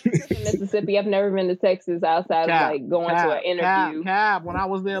 in Mississippi, I've never been to Texas outside of like going to an interview. Cap, when I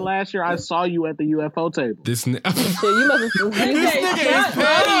was there last year, I saw you at the UFO table. This So you must have This nigga is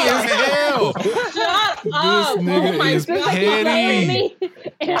petty as hell. Shut up. This nigga is petty.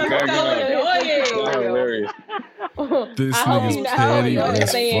 This nigga's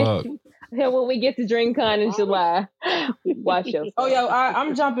petty as fuck. When we get to DreamCon in July, watch yourself. Oh, yo,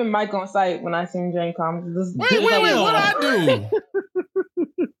 I'm jumping Mike on site when I sing DreamCon. Wait, what I do?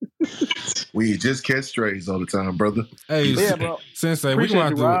 We just catch strays all the time, brother. Hey, bro. Sensei, we're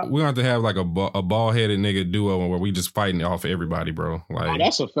gonna have to have like a bald headed nigga duo where we just fighting off everybody, bro. Like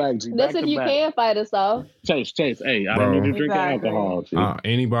that's a fact. G. That's if you can fight us off. Chase. Hey, I don't need to drink alcohol.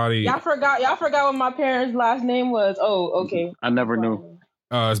 Anybody? Y'all forgot what my parents' last name was. Oh, okay. I never knew.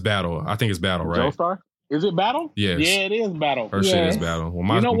 It's Battle. I think it's Battle, right? Joestar? Is it Battle? Yes. Yeah, it is Battle. Her shit is Battle.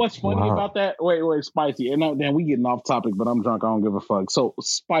 Well, you know what's funny about that? Wait, Spicy. And then we getting off topic, but I'm drunk. I don't give a fuck. So,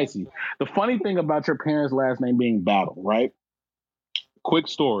 Spicy. The funny thing about your parents' last name being Battle, right? Quick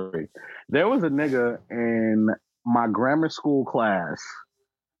story. There was a nigga in my grammar school class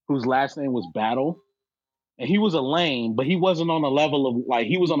whose last name was Battle. And he was a lame, but he wasn't on a level of, like,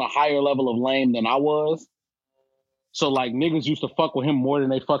 he was on a higher level of lame than I was. So, like, niggas used to fuck with him more than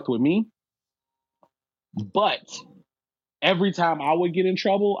they fucked with me. But every time I would get in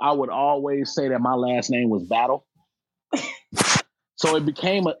trouble, I would always say that my last name was Battle. So it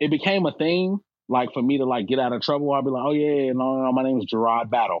became a thing, like, for me to, like, get out of trouble. I'd be like, oh, yeah, no, my name is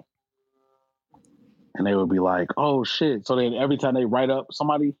Gerard Battle. And they would be like, oh, shit. So then every time they write up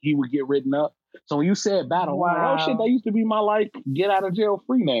somebody, he would get written up. So when you said Battle, wow. I'm like, oh, shit, that used to be my, like, get out of jail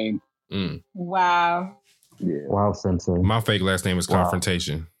free name. Wow. Yeah. Wow, Sensei. My fake last name is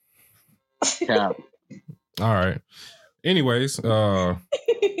Confrontation. Cap. All right. Anyways, Robert,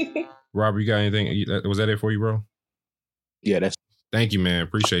 you got anything? Was that it for you, bro? Yeah, that's. Thank you, man.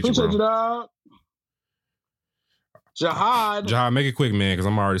 Appreciate you, bro. You, dog. Jihad, make it quick, man, because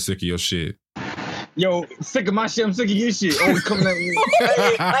I'm already sick of your shit. Yo, sick of my shit. I'm sick of your shit. Always coming at me.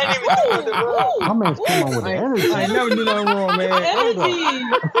 I ain't even my man's coming on with energy. I ain't never do nothing wrong, man. I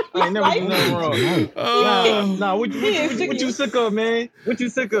ain't never do nothing wrong. Nah, what you sick of, man? What you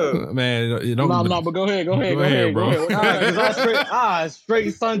sick of? Man, you don't. No, but go ahead, bro. Because I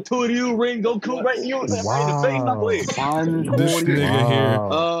straight son to you, ring, go cool, right? You this nigga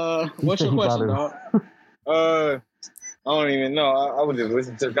here. What's your question, dog? I don't even know. I would just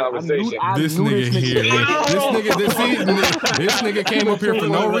listen to the conversation. This nigga here. This nigga came up here for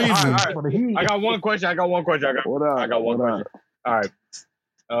no reason. All right. I got one question. I got one question. All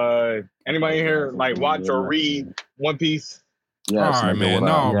right. Anybody here like watch or read One Piece? Yes, all right, man.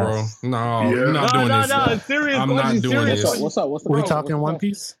 No, bro. No, you're not doing this. No, serious. I'm not doing this. What's up? We talking One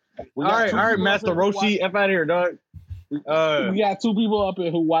Piece? All right, Master Roshi. F out of here, dog. We got two people up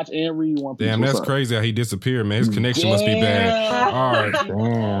here who watch and read One Piece. Damn, that's crazy how he disappeared, man. His connection must be bad. All right.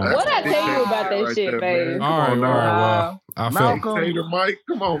 What I tell you about that shit, baby? All right. Well, I felt Malcolm, Mike,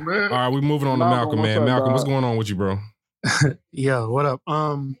 come on, man. All right, we moving on to Malcolm, man. Malcolm, what's going on with you, bro? Yeah, what up?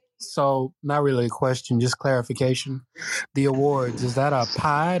 So not really a question, just clarification. The awards, is that a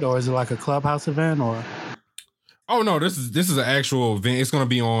pod or is it like a clubhouse event or? Oh no, this is an actual event. It's gonna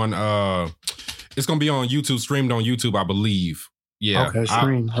be on YouTube, streamed on YouTube, I believe. Yeah. Okay,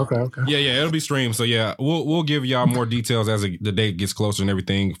 streamed. Okay. Yeah, it'll be streamed. So yeah, we'll give y'all more details as the date gets closer and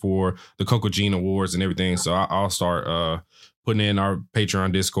everything for the Coco Gene Awards and everything. So I'll start putting in our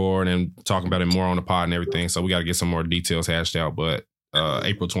Patreon Discord and talking about it more on the pod and everything. So we got to get some more details hashed out. But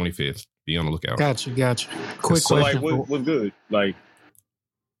April 25th, be on the lookout. Gotcha. Quick So question. like, what's good? Like,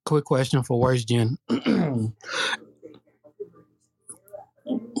 quick question for Worst Gen. I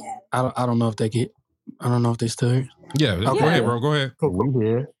don't know if they get. I don't know if they still here. Yeah. Okay. Go ahead, bro. Go ahead. We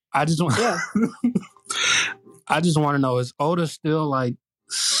here. I just want. I just want to know: is Oda still like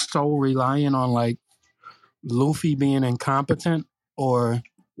so reliant on like Luffy being incompetent, or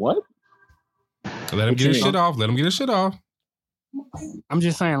what? Let him get his shit off. Let him get his shit off. I'm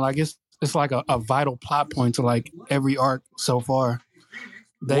just saying, like it's like a vital plot point to like every arc so far.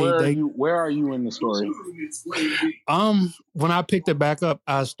 Where are you in the story? When I picked it back up,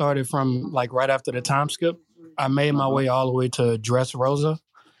 I started from like right after the time skip. I made my way all the way to Dressrosa.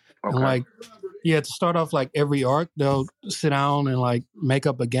 And like, to start off like every arc, they'll sit down and like make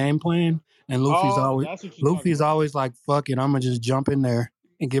up a game plan. And Luffy's always like, fuck it, I'm gonna just jump in there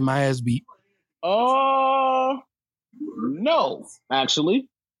and get my ass beat. No, actually.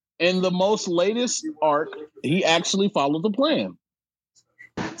 In the most latest arc, he actually followed the plan.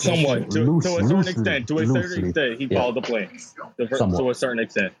 Somewhat, to a certain extent. To a certain extent, he followed the plan. To a certain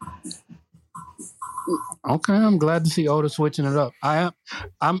extent. Okay, I'm glad to see Oda switching it up. I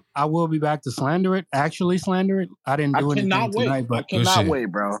will be back to slander it. Actually, slander it. I didn't do anything tonight, but I cannot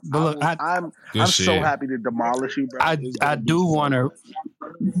wait, bro. But look, I'm so happy to demolish you, bro. I do want to,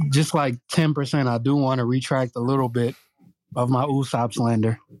 just like 10%. I do want to retract a little bit of my Usopp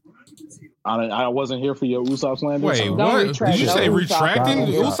slander. I wasn't here for your Usopp slander. Wait, what? Did you say retracting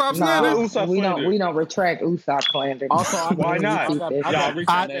Usopp slander? We don't retract Usopp slander. Also, why not? Y'all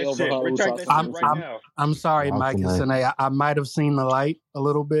retract that shit. Retract that shit right now. I'm sorry, Mike and Sine. I might have seen the light a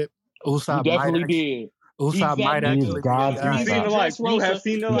little bit. Usopp you definitely did. Usopp might actually be a guy. You've seen the light. You have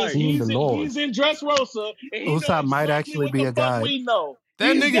seen the light. He's in Dressrosa. Usopp might actually be a guy. We know.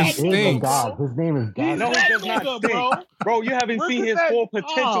 That nigga stinks. His name is God. No, he does not stink. Bro, you haven't seen his full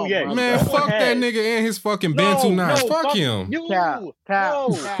potential yet. Man, fuck that nigga and his fucking Bantu knife. Fuck him. Y'all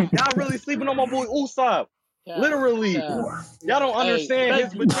really sleeping on my boy Usopp. Literally. Y'all don't understand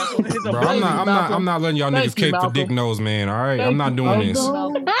his potential and his Bro, ability. I'm not letting y'all niggas cake for dick nose, man. All right? I'm not doing this.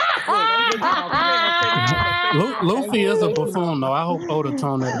 Luffy is a buffoon, though. I hope Oda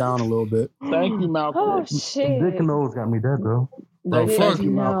toned that down a little bit. Thank you, Malcolm. Oh, shit. Dick nose got me dead, bro. Bro, fuck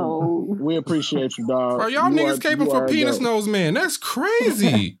you, Malcolm. We appreciate you, dog. Bro, y'all niggas caping for penis nose, man. That's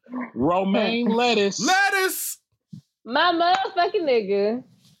crazy. Romaine lettuce. My motherfucking nigga.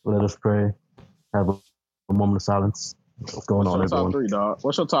 Let us pray. Have a moment of silence. What's going on, everyone?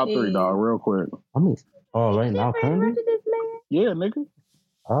 What's your top three, dog? Real quick. I mean, right now, currently? Yeah, nigga.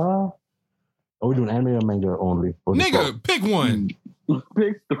 Are we doing anime or manga only? Nigga, pick one.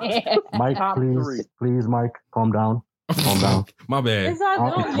 Mike, please, Mike, calm down. My bad.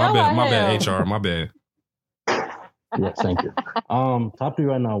 My bad, HR. My bad. Yes, thank you. Top three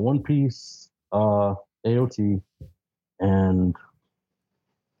right now: One Piece, AOT, and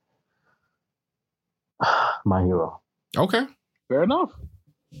My Hero. Okay. Fair enough.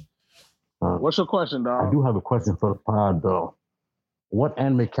 What's your question, dog? I do have a question for the pod, though. What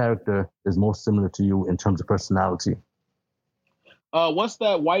anime character is most similar to you in terms of personality? What's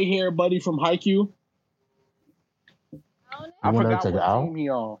that white hair buddy from Haikyuu? I forgot what team he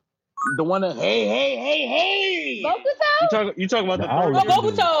on. The one that hey. Bokuto? You talking about the third?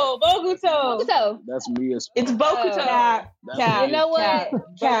 Bokuto. That's me as fuck. It's Bokuto. You know what?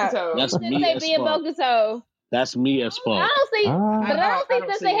 That's me as being fuck. Bokuto. That's me as fuck. I don't see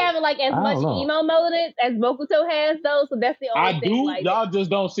since they having like as much emo mode as Bokuto has though. So that's the only thing. Like, y'all just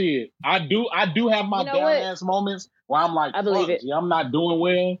don't see it. I do have my down ass moments where I'm like, I believe it. I'm not doing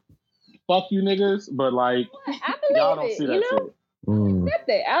well. Fuck you niggas, but like I believe y'all don't see that shit. Accept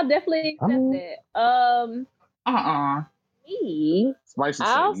it. I'll definitely accept that. Me. Spicy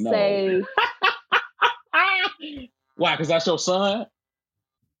I'll say. Why? Because that's your son.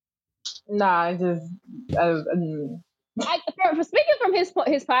 Nah, it's just. Speaking from his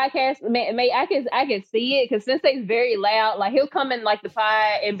podcast, I can see it because Sensei's very loud. Like he'll come in like the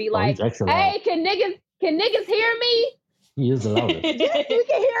pod and be like, "Hey, can niggas hear me?" He is the loudest. Yes, we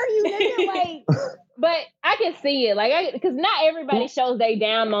can hear you, nigga. Like, but I can see it, like, because not everybody shows they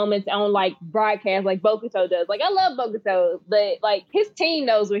down moments on like broadcast like Bokuto does. Like, I love Bokuto, but like his team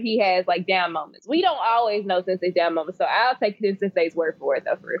knows where he has like down moments. We don't always know Sensei's down moments, so I'll take Sensei's word for it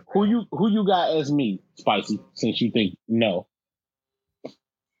though. Who you got as me, Spicy? Since you think no.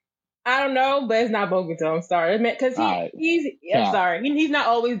 I don't know, but it's not Bokuto. I'm sorry, because I'm sorry. He's not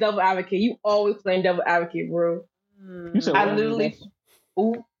always devil advocate. You always playing devil advocate, bro. You said I literally.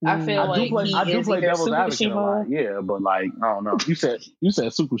 Ooh, I feel I do like play devil's Super advocate a lot. Yeah, but like I don't know. You said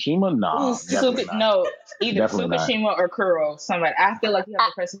Tsukushima? Nah, definitely not. No, either Definitely Tsukushima or Kuro. Somebody. I feel like you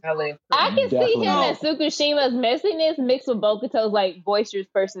have the personality. I can Definitely see him not. as Tsukushima's messiness mixed with Bokuto's like boisterous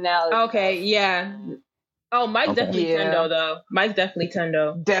personality. Okay, yeah. Oh, Mike's definitely Tendo though. Mike's definitely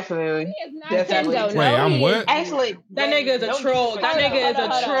Tendo. Definitely. Definitely. Tendo. Wait, I'm what? Actually, that nigga is a troll. That nigga is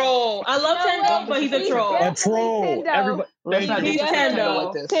a troll. I love Tendo, but he's a troll. A troll. Everybody. He's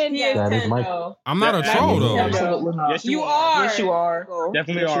Tendo. He is That is Mike. Tendo. I'm not a troll though. Absolutely not. Yes, You are. Yes, you are.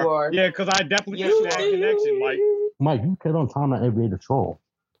 Definitely Yes, you are. are. Yeah, because I definitely Yes, see you that are. connection. Like, Mike, you kid on time at every day to troll.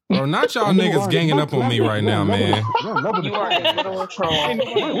 Bro, not y'all niggas ganging up on me right now, man. You are a literal troll. You're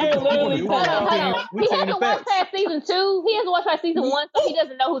literally Hold on. He hasn't watched past season 2. He hasn't watched past season 1, so he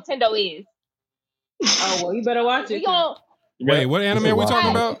doesn't know who Tendo is. Oh well, you better watch it. Wait, what anime are we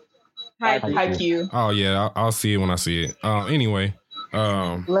talking about? Haikyuu. Oh yeah, I'll see it when I see it. Anyway,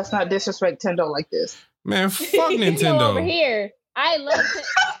 Let's not disrespect Tendo like this. man, fuck Over Nintendo. here. I love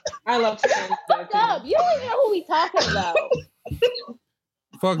I love Tendo. Fuck up. You don't even know who we talking about.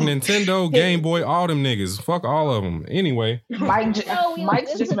 Fuck Nintendo, Game Boy, all them niggas. Fuck all of them. Anyway. Mike's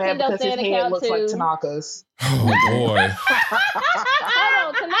this just is mad Nintendo because his fan head account looks like too. Tanaka's. Oh boy. Hold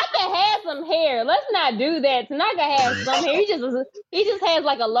on, Tanaka has some hair. Let's not do that. Tanaka has some hair. He just has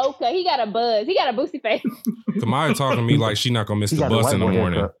like a low cut. He got a buzz. He got a boosty face. Kamaya talking to me like she not gonna miss the bus in the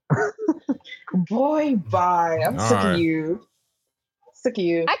morning. Boy, bye. I'm All sick right. of you. Sick of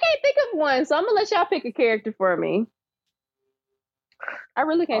you. I can't think of one, so I'm gonna let y'all pick a character for me. I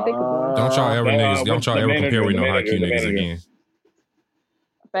really can't think of one. Don't y'all ever niggas, don't y'all the ever manager, compare we the know manager, Haikyuu the niggas manager. again.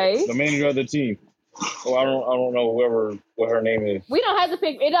 Face. the manager of the team. Oh, I don't know what her name is. We don't have to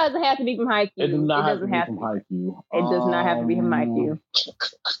pick. It doesn't have to be from Haikyuu. It does not have to doesn't be have from to. Haikyuu. It does not have to be from Haikyuu.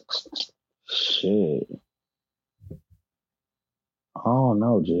 Shit. I don't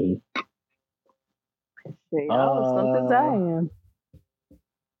know, G. See, something's I am.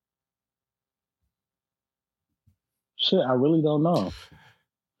 Shit, I really don't know.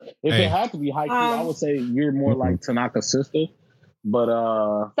 If Hey. it had to be Haikyuu, I would say you're more like Tanaka's sister. But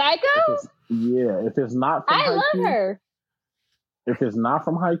Psycho? if it's not from I Haikyuu, love her. if it's not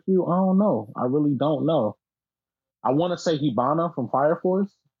from Haikyuu, I don't know. I really don't know. I want to say Hibana from Fire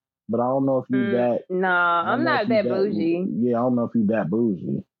Force, but I don't know if you that. Nah, I'm not that bougie. Yeah, I don't know if you that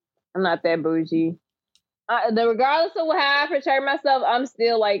bougie. I'm not that bougie. Regardless of how I portray myself, I'm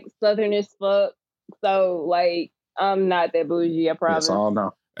still like Southern as fuck. So like, I'm not that bougie. I promise. Yes, I don't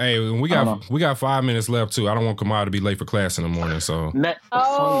know. Hey, we got 5 minutes left too. I don't want Kamaya to be late for class in the morning, so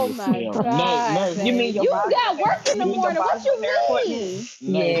Oh my god! You mean your you body? got work in the You mean morning? your What you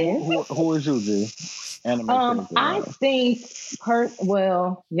mean? Yeah. Who is you, G? Anime character, I right? think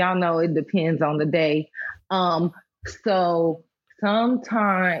well, y'all know it depends on the day. So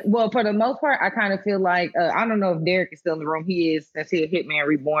sometimes, well, for the most part, I kind of feel like I don't know if Derek is still in the room. He is, since he's a Hitman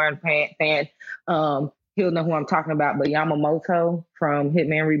Reborn fan. He'll know who I'm talking about. But Yamamoto from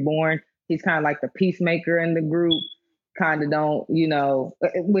Hitman Reborn, he's kind of like the peacemaker in the group. Kind of don't,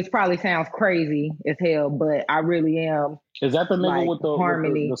 which probably sounds crazy as hell, but I really am. Is that the nigga like, with the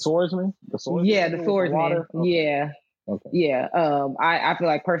harmony? the swordsman? The swordsman? Yeah, the swordsman. Okay. Yeah. Okay. Yeah. I feel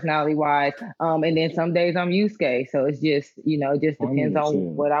like personality wise. And then some days I'm Yusuke. So it's just, it just depends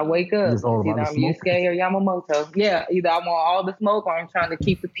on what I wake up. It's all Either about I'm the smoke. Yusuke or Yamamoto. Yeah. Either I want all the smoke or I'm trying to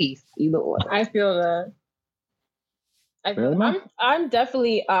keep the peace. Either or. I feel that. I'm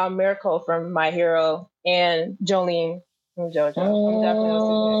definitely Miracle from My Hero and Jolene from JoJo. I'm definitely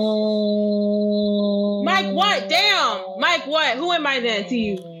Mike, what? Damn! Mike, what? Who am I then to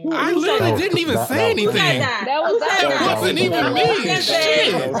you? I literally didn't even say anything. That wasn't even me.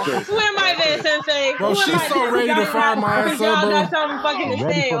 Shit. Who am I then, Sensei? Bro, Who am she's I so then? ready to Y'all fire my ass y'all up, bro. got something fucking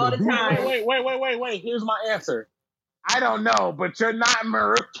to say all the time. Wait. Here's my answer. I don't know, but you're not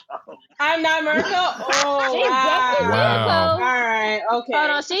Maruko. I'm not Miracle? Oh, She's definitely Wow. Miracle. All right, okay.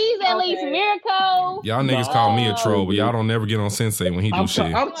 Hold on, she's at least Miracle. Y'all niggas call me a troll, but y'all don't never get on Sensei when he do shit.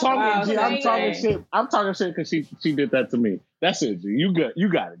 I'm talking, G. I'm talking shit. I'm talking shit because she did that to me. That's it, G. You got it,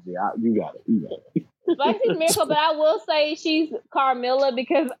 G. You got it. Spicy's Miracle, but I will say she's Carmilla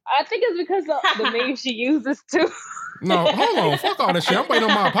because I think it's because of the meme she uses too. No, hold on. Fuck all that shit. I'm waiting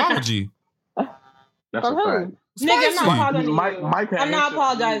on my apology. That's From who? Nigga, I'm not apologizing to Mike- you. Mike had I'm not his-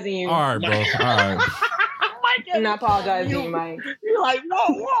 apologizing to you. All right, bro. All right. I'm not apologizing to you, Mike. You're like,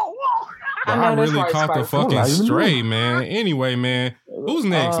 whoa. Bro, I really caught the fucking stray, man. Anyway, man. Who's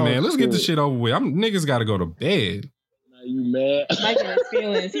next, man? Let's get this shit over with. Niggas got to go to bed. You mad? Mike in his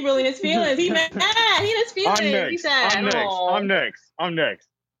feelings. He really in his feelings. He mad. He in his feelings. He said, I'm next.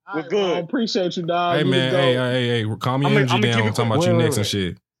 We're good. I appreciate you, dog. Hey, You man. the goat. Hey. Calm your energy down. We're talking about you next and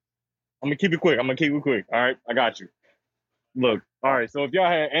shit. I'm gonna keep it quick. All right, I got you. Look, all right. So if y'all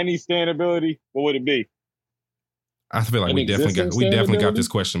had any stand ability, what would it be? I feel like An we definitely existing got standability? this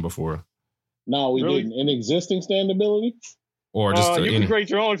question before, No, we Really? didn't. An existing standability? or just You any. can create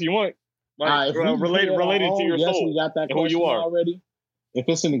your own if you want. Like If we related create our to own, your yes, soul we got that and who question you are. already. If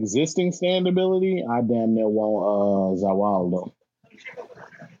it's an existing standability, I damn near want Zawal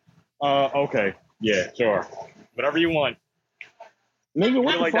though. Okay. Yeah, sure. Whatever you want. Nigga,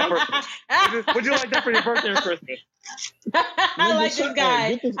 Would you like that would you like that for your birthday or Christmas? I like this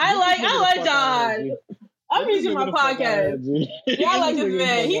guy. I like John. I'm using my podcast. Yeah, I like this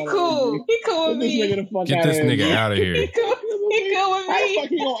man. He cool. He cool with me. Get this nigga out of here. He cool with How the me. fuck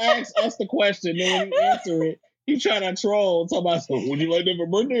he gonna ask us the question? Then when he answer it, he trying to troll. Talk about, so, would you like that for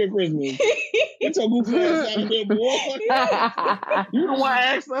birthday or Christmas? Get your goofy ass out of here, boy. You the one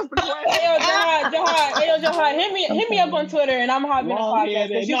asked us the question. Hey, Jahad, hit me up on Twitter and I'm hopping on the podcast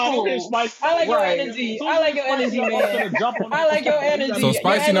because you cool. I like your energy. I like your energy, man. I like your energy. So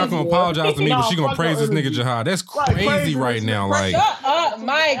Spicy not gonna apologize to me, but she gonna fuck praise your this nigga Jahad. That's crazy right now. Like, Shut up,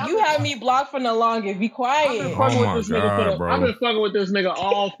 Mike. You have me blocked from the longest. Be quiet. oh my god, bro. I've been fucking with this nigga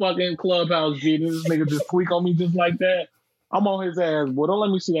all fucking Clubhouse, G. This nigga just tweak on me just like that. I'm on his ass, boy. Don't let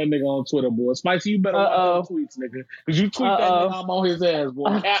me see that nigga on Twitter, boy. Spicy, you better watch them tweets, nigga. Because you tweet that nigga, I'm on his ass, boy.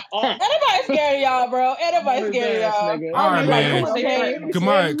 Anybody scared of y'all, bro? Anybody scared of y'all? All right, man. Like,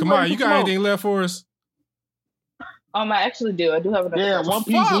 Come on. You got anything left for us? I actually do. I do have another Yeah, question. One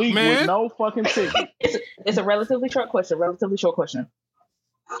Piece league with no fucking ticket. It's a relatively short question.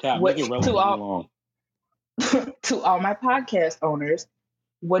 Cap, What- make it to relatively all- long. To all my podcast owners,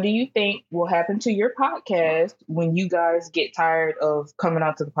 what do you think will happen to your podcast when you guys get tired of coming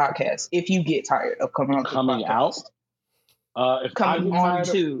out to the podcast? If you get tired of coming out to Coming the out? podcast. If Coming I get on tired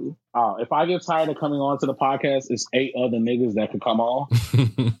to. if I get tired of coming on to the podcast, it's 8 other niggas that could come on.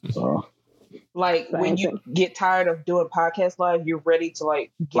 So Like when you get tired of doing podcast live, you're ready to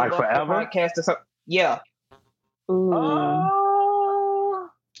like give Like up forever? the podcast or something. Yeah.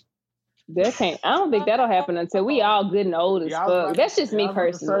 That can't. I don't think that'll happen until we all good and old as fuck. That's just me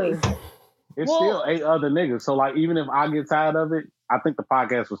personally. it's still 8 other niggas. So like even if I get tired of it, I think the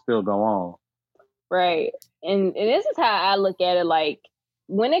podcast will still go on. Right. And this is how I look at it. Like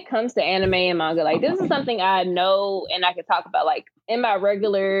when it comes to anime and manga, like this is something I know and I can talk about. Like in my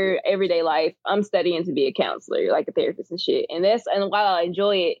regular everyday life, I'm studying to be a counselor, like a therapist and shit. And while I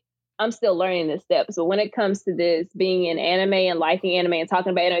enjoy it, I'm still learning the steps. So when it comes to this being in anime and liking anime and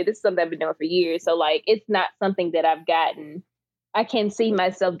talking about anime, this is something I've been doing for years. So like it's not something that I can see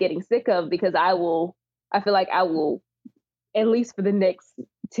myself getting sick of because I feel like I will, at least for the next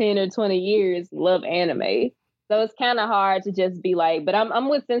 10 or 20 years, love anime. So it's kind of hard to just be like, but I'm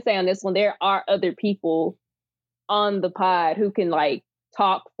with Sensei on this one. There are other people on the pod who can like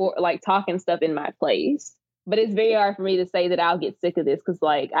talk and stuff in my place. But it's very hard for me to say that I'll get sick of this because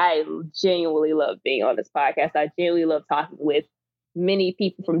like I genuinely love being on this podcast. I genuinely love talking with many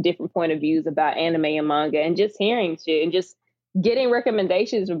people from different point of views about anime and manga and just hearing shit and just getting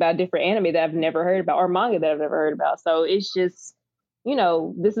recommendations about different anime that I've never heard about or manga that I've never heard about. So it's just,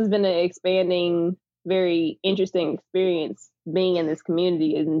 this has been an expanding, very interesting experience being in this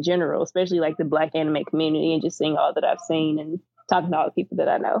community in general, especially like the Black anime community and just seeing all that I've seen and talking to all the people that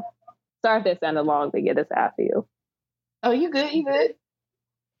I know. Sorry if that sounded long, but yeah, that's how I feel. Oh, you good?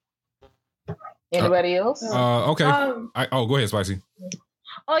 Anybody else? Okay. Go ahead, Spicy.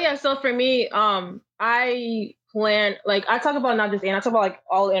 Oh yeah, so for me, I plan I talk about not just I talk about like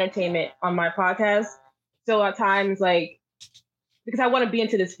all entertainment on my podcast. So at times because I want to be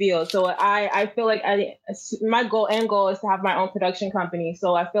into this field. So I feel like my goal is to have my own production company.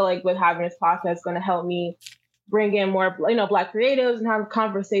 So I feel like with having this podcast is going to help me bring in more, Black creatives and have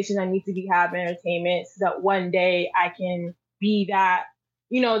conversations I need to be having entertainment so that one day I can be that,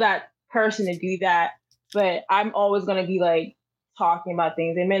 that person to do that. But I'm always going to be talking about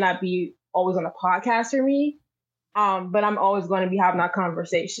things. It may not be always on a podcast for me, but I'm always going to be having that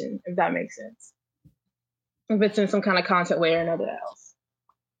conversation, if that makes sense. If it's in some kind of content way or another else.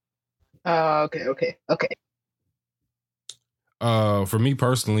 Okay. For me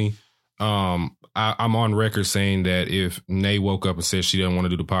personally, I'm on record saying that if Nay woke up and said she doesn't want to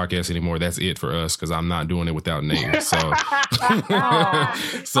do the podcast anymore, that's it for us because I'm not doing it without Nay. So,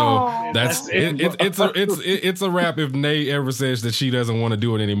 that's it. It's a wrap if Nay ever says that she doesn't want to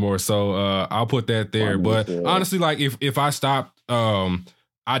do it anymore. So I'll put that there. But honestly, if I stopped,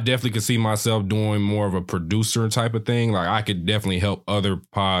 I definitely could see myself doing more of a producer type of thing. Like I could definitely help other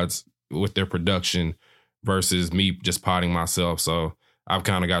pods with their production versus me just podding myself. So I've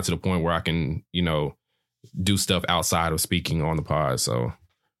kind of got to the point where I can, you know, do stuff outside of speaking on the pod. So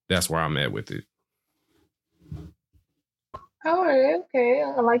that's where I'm at with it. All right, okay.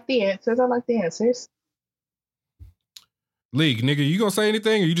 I like the answers. League, nigga, you gonna say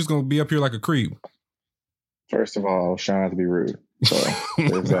anything or you just gonna be up here like a creep? First of all, try not to be rude. So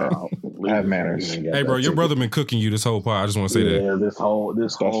there's that. I have manners. Hey, bro, your brother been cooking you this whole pod. I just want to say that. Yeah, this whole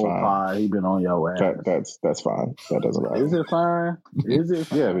pod, he been on your ass. That's fine. That doesn't matter. Is it fine? Is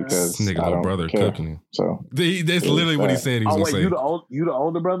it? Yeah, because This nigga I little don't brother care. cooking you. So That's literally what he said he was Oh gonna wait, say. you the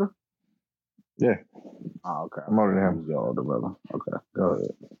older brother? Yeah. Oh, okay. I'm older than him. Who's your older brother? Okay, go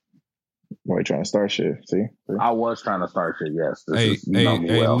ahead. Why you trying to start shit? See? I was trying to start shit. Yes. Hey,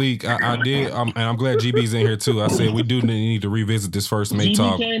 Leak, I did, and I'm glad GB's in here too. I said we do need to revisit this first mate GB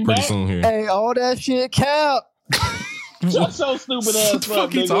talk came pretty back? soon here. Hey, all that shit count. Shut your stupid ass What the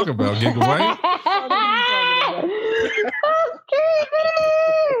fuck you talking about, Gigabyte?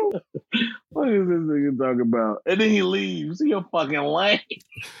 What is this nigga talking about? And then he leaves. He a fucking lame.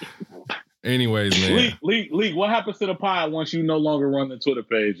 Anyways, man. Leak, what happens to the pod once you no longer run the Twitter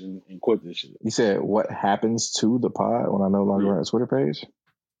page and quit this shit? You said what happens to the pod when I no longer run a Twitter page?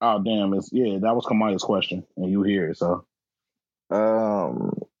 Oh damn! That was Kamaya's question, and you hear it. So,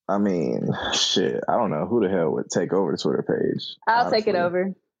 I mean, shit. I don't know who the hell would take over the Twitter page. I'll take it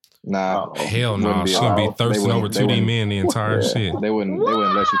over. Nah, hell no. She's gonna be thirsting over 2D men the entire shit. They wouldn't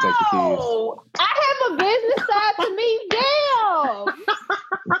let you take the keys. I have a business side to me. Damn.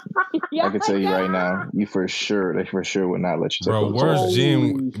 I can tell you right now, they for sure would not let you take Bro, over. where's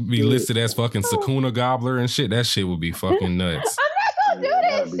Jim be listed as fucking Sakuna Gobbler and shit? That shit would be fucking nuts. I'm not gonna do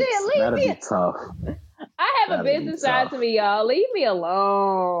that shit. Leave that'd me. be tough. I have a business side to me, y'all. Leave me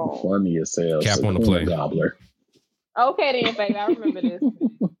alone. Funny as hell. Cap on the play. Gobbler. Okay then, baby. I remember this.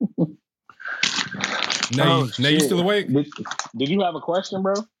 Now you still awake? Did you have a question,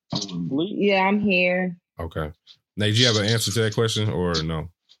 bro? Yeah, I'm here. Okay. Now, did you have an answer to that question or no?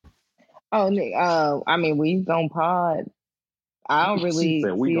 Oh, I mean, we gonna pod. I don't really see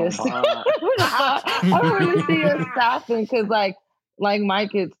us. I don't really see us stopping because, like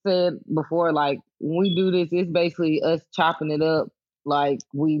Mike had said before, like when we do this, it's basically us chopping it up like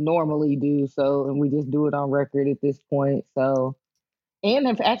we normally do. So, and we just do it on record at this point. So, and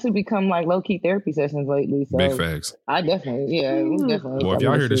have actually become like low key therapy sessions lately. So, Big facts. I definitely, we definitely. Boy, if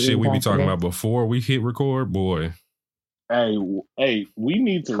y'all hear the shit we be talking about before we hit record, boy. Hey, we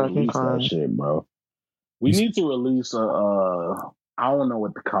need to release that shit, bro. We need to release I don't know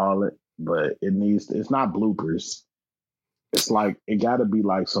what to call it, but it's not bloopers. It's like, it gotta be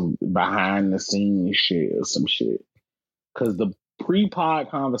like some behind the scenes shit or some shit. Cause the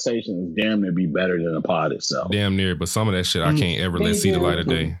pre-pod conversation is damn near be better than the pod itself. Damn near, but some of that shit I can't ever let see the light of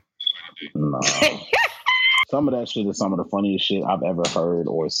day. No. Some of that shit is some of the funniest shit I've ever heard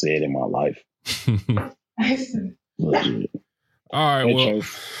or said in my life. Legit. All right, well,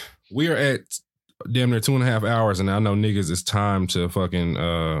 we are at damn near 2.5 hours, and I know niggas it's time to fucking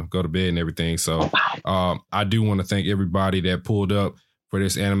go to bed and everything. So I do want to thank everybody that pulled up for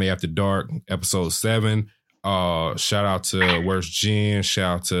this Anime After Dark episode 7. Shout out to Where's Jen,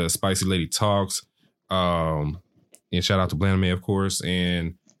 shout out to Spicy Lady Talks, and shout out to Blandame, of course.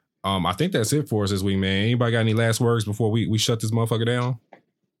 And I think that's it for us this week, man. Anybody got any last words before we shut this motherfucker down?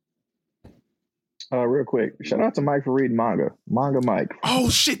 Real quick, shout out to Mike for reading manga. Manga Mike. Oh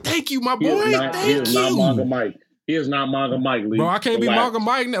shit! Thank you, my boy. He is not Manga Mike. He is not Manga Mike. Lee. Bro, I can't be Manga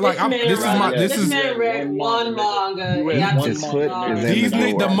Mike. Like This man read one manga. The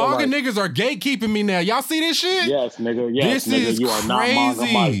manga niggas are gatekeeping me now. Y'all see this shit? Yes, nigga. Yes, this nigga. is You are not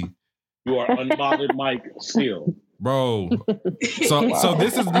Manga Mike. You are unbothered Mike still. Bro, so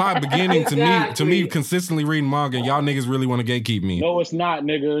this is my beginning to me consistently reading manga. And y'all niggas really want to gatekeep me? No, it's not,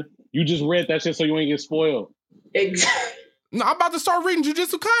 nigga. You just read that shit so you ain't get spoiled. Exactly. No, I'm about to start reading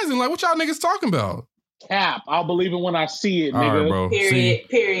Jujutsu Kaisen. Like, what y'all niggas talking about? Cap. I'll believe it when I see it, All nigga. right, bro.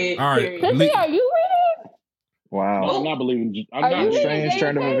 Period. All right. Are you reading? Wow. No, I'm not believing. I'm Are not you Strange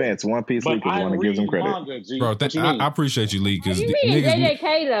turn of events. One Piece Leak is one that gives them credit. Manga, Bro, I appreciate you, Lee, because You reading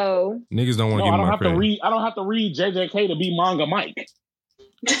JJK though? Niggas don't want to No, give I me don't my have credit. to read. I don't have to read JJK to be Manga Mike.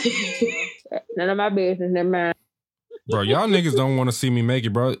 None of my business. Never mind. Bro, y'all niggas don't want to see me make it,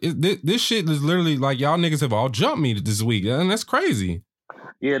 bro. This shit is literally like y'all niggas have all jumped me this week, and that's crazy.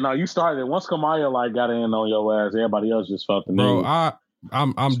 Yeah, no, you started. Once Kamaya like got in on your ass, everybody else just felt the need. Bro,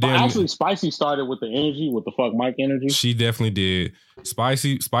 I'm damn. Actually, Spicy started with the energy, with the fuck Mike energy. She definitely did.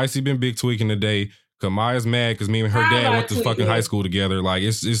 Spicy been big tweaking today. Kamaya's mad because me and her dad went to fucking high school together. Like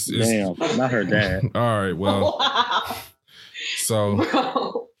it's damn, not her dad. All right, well,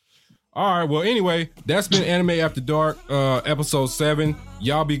 so All right. Well, anyway, that's been Anime After Dark, episode 7.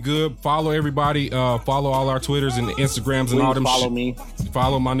 Y'all be good. Follow everybody. Follow all our Twitters and Instagrams and all them. Follow me.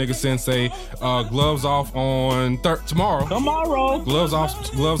 Follow my nigga Sensei. Gloves off on tomorrow. Gloves off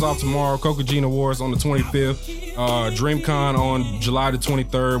tomorrow. Kokujin Awards on the 25th. DreamCon on July the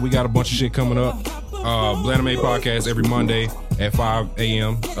 23rd. We got a bunch of shit coming up. Blanime Podcast every Monday at 5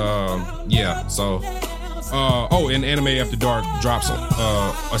 a.m. Yeah. So. And Anime After Dark drops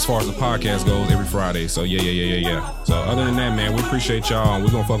as far as the podcast goes every Friday. So yeah. So other than that, man, we appreciate y'all, and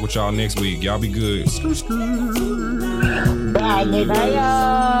we're gonna fuck with y'all next week. Y'all be good. Bye, nigga. Bye,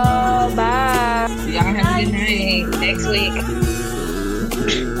 y'all. Bye. Y'all have a good night. Next week.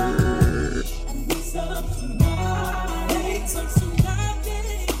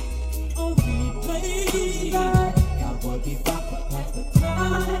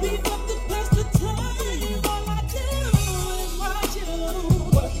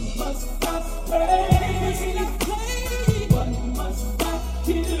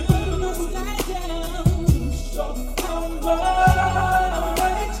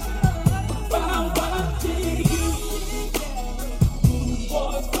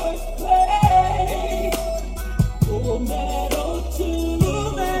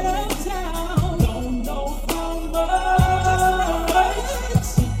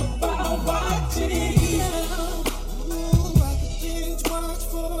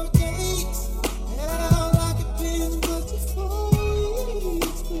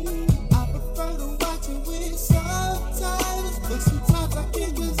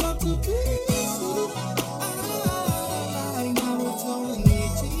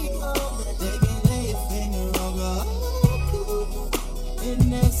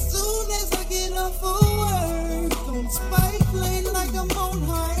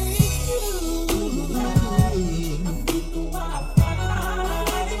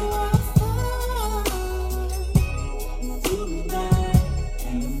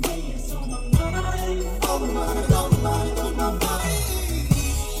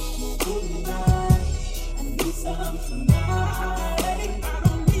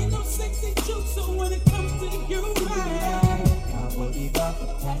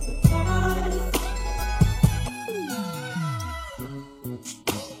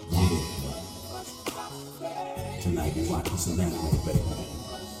 Tonight we watching some anime, baby.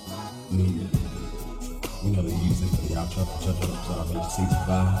 We know they use it for the outro for JoJo season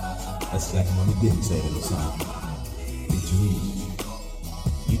 5. That's exactly what we didn't say in the song. Did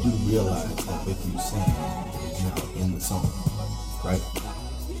you do realize that if you sing, it's now in the song, right?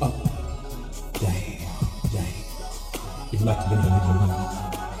 Oh, dang. If you like the video, leave a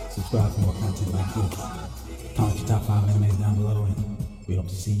like, subscribe for more content like this. Comment your top 5 animes down below, and we hope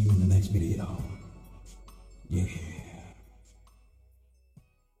to see you in the next video. Yeah.